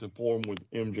later to form with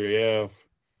MJF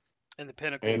and the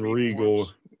Pinnacle and Regal.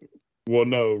 Well,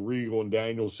 no, Regal and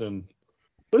Danielson.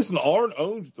 Listen, Arn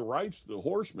owns the rights to the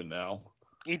Horsemen now.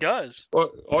 He does.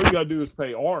 All you got to do is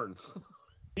pay Arn.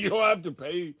 You don't have to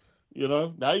pay,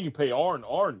 now you can pay Arn.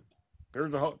 Arn,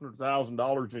 here's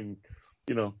 $100,000 in,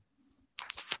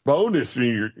 bonus.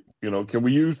 Can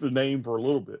we use the name for a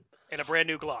little bit? And a brand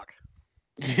new Glock.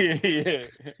 Yeah.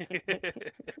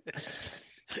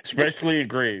 Especially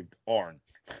engraved, Arn.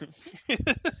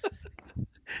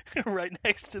 Right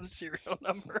next to the serial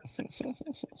number.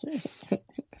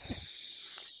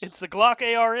 It's the Glock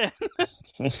ARN.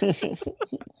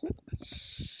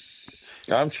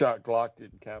 I'm shocked Glock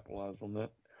didn't capitalize on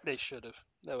that. They should have.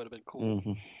 That would have been cool.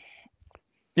 Mm-hmm.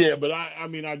 Yeah, but I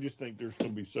just think there's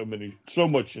going to be so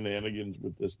much shenanigans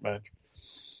with this match.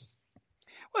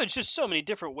 Well, it's just so many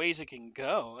different ways it can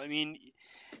go. I mean,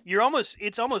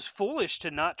 it's almost foolish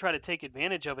to not try to take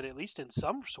advantage of it, at least in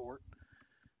some sort.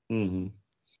 Mm-hmm.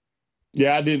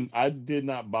 Yeah, I did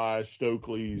not buy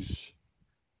Stokely's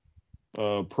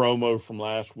promo from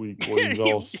last week where he's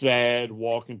all sad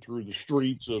walking through the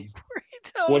streets of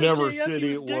whatever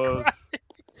city it was.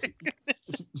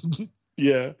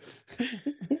 Yeah.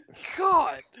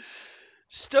 God.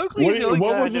 Stokely's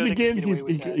what was it again?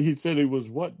 He said he was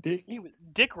what, Dick? He was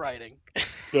dick riding.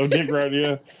 Oh, dick riding,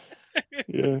 yeah.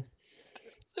 Yeah.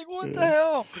 Like, what the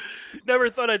hell? Never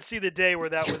thought I'd see the day where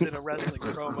that was in a wrestling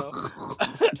promo.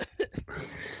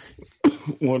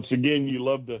 Once again, you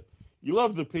love the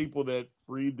people that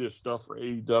read this stuff for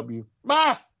AEW.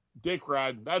 Dick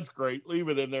riding, that's great. Leave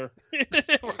it in there.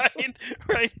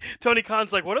 Right. Tony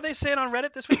Khan's like, what are they saying on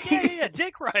Reddit this week? Yeah,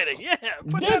 dick riding. Yeah,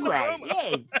 put dick that in the riding.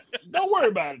 promo. Yeah. Don't worry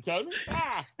about it, Tony.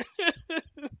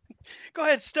 Go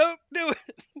ahead, Stoke, do it.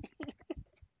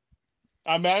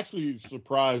 I'm actually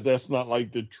surprised that's not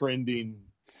like the trending.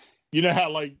 You know how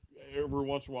like every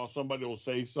once in a while somebody will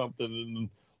say something and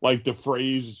like the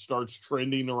phrase starts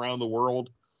trending around the world.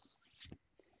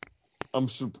 I'm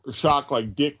shocked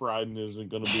like dick riding isn't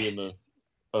going to be in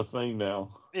a thing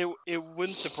now. It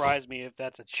wouldn't surprise me if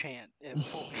that's a chant in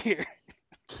full here.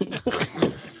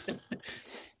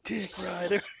 Dick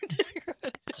rider.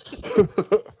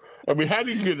 I mean, how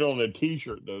do you get it on a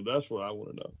T-shirt though? That's what I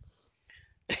want to know.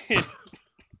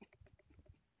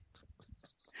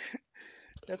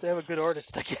 You have to have a good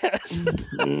artist, I guess.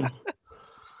 Yeah.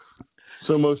 It's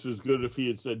almost as good if he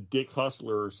had said Dick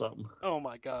Hustler or something. Oh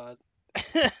my God.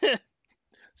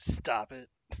 Stop it.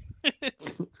 Dick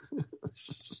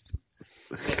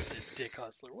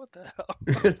Hustler. What the hell?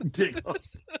 Dick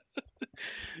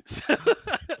Hustler.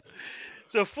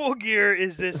 So Full Gear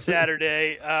is this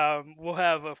Saturday. We'll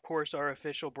have, of course, our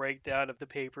official breakdown of the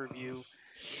pay-per-view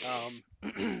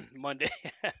Monday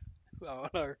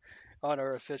on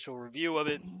our official review of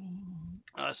it.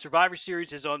 Survivor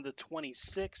Series is on the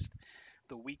 26th,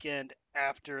 the weekend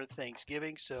after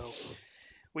Thanksgiving. So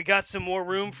we got some more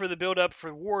room for the build-up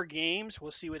for War Games.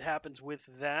 We'll see what happens with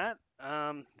that.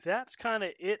 That's kind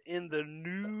of it in the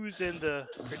news and the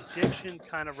prediction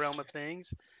kind of realm of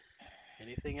things.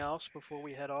 Anything else before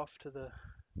we head off to the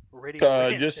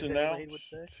radio? Just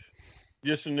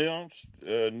announced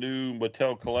new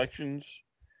Mattel collections.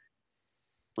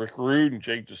 Rick Rude and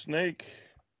Jake the Snake.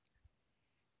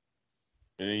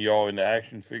 Any of y'all into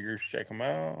action figures, check them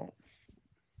out.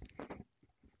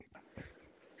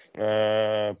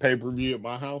 Pay-per-view at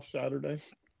my house Saturday.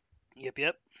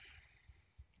 Yep.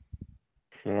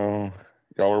 So,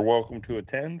 y'all are welcome to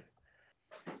attend.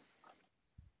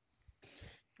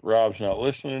 Rob's not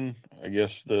listening. I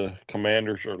guess the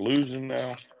Commanders are losing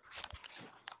now.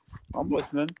 I'm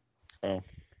listening. Oh.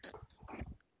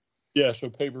 Yeah, so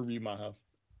pay-per-view my house.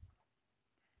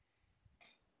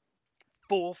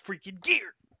 Full freaking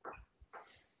gear.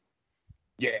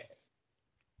 Yeah.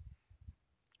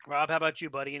 Rob, how about you,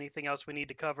 buddy? Anything else we need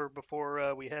to cover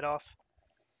before we head off?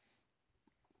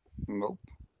 Nope.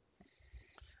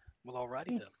 Well,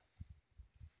 alrighty then.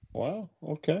 Wow,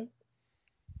 okay.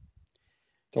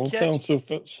 Don't sound so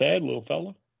sad, little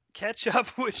fella. Catch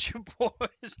up with your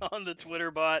boys on the Twitter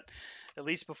bot, at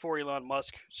least before Elon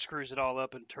Musk screws it all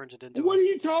up and turns it into. What are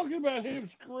you talking about? Him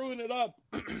screwing it up?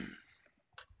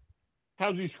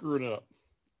 How's he screwing it up?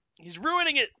 He's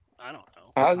ruining it. I don't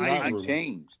know. How's it even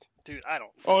changed? Dude, I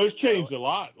don't. Oh, it's changed a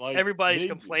lot. Like everybody's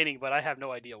complaining, but I have no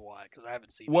idea why because I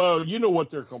haven't seen. Well, you know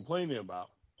what they're complaining about.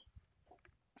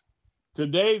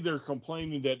 Today, they're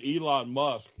complaining that Elon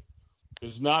Musk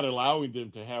is not allowing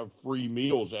them to have free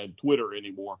meals at Twitter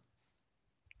anymore.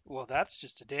 Well, that's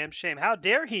just a damn shame. How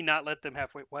dare he not let them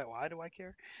have? Why do I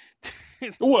care?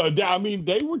 Well, I mean,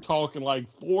 they were talking like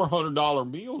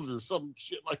 $400 meals or some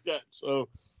shit like that. So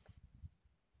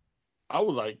I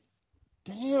was like,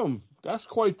 damn, that's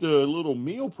quite the little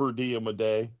meal per diem a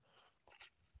day.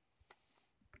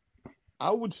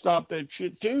 I would stop that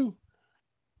shit too.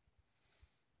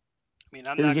 I mean,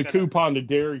 here's a coupon to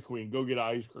Dairy Queen. Go get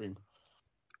ice cream.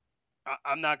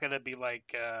 I'm not going to be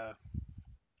like,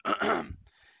 I'm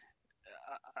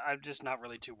just not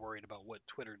really too worried about what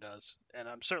Twitter does. And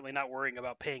I'm certainly not worrying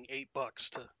about paying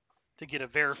 $8 to get a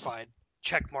verified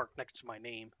check mark next to my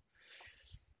name.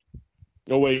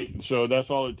 Oh, wait. So that's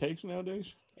all it takes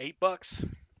nowadays? $8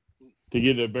 to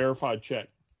get a verified check.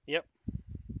 Yep.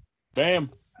 Bam.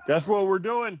 That's what we're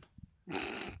doing.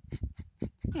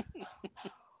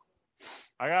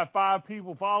 I got 5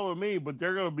 people following me, but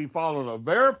they're going to be following a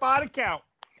verified account.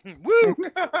 Woo!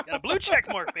 Got a blue check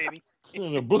mark, baby.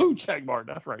 A blue check mark.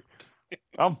 That's right.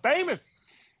 I'm famous.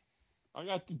 I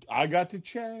got the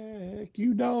check.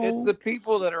 You know. It's the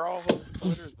people that are all over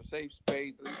Twitter's a safe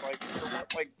space. It's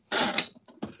like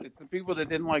it's the people that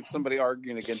didn't like somebody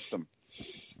arguing against them,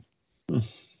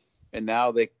 and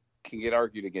now they can get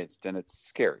argued against, and it's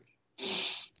scary.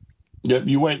 Yep.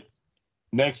 You went.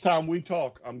 Next time we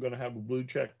talk, I'm going to have a blue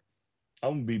check.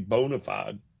 I'm going to be bona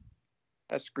fide.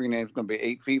 That screen name's going to be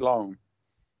 8 feet long.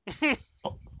 I'm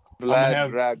going to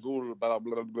have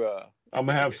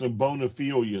some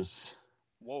bonaphilias.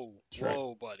 Whoa. That's right.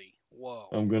 Whoa, buddy. Whoa.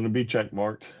 I'm going to be check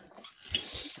marked.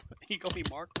 He going to be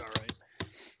marked, all right.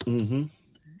 Mm-hmm.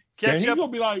 Yeah, he's going to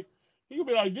be like,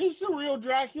 this is the real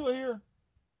Dracula here?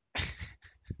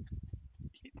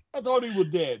 I thought he was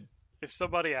dead. If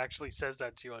somebody actually says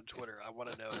that to you on Twitter, I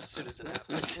want to know as soon as it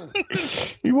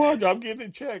happens. You want? I'm getting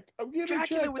it checked. I'm getting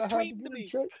Dracula it checked. I have to me. get it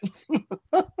checked.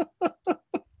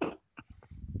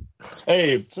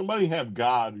 Hey, if somebody have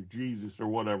God or Jesus or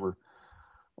whatever,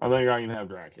 I think I can have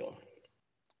Dracula.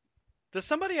 Does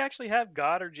somebody actually have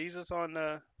God or Jesus on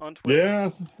Twitter?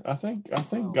 Yeah, I think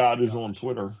God is on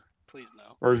Twitter. Please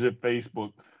no. Or is it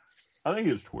Facebook? I think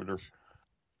it's Twitter.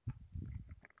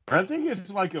 I think it's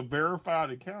like a verified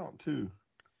account, too.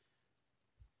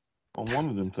 On one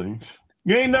of them things.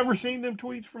 You ain't never seen them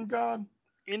tweets from God?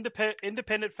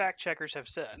 Independent fact checkers have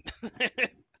said.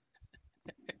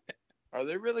 Are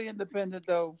they really independent,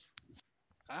 though?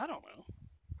 I don't know.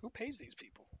 Who pays these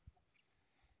people?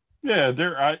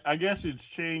 Yeah, I guess it's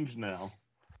changed now.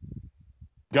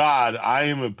 God, I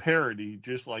am a parody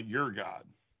just like your God.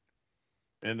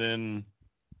 And then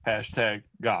hashtag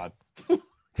God.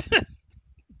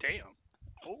 Damn.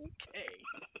 Okay.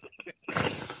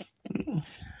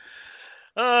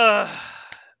 All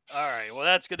right. Well,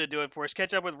 that's going to do it for us.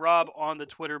 Catch up with Rob on the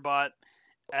Twitter bot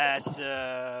at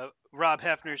Rob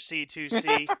Hefner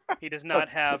C2C. He does not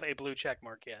have a blue check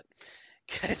mark yet.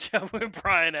 Catch up with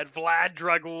Brian at Vlad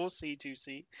Dragul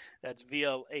C2C. That's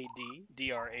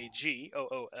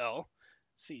VLADDRAGOOL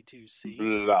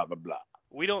C2C. Blah, blah, blah.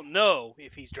 We don't know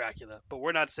if he's Dracula, but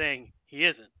we're not saying he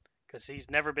isn't. Because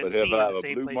he's never been seen in the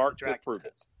same place as Dracula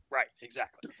has. Right,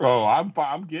 exactly. Oh, I'm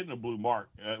getting a blue mark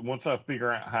once I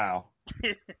figure out how.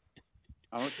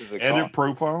 How much is it? Edit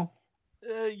profile?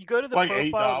 You go to the like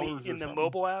profile in the something.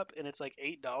 mobile app, and it's like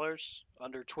 $8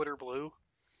 under Twitter Blue.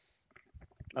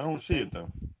 I don't see it,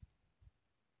 though.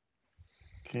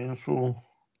 Cancel.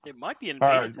 It might be in All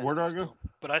beta right, where do I go? still,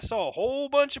 but I saw a whole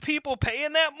bunch of people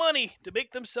paying that money to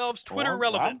make themselves Twitter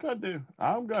relevant.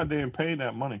 I'm goddamn paying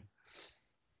that money.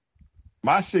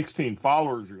 My 16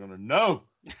 followers are going to know.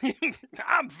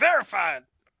 I'm verified.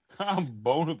 I'm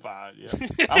bona fide, yeah.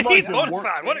 I'm like them bona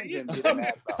fide. What are you?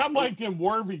 I'm like them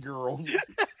Worthy girls.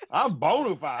 I'm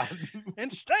bona fide.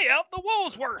 And stay out the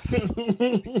Woolsworth.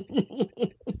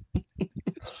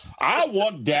 I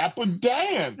want Dapper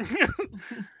Dan.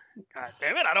 God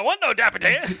damn it, I don't want no Dapper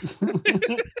Dan. Stay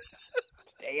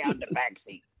out the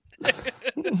backseat.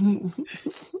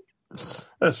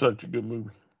 That's such a good movie.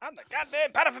 I'm the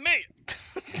goddamn paterfamilian.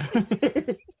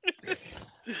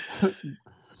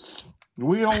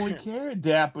 We only carry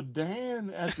Dapper Dan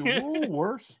at the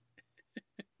Woolworths.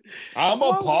 I'm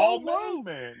a Paul May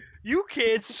man. You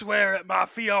can't swear at my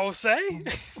fiance.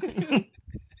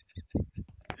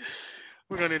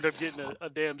 We're going to end up getting a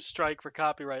damn strike for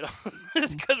copyright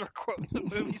because we're quoting the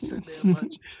movie so damn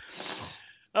much.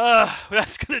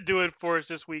 That's going to do it for us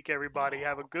this week, everybody.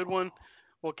 Have a good one.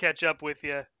 We'll catch up with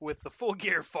you with the Full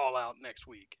Gear Fallout next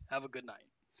week. Have a good night.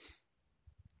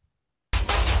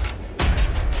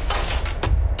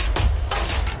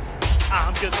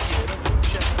 I'm just kidding. I'm doing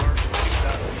check mark.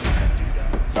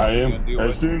 I am.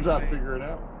 As soon as I figure it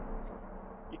out.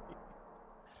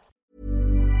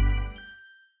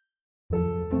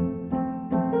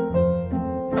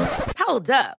 Hold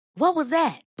up. What was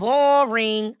that?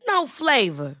 Boring. No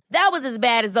flavor. That was as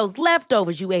bad as those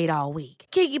leftovers you ate all week.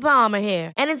 Keke Palmer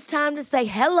here, and it's time to say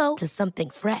hello to something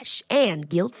fresh and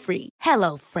guilt-free.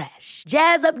 Hello Fresh.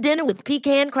 Jazz up dinner with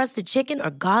pecan-crusted chicken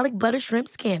or garlic butter shrimp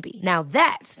scampi. Now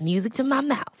that's music to my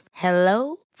mouth.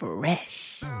 Hello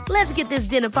Fresh. Let's get this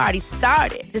dinner party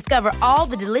started. Discover all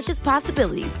the delicious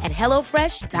possibilities at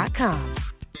HelloFresh.com.